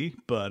topic will be,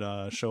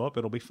 but show up.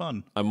 It'll be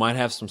fun. I might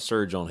have some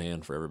surge on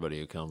hand for everybody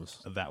who comes.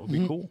 That would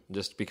be cool.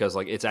 Just because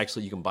it's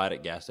actually you can buy it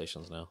at gas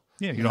stations now.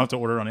 Yeah, you don't have to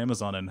order it on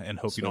Amazon and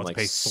hope you don't have to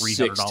pay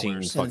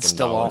 $300. fucking It's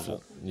still dollars.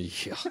 awful.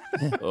 Yeah.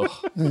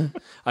 Ugh.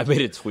 I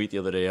made a tweet the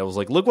other day. I was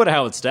like, "Look what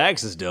How It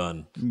Stacks has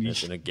done."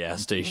 It's in a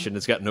gas station.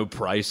 It's got no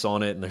price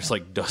on it, and there's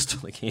like dust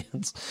on the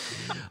cans.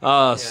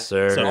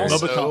 Sir. So,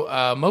 Also,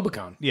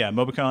 Mobicon. Yeah,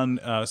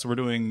 Mobicon. So we're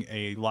doing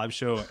a live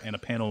show and a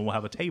panel, and we'll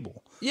have a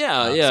table.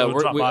 Yeah, so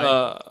drop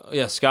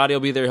by. Scotty will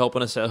be there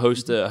helping us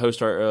host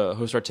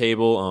our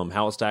table.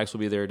 How It Stacks will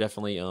be there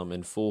definitely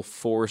in full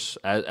force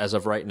as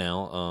of right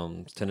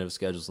now. Tentative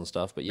schedules and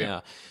stuff, but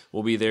yeah,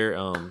 we'll be there.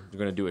 We're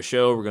going to do a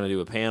show. We're going to do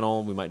a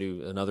panel. We might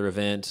do another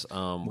event.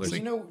 Do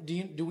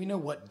we know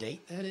what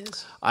date that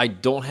is? I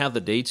don't have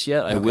the dates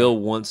yet. I will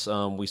once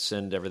we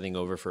send everything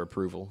over for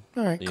approval.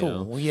 All right, you cool.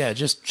 know? Well, yeah,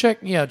 just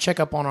check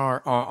up on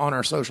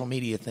our social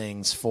media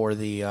things for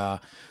the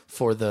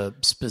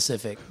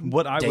specific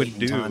What I date would and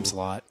do, time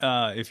slot.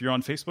 If you're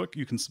on Facebook,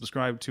 you can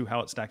subscribe to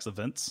How It Stacks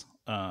events,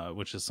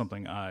 which is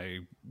something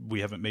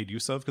we haven't made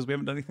use of because we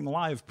haven't done anything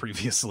live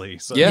previously.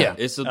 So Yeah,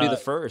 this will be the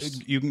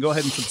first. you can go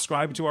ahead and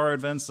subscribe to our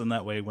events, and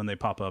that way, when they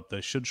pop up,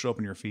 they should show up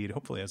in your feed,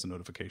 hopefully as a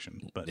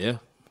notification. But Yeah,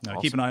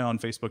 keep an eye on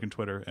Facebook and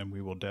Twitter, and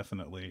we will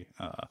definitely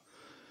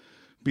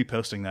be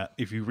posting that.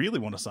 If you really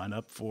want to sign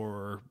up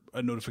for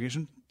a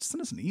notification,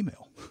 send us an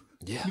email.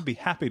 Yeah. We'd be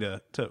happy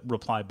to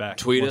reply back.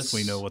 Tweet once us.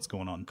 we know what's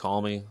going on.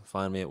 Call me,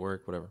 find me at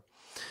work, whatever.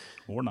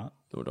 Or not.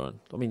 We're done.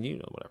 I mean,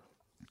 whatever.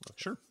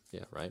 Sure.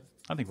 Yeah, right?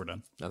 I think we're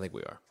done. I think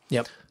we are.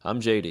 Yep. I'm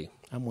JD.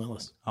 I'm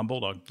Willis. I'm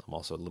Bulldog. I'm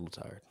also a little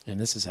tired. And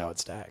this is how it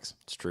stacks.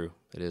 It's true.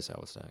 It is how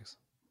it stacks.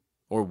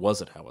 Or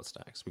was it how it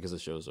stacks? Because the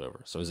show's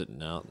over. So is it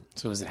now?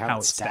 So is it how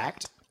it's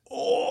stacked?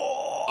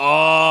 Oh,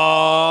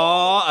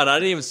 and I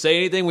didn't even say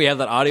anything. We have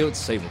that audio.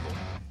 It's savable.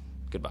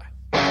 Goodbye.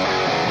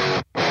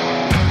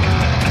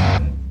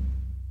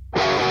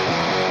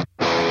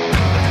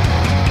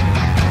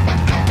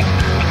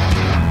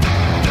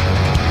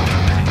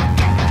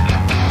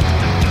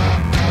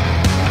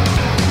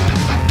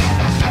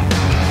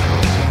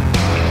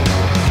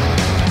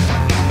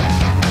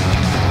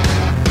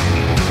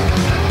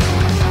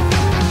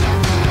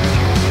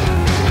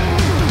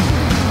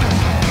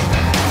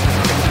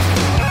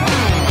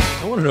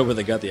 I want to know where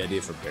they got the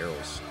idea for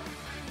barrels.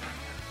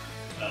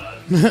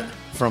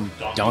 From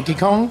Donkey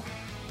Kong?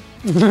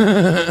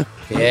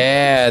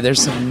 Yeah,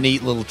 there's some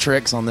neat little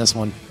tricks on this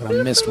one. But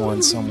I missed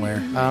one somewhere.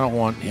 I don't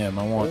want him.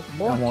 I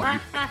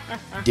want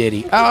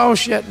Diddy. Oh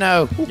shit,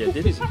 no. Yeah,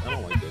 Diddy's. I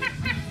don't like Diddy.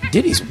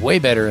 Diddy's way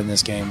better in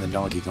this game than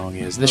Donkey Kong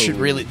is.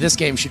 This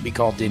game should be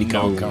called Diddy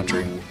Kong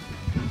Country.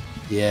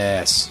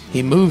 Yes.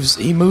 He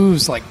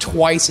moves like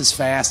twice as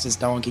fast as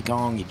Donkey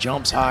Kong. He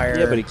jumps higher.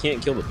 Yeah, but he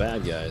can't kill the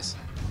bad guys.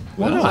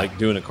 Why Without, not? like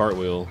doing a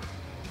cartwheel.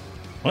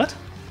 What?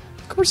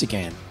 Of course he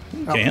can.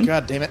 Can? Oh,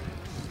 God damn it.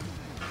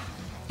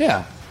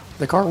 Yeah.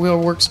 The cartwheel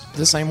works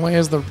the same way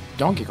as the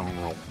Donkey Kong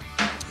roll.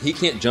 He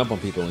can't jump on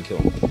people and kill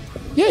them.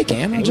 Yeah, he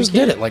can. I just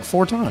did it like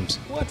 4 times.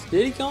 What?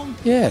 Diddy Kong?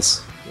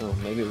 Yes. Oh,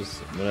 maybe it was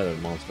another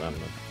monster. I don't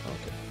know.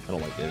 Okay. I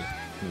don't like Diddy.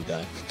 He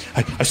die.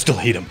 I still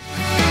hate him.